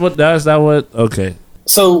was like, No, that's not what. Okay.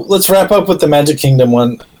 So let's wrap up with the Magic Kingdom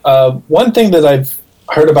one. One thing that I've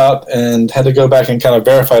heard about and had to go back and kind of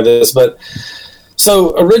verify this, but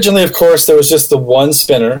So originally, of course, there was just the one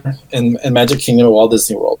spinner in Magic Kingdom at Walt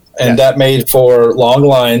Disney World, and that made for long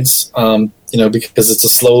lines. Because it's a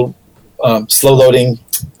slow loading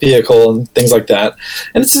vehicle and things like that,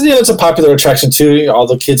 and it's a popular attraction too. All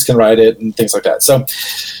the kids can ride it and things like that. So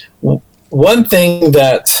one thing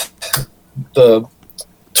that the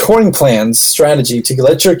touring plans strategy to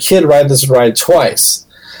let your kid ride this ride twice.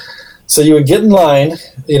 So you would get in line.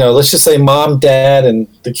 Let's just say mom, dad, and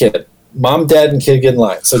the kid. Mom, dad, and kid get in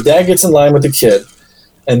line. So dad gets in line with the kid,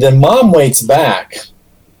 and then mom waits back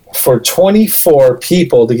for 24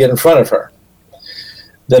 people to get in front of her.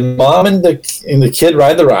 Then mom and the kid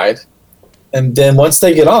ride the ride, and then once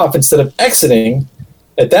they get off, instead of exiting,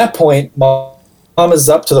 at that point, mom is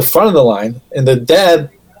up to the front of the line, and the dad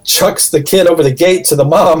chucks the kid over the gate to the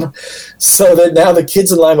mom, so that now the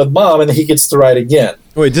kid's in line with mom, and he gets to ride again.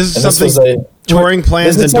 Wait, this is something touring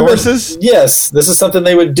plans endorses? Yes, this is something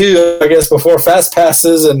they would do, I guess, before Fast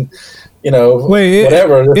Passes and,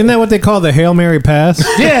 whatever. Isn't that what they call the Hail Mary pass?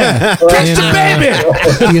 Yeah. Catch the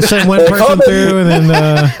baby! You send one person through and then...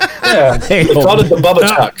 they called it the Bubba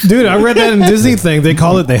Chuck. Dude, I read that in Disney thing. They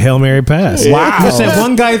call it the Hail Mary pass. Wow. You send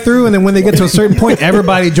one guy through, and then when they get to a certain point,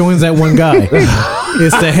 everybody joins that one guy.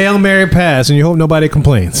 It's the Hail Mary pass, and you hope nobody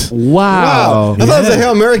complains. Wow. I thought it was a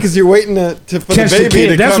Hail Mary because you're waiting for Catch the the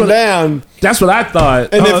baby kid. to come down. That's what I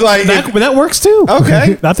thought. And if That works too.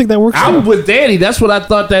 Okay. I think that works too. I'm with Danny. That's what I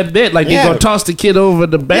thought that meant. Like, you're going to toss the kid over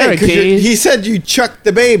the 'cause barricade. he said you chuck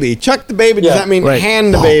the baby. Chuck the baby does not mean Right.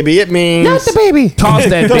 hand the baby. It means Not the baby. Toss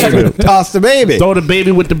that baby. toss the baby. Throw the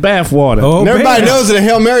baby with the bathwater. Oh, And everybody baby. knows that a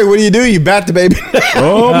Hail Mary, what do? You bat the baby.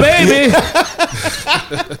 Oh, baby.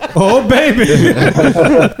 Oh, baby.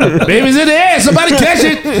 Baby's in the air. Somebody catch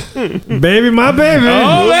it. Baby, my baby.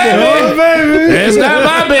 Oh, baby. Oh, baby. It's not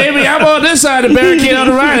my baby. I'm on this side of the barricade on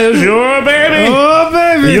the right. It's your baby. Oh,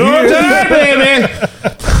 baby. Your turn, baby.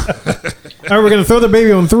 All right, we're going to throw the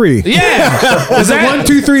baby on 3. Yeah. Is it 1,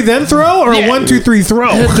 2, 3, then throw, or Yeah. 1, 2, 3, throw?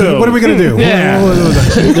 What are we going to do? Yeah.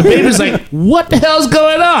 The baby's like, what the hell's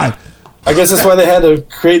going on? I guess that's why they had to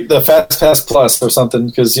create the Fast Pass Plus or something,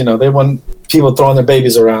 because, they want people throwing their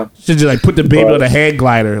babies around. Should you like put the baby on a hand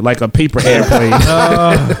glider, like a paper airplane?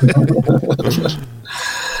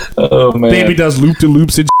 Oh, man. Baby does loop to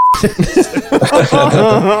loops and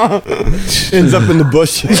Ends up in the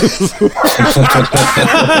bush.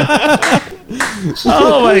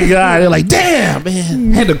 oh my god! They're like, damn,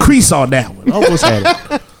 man, had the crease on that one. Almost had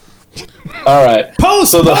it. All right.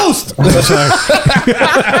 Post! So the- Post!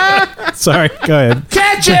 Sorry, go ahead.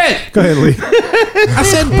 Catch it! Go ahead, Lee. I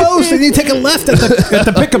said post, and you take a left at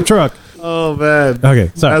the pickup truck. Oh man,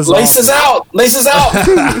 Okay, sorry. That's Laces out! Laces out!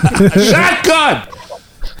 shotgun.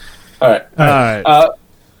 All right. All right.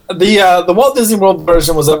 The Walt Disney World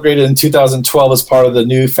version was upgraded in 2012 as part of the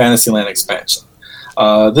new Fantasyland expansion.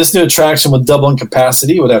 This new attraction would double in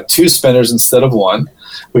capacity. It would have 2 spinners instead of 1.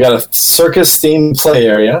 We got a circus-themed play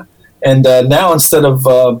area. And now instead of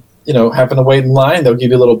having to wait in line, they'll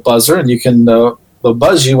give you a little buzzer, and you can they'll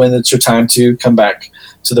buzz you when it's your time to come back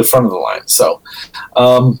to the front of the line. So,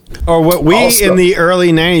 Or what we Also- in the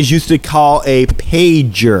early 90s used to call a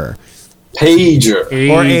pager. pager.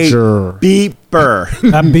 Or a beeper.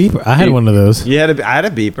 A beeper. I had one of those. I had a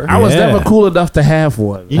beeper. I was Yeah. never cool enough to have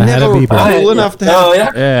one. You I had never a were beeper. cool enough to have. Oh, yeah.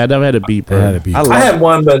 Yeah, I never had a beeper. I had a beeper. I had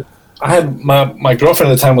one, but I had my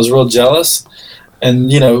girlfriend at the time was real jealous, and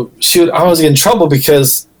I was in trouble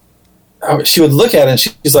because she would look at it and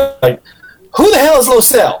she's like, "Who the hell is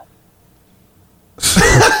Losel?"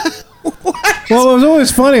 Well, what was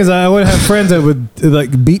always funny is I would have friends that would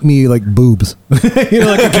like beat me like boobs, like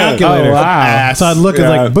a calculator. Oh, wow. So I'd look at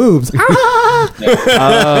like boobs.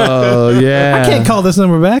 Oh yeah, I can't call this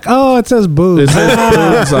number back. Oh, it says boobs. It says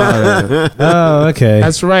boobs on it. Oh, okay.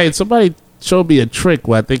 That's right. Somebody showed me a trick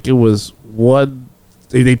where I think it was one.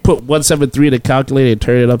 They put 173 in the calculator and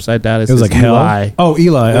turned it upside down. It was like Eli. hell. Oh,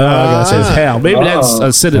 Eli. Oh, I It gotcha. says hell. Maybe that's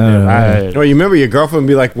a synonym. Or you remember your girlfriend would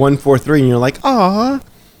be like 143, and you're like, "Aw,"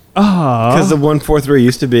 because the 143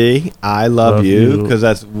 used to be "I love Love you," you. because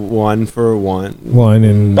that's 1 for 1. One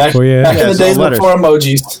and Back, four. Yeah. back in the it's days all letters. before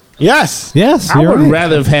emojis. Yes. Yes, I you're would right.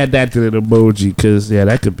 rather have had that than an emoji because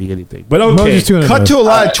that could be anything. But okay, Emoji's 2 and a Cut half. to a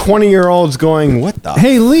lot of 20-year-olds going, "What the?"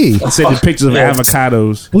 Hey, Lee. sending pictures of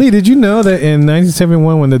avocados. Lee, did you know that in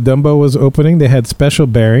 1971, when the Dumbo was opening, they had special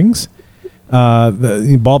bearings,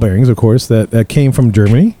 the ball bearings, of course, that came from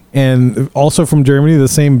Germany, and also from Germany, the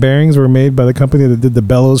same bearings were made by the company that did the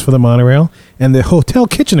bellows for the monorail and the hotel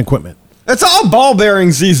kitchen equipment. It's all ball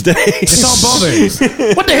bearings these days. It's all ball bearings.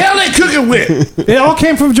 What the hell they cooking with? It all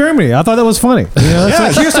came from Germany. I thought that was funny. It's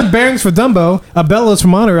like, here's some bearings for Dumbo, a bellows for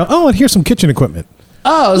monorail. Oh, and here's some kitchen equipment.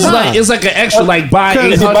 Oh, it's like an extra buy If you buy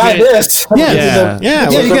 800. this, Yeah. Yeah,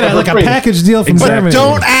 you get like a package deal from But Germany.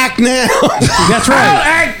 don't act now. That's Don't right.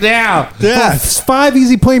 act now. Yeah. It's 5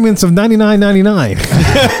 easy payments of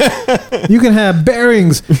 $99.99. You can have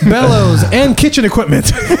bearings, bellows, and kitchen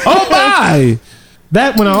equipment. Oh my!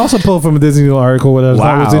 That one I also pulled from a Disney article, what I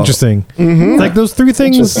thought was Wow. interesting. Like those three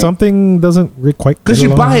things, Interesting. something doesn't quite Because get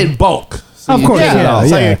you along. buy in bulk. Of course, Yeah,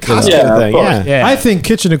 it's like a costume Yeah, of thing. course. Yeah. Yeah. I think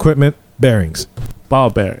kitchen equipment, bearings, ball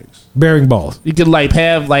bearings. bearing balls. You can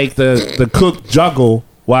have the cook juggle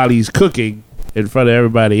while he's cooking in front of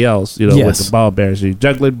everybody else. With Yes. the ball bearings. You're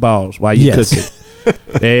juggling balls while you're Yes. cooking.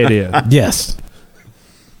 There it is. Yes.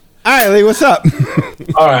 All right, Lee, what's up?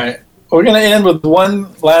 All right. We're going to end with one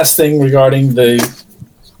last thing regarding the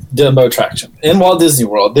Dumbo attraction. In Walt Disney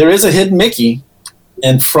World, there is a hidden Mickey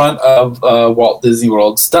in front of Walt Disney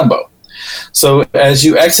World's Dumbo. So as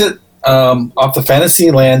you exit off the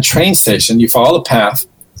Fantasyland train station, you follow the path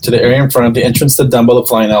to the area in front of the entrance to Dumbo the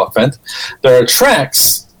Flying Elephant. There are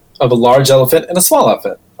tracks of a large elephant and a small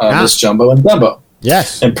elephant, Miss Jumbo and Dumbo,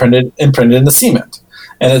 Yes. imprinted in the cement.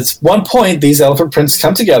 And at one point, these elephant prints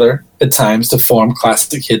come together at times to form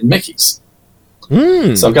classic hidden Mickeys.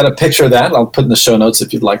 So I've got a picture of that. And I'll put in the show notes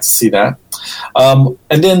if you'd like to see that. And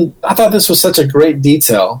then I thought this was such a great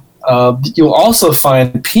detail. You'll also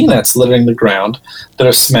find peanuts littering the ground that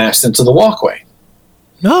are smashed into the walkway.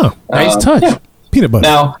 No. Nice touch. yeah. Peanut butter.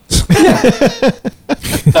 Now,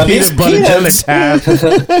 now these Peanut butter jelly peanuts, time.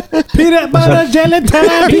 Peanut butter jelly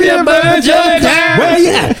time. Peanut butter jelly time. Where you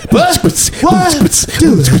at?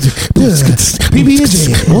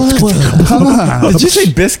 PB&J. Did you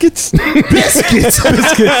say biscuits? Biscuits.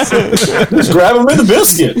 just grab them in the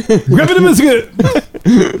biscuit. Grab it a biscuit.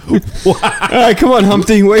 All right, come on,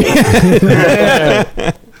 Humpty. Wait.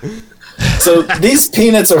 So these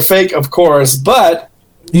peanuts are fake, of course, but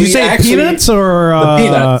You we say actually- peanuts or the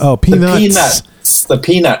peanuts. Oh, peanuts. The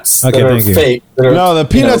peanuts Okay, that are thank you. fake. That are, No, the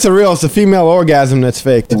peanuts are real. It's the female orgasm that's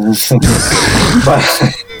faked.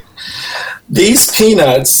 But these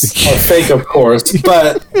peanuts are fake, of course,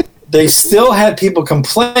 but they still had people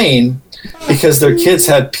complain because their kids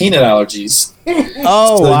had peanut allergies.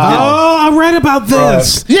 Oh, wow. Oh, I read about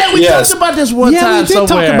this. Yeah, we Yes. talked about this one Yeah, time we did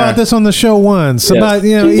somewhere. talk about this on the show once. Yes. About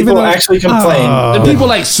even People though actually complain. Did people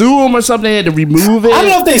sue them or something? They had to remove it. I don't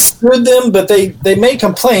know if they sued them, but they made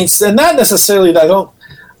complaints, and not necessarily that I don't.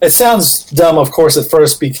 It sounds dumb, of course, at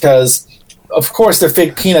first because, of course, they're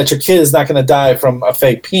fake peanuts. Your kid is not going to die from a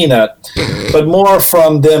fake peanut, but more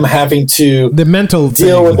from them having to the mental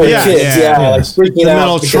deal thing. with their Yeah, kids. yeah, Yeah, like yes. freaking The out.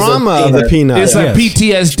 mental because trauma of the peanut. It's like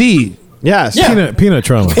Yes. PTSD. Yes. Yeah. peanut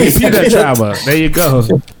trauma. Peanut trauma. There you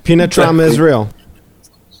go. Peanut trauma is real.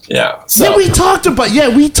 Yeah. So, Yeah, we talked about.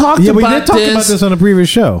 Yeah, we talked Yeah, we about did talk about this on a previous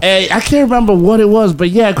show. And I can't remember what it was,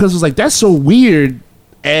 but yeah, because it was like that's so weird.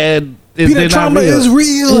 And they're Peanut not trauma real. is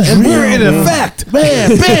real, It's and we're real, in man. effect.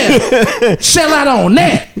 Man, shell out on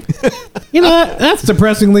that. You know, that's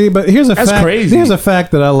depressingly, but here's a That's fact. crazy. Here's a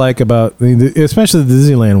fact that I like about, especially the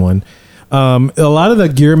Disneyland one. A lot of the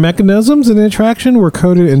gear mechanisms in the attraction were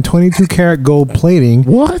coated in 22 karat gold plating.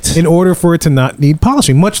 What? In order for it to not need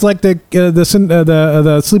polishing, much like the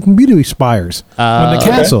Sleeping Beauty spires on the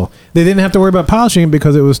castle, they didn't have to worry about polishing it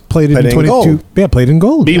because it was plated in Plated in 22. gold. Yeah, plated in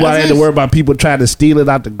gold. Meanwhile, I had to worry about people trying to steal it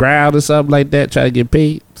out the ground or something like that, trying to get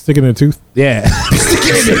paid. Sticking in a tooth. Yeah.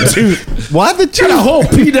 Sticking it in the tooth. Why the Got a whole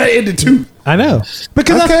peanut in the tooth. I know,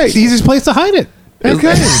 because Okay. that's the easiest place to hide it.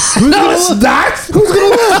 Okay, No, it's not. who's gonna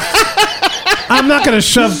look? I'm not gonna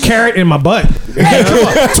shove carrot in my butt.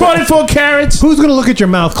 24 carats. Who's gonna look at your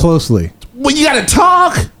mouth closely? Well, you gotta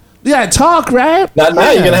talk. You gotta talk, right? not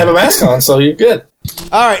now. You're going to have a mask on, so you're good.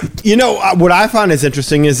 All right. You know, what I find is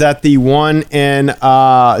interesting is that the one in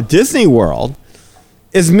Disney World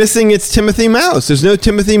is missing its Timothy Mouse. There's no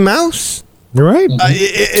Timothy Mouse. You're right.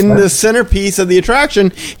 In the centerpiece of the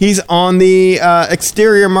attraction, he's on the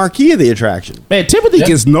exterior marquee of the attraction. Man, Timothy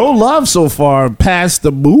gets no love so far past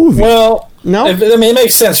the movie. Well, No. I mean, it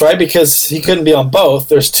makes sense, right? Because he couldn't be on both.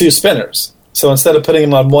 There's two spinners. So instead of putting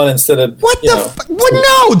him on one, instead of What you the? know, What?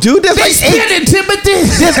 No, dude. There's They like spin it, Timothy.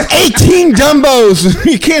 there's 18 Dumbos.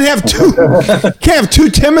 You can't have two. Can't have two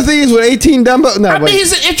Timothys with 18 Dumbos. No, I mean, wait.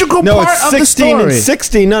 he's an integral No, part it's of the 16 story. and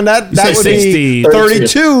 60. No, that said would 60. be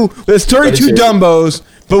 32. There's 32 32. Dumbos,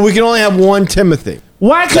 but we can only have one Timothy.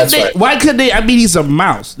 Why could That's they? right. Why could they? I mean, he's a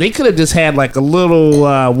mouse. They could have just had like a little,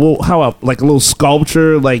 like a little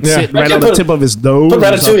sculpture, like Yeah. sitting right Okay, on the put- tip of his nose. put or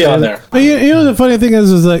Ratatouille something. on there. But you know the funny thing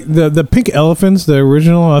is like the pink elephants, the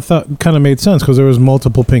original, I thought kind of made sense because there was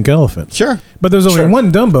multiple pink elephants. Sure. But there's only Sure.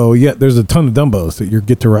 one Dumbo, yet there's a ton of Dumbos that you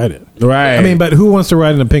get to ride it. Right. I mean, but who wants to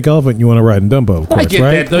ride in a pink elephant? You want to ride in Dumbo, of course, I get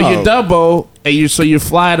right? that though. You're Dumbo, and you're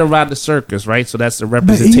flying around the circus, right? So that's the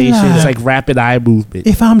representation. Eli, It's like rapid eye movement.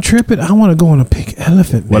 If I'm tripping, I want to go on a pink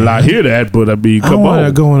elephant. Man. Well, I hear that, but I mean, I come want to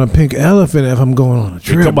on. go on a pink elephant if I'm going on a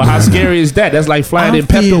trip. Come on, how scary is that? That's like flying in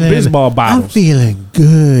Pepto-Bismol I'm bottles. feeling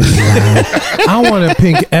good. Eli. I want a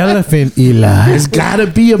pink elephant, Eli. It's gotta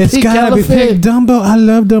be a It's pink gotta elephant. be pink. Dumbo, I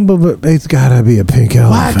love Dumbo, but it's gotta be a pink Why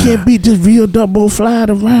elephant. can't be just real Dumbo flying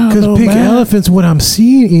around? Because though, pink man? elephant's what I'm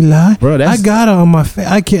seeing, Eli. Bro, that's- I got it on my face.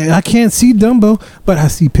 I can't see Dumbo, but I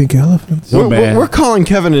see pink elephants. No, man. We're calling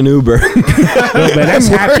Kevin an Uber. No, man, that's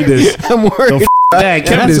happiness. I'm worried. That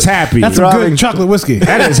Kevin is happy. That's a Robbing- good chocolate whiskey.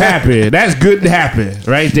 That is happy. That's good and happy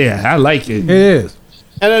right there. I like it. It is.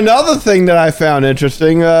 And another thing that I found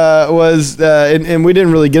interesting was, and we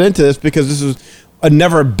didn't really get into this because this was a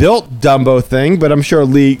never built Dumbo thing, but I'm sure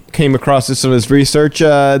Lee came across this in his research.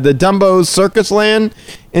 The Dumbo Circus Land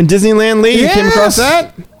in Disneyland, Lee, you came across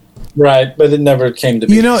that? Right, but it never came to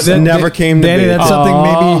be. You know, that never came to Danny, be. that's something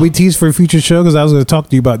maybe we tease for a future show because I was going to talk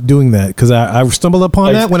to you about doing that because I stumbled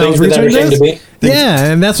upon that when I was Things that never researching came to this. be. Yeah,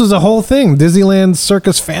 and that's was the whole thing. Disneyland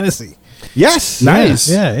Circus Fantasy. Yes. Nice.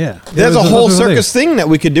 Yeah. There's a whole circus thing that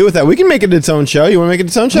we could do with that. We can make it its own show. You want to make it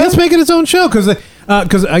its own show? Let's make it its own show because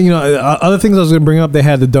other things I was going to bring up. They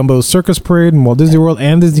had the Dumbo Circus Parade in Walt Disney World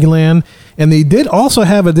and Disneyland, and they did also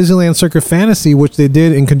have a Disneyland Circus Fantasy, which they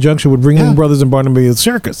did in conjunction with Ringling Brothers and Barnum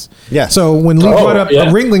Circus. Yes. So when Lee brought up yeah.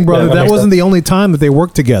 Ringling Brothers, Yeah, that that makes wasn't sense. the only time that they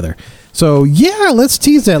worked together. So yeah, let's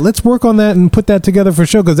tease that. Let's work on that and put that together for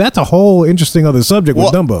show because that's a whole interesting other subject with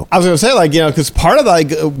Dumbo. I was going to say, because part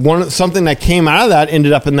of something that came out of that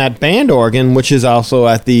ended up in that band organ, which is also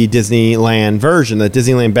at the Disneyland version, the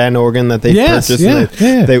Disneyland band organ that they purchased.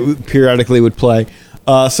 And they periodically would play.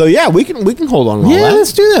 So yeah, we can hold on to all Yeah, that.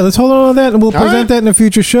 let's do that. Let's hold on to that, and we'll present right. that in a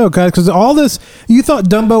future show, guys. Because all this, you thought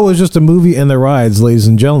Dumbo was just a movie and the rides, ladies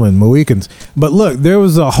and gentlemen, Mohicans. But look, there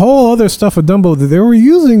was a whole other stuff of Dumbo that they were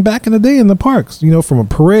using back in the day in the parks. You know, from a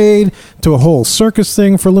parade to a whole circus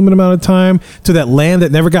thing for a limited amount of time to that land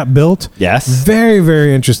that never got built. Yes. Very,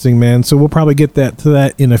 very interesting, man. So we'll probably get to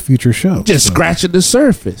that in a future show. Just scratching the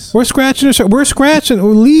surface. We're scratching.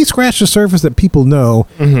 Lee scratched the surface that people know,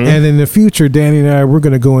 and in the future, Danny and I, we're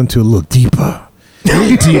going to go into a little deeper.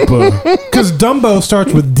 Deeper, because Dumbo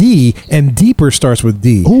starts with D and deeper starts with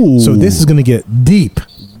D. Ooh. So this is going to get deep,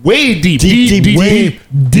 Way deep. way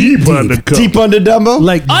deep under cup. Deep under Dumbo?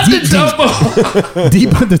 like Under deep, Dumbo.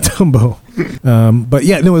 deep under Dumbo. But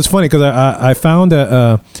yeah, no, it's funny because I found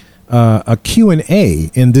a Q&A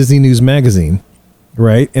in Disney News Magazine.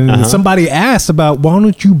 Right, and somebody asked about why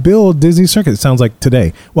don't you build Disney Circus? It sounds like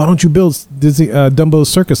today. Why don't you build Disney Dumbo's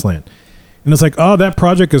Circus Land? And it's like, oh, that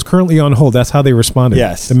project is currently on hold. That's how they responded.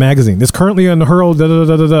 Yes. The magazine. It's currently on hold, whatever.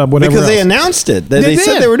 Because they else. announced it. They They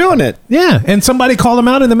said did. they were doing it. Yeah. And somebody called them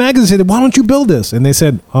out in the magazine and said, why don't you build this? And they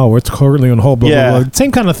said, oh, it's currently on hold. Blah, Yeah. blah, blah.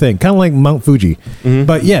 Same kind of thing. Kind of like Mount Fuji.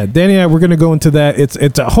 But yeah, Danny and I, we're going to go into that.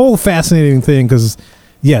 It's a whole fascinating thing because,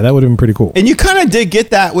 yeah, that would have been pretty cool. And you kind of did get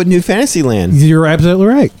that with New Fantasyland. You're absolutely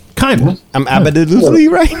right. Kind of. I'm absolutely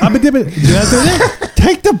right.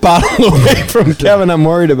 Take the bottle away from Kevin. I'm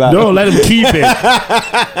worried about No, it. let him keep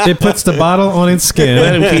it. It puts the bottle on its skin.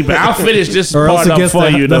 Let him keep it. I'll finish this Or else part it up gets for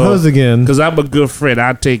the- you, the though. hose again. Because I'm a good friend.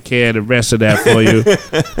 I'll take care of the rest of that for you.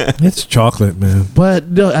 It's chocolate, man. But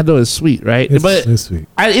no, I know it's sweet, right? But It's sweet.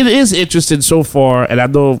 it is interesting so far, and I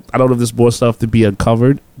don't know if there's more stuff to be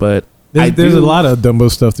uncovered, but There's a lot of Dumbo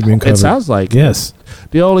stuff to be uncovered. It sounds like yes.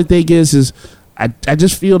 The only thing is I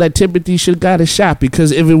just feel that Timothy should have got a shot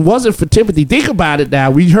because if it wasn't for Timothy, think about it now.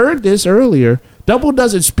 We heard this earlier. Dumbo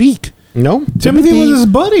doesn't speak. No? Timothy was his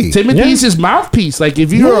buddy. Timothy's his mouthpiece. Like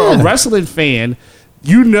if you're a wrestling fan,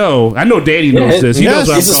 you know. I know Danny knows this. He knows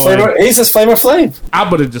what I'm going. He's his Flavor Flav.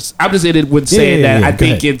 I'm just in it with saying Yeah, that I go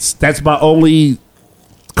think ahead. that's my only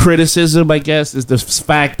criticism, I guess, is the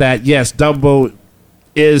fact that yes, Dumbo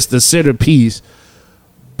is the centerpiece.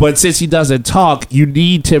 But since he doesn't talk, you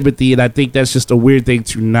need Timothy, and I think that's just a weird thing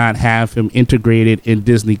to not have him integrated in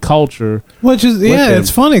Disney culture. Which is him. it's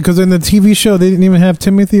funny because in the TV show they didn't even have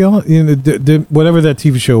Timothy on. You know, whatever that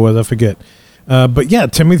TV show was, I forget. But yeah,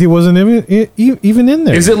 Timothy wasn't even in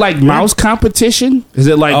there. Is it like mouse competition? Is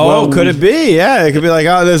it like Could it be? Yeah, it could be like,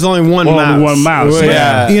 there's only one Only mouse. one mouse, Well,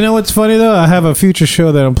 yeah. You know what's funny though? I have a future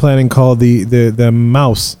show that I'm planning called the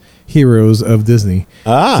Mouse Heroes of Disney.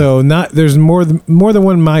 So there's more than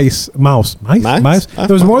one mouse.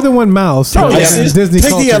 There's more than one mouse. in Disney Take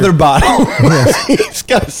culture. the other bottle. He's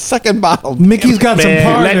got a second bottle. Mickey's got some Man,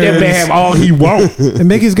 partners. let that man have all he wants. And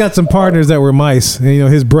Mickey's got some partners that were mice, and,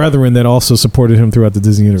 his brethren that also supported him throughout the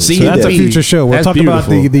Disney universe. See, so that's a he did. future show. We're That's talking about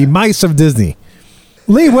beautiful. the mice of Disney.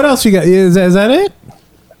 Lee, what else you got? Is that it?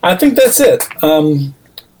 I think that's it.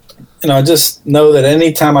 I just know that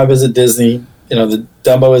anytime I visit Disney, the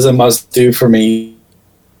Dumbo is a must-do for me.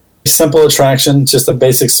 Simple attraction, just a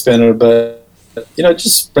basic spinner, but it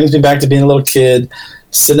just brings me back to being a little kid,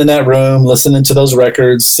 sitting in that room, listening to those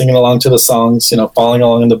records, singing along to the songs, following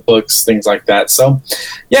along in the books, things like that. So,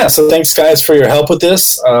 yeah. So thanks, guys, for your help with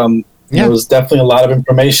this. It was definitely a lot of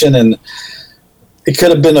information, and it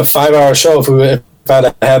could have been a 5-hour show if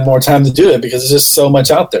I'd had more time to do it, because there's just so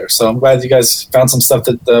much out there. So I'm glad you guys found some stuff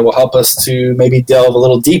that will help us to maybe delve a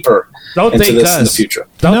little deeper into this in the future.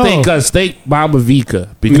 Don't thank us. Thank Mama Vika,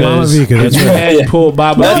 because Mama Vika, that's right. Pull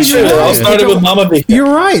Mama That's Vika. true. It all started with Mama Vika. You're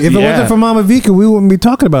right. If it wasn't for Mama Vika, we wouldn't be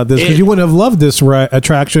talking about this, because you wouldn't have loved this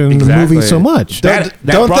attraction movie so much. That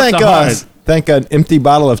Don't brought thank the heart. us. Thank an empty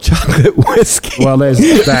bottle of chocolate whiskey. Well, there's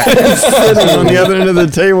that. Sitting on the other end of the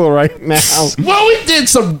table right now. Well, we did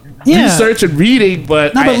some Yeah. research and reading,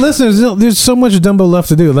 but No, but listen, there's so much Dumbo left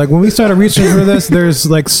to do. Like when we started researching for this, there's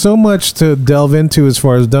like so much to delve into as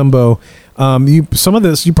far as Dumbo. Some of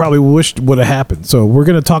this you probably wished would have happened. So we're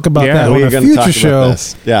going to talk about that on we're a gonna future talk about show.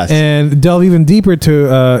 this. Yes. And delve even deeper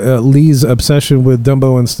to Lee's obsession with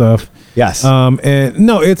Dumbo and stuff. Yes. And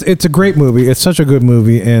no, it's a great movie. It's such a good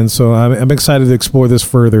movie, and so I'm excited to explore this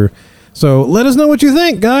further. So let us know what you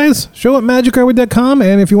think, guys. Show at magicarway.com,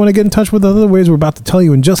 and if you want to get in touch with other ways, we're about to tell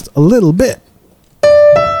you in just a little bit.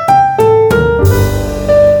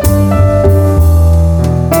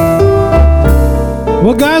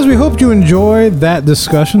 Well, guys, we hope you enjoyed that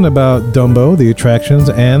discussion about Dumbo, the attractions,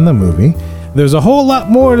 and the movie. There's a whole lot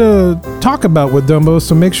more to talk about with Dumbo,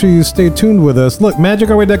 so make sure you stay tuned with us. Look,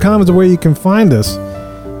 magicarway.com is where you can find us.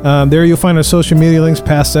 There you'll find our social media links,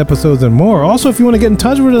 past episodes, and more. Also, if you want to get in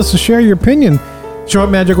touch with us to share your opinion,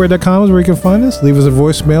 showatmagicway.com is where you can find us. Leave us a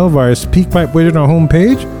voicemail via SpeakPipe widget on our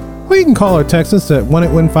homepage, or you can call or text us at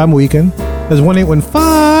 1-815-MOWEEKEND. That's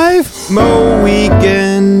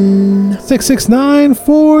 1-815-MOWEEKEND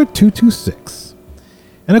 669-4226.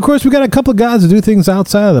 And of course, we got a couple of guys that do things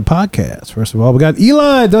outside of the podcast. First of all, we got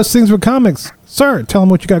Eli, does things with comics. Sir, tell him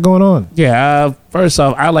what you got going on. Yeah, first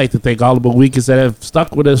off, I'd like to thank all of the weekends that have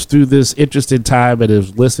stuck with us through this interesting time and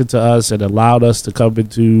have listened to us and allowed us to come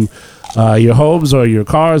into your homes or your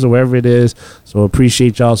cars or wherever it is. So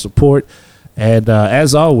appreciate y'all's support. And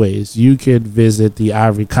as always, you can visit the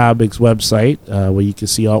Ivory Comics website where you can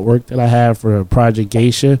see artwork that I have for Project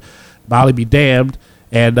Geisha, Molly Be Damned,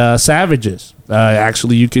 and Savages.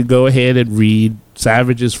 Actually, you can go ahead and read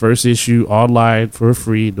Savages' first issue online for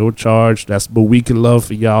free, no charge. That's my weekend love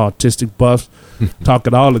for y'all artistic buffs,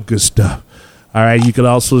 talking all the good stuff. All right, you can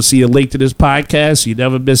also see a link to this podcast so you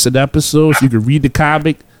never miss an episode. So you can read the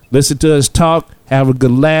comic, listen to us talk, have a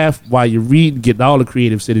good laugh while you're reading, getting all the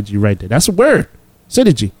creative synergy right there. That's a word.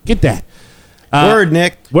 Synergy. Get that. Word,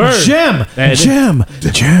 Nick. Word. Gem.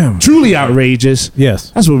 Truly outrageous.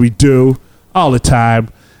 Yes. That's what we do all the time.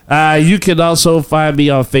 You can also find me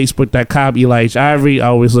on Facebook.com, Eli H. Ivory. I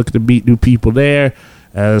always look to meet new people there.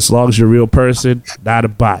 As long as you're a real person, not a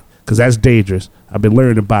bot, because that's dangerous. I've been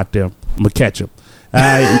learning about them. I'm going to catch them.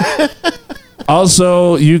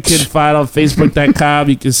 Also, you can find on Facebook.com,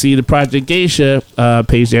 you can see the Project Geisha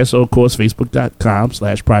page there. So, of course,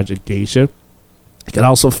 Facebook.com/Project Geisha. You can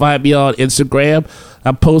also find me on Instagram.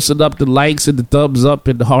 I'm posting up the likes and the thumbs up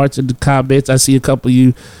and the hearts and the comments. I see a couple of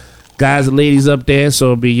you guys and ladies up there,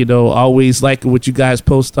 so always liking what you guys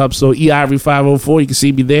post up. So EIvory504, you can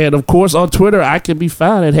see me there. And of course on Twitter, I can be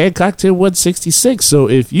found at Hancock10166. So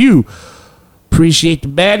if you appreciate the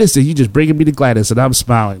madness, then you just bringing me the gladness, and I'm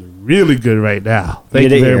smiling really good right now.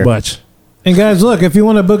 Thank you very much. And guys, look, if you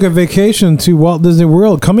want to book a vacation to Walt Disney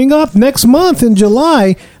World coming up next month in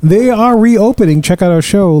July, they are reopening. Check out our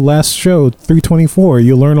show, last show, 324.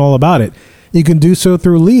 You'll learn all about it. You can do so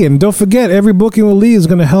through Lee. And don't forget, every booking with Lee is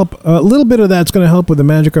going to help. A little bit of that's going to help with the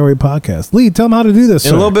Magic Our Way podcast. Lee, tell them how to do this.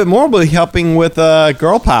 And a little bit more will be helping with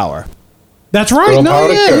Girl Power. That's right. Girl Power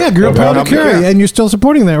to Cure. Girl Power to Cure. And you're still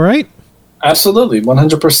supporting that, right? Absolutely,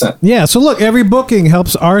 100%. Yeah, so look, every booking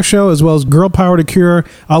helps our show as well as Girl Power to Cure.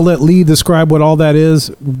 I'll let Lee describe what all that is.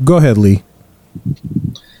 Go ahead, Lee.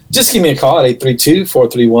 Just give me a call at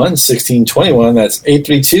 832-431-1621. That's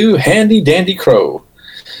 832-HANDY-DANDY-CROW.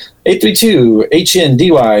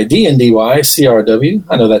 832-HNDY-DNDY-CRW.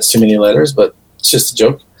 I know that's too many letters, but it's just a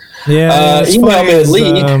joke. Yeah, it's email funny me at as,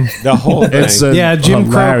 Lee. The whole thing. It's yeah,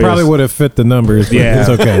 Jim Crow hilarious. probably would have fit the numbers. But Yeah. it's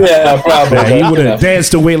okay. Yeah, probably. Yeah, he but, would you know. have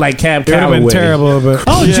danced away like Cab It would have been Calloway. terrible, but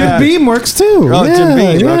Yeah. Jim Beam works too. Oh, yeah, Jim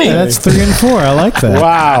Beam, yeah, okay. that's 3 and 4. I like that.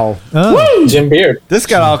 Wow. Oh, Jim Beard. This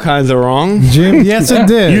got all kinds of wrong. Jim, yes, it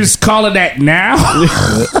did. You just calling that now?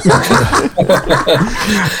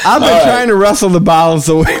 I've been trying to wrestle the balance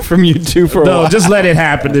away from you two for a No, while. just let it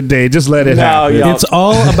happen today. Just let it No, happen. y'all- It's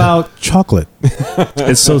all about chocolate.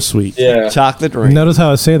 It's so sweet. Yeah. Chocolate ring. Notice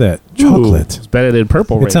how I say that. Chocolate. It's better than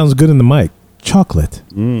purple rain. It sounds good in the mic. Chocolate.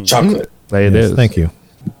 Chocolate. It is. Thank you.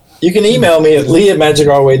 You can email me at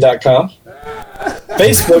lee@magicourway.com.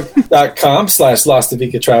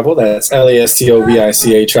 Facebook.com/Lastavica Travel. That's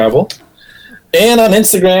LASTOVICA Travel. And on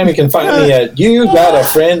Instagram, you can find me at You Got a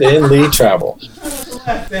Friend in Lee Travel.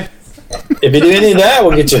 If you do any of that,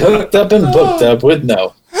 we'll get you hooked up and booked up with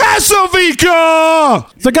no. Lastavica!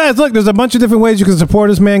 So, guys, look, there's a bunch of different ways you can support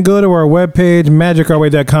us, man. Go to our webpage,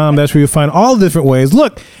 magicourway.com. That's where you'll find all the different ways.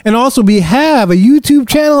 Look, and also we have a YouTube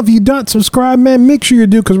channel. If you don't subscribe, man, make sure you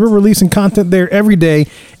do because we're releasing content there every day.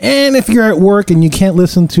 And if you're at work and you can't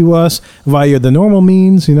listen to us via the normal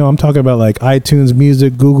means, you know, I'm talking about like iTunes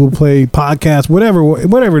Music, Google Play, Podcast,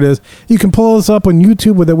 whatever it is, you can pull us up on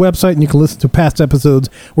YouTube with a website and you can listen to past episodes.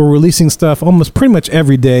 We're releasing stuff almost pretty much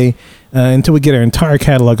every day. Until we get our entire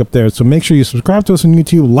catalog up there. So make sure you subscribe to us on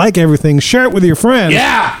YouTube, like everything, share it with your friends.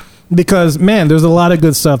 Yeah! Because, man, there's a lot of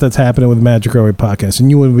good stuff that's happening with Magic Our Way Podcast, and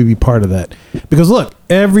you want to be part of that. Because, look,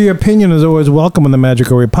 every opinion is always welcome on the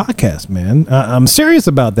Magic Our Way Podcast, man. I'm serious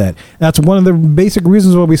about that. That's one of the basic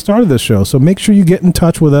reasons why we started this show. So make sure you get in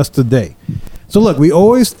touch with us today. So, look, we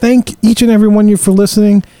always thank each and every one of you for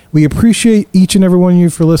listening. We appreciate each and every one of you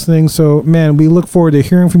for listening. So, man, we look forward to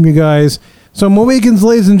hearing from you guys. So, Mohicans,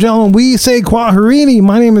 ladies and gentlemen, we say Quaharini.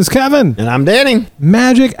 My name is Kevin. And I'm Danny.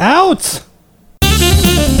 Magic out.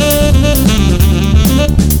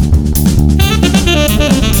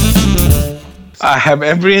 I have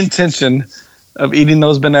every intention of eating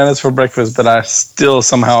those bananas for breakfast, but I still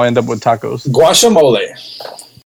somehow end up with tacos. Guacamole.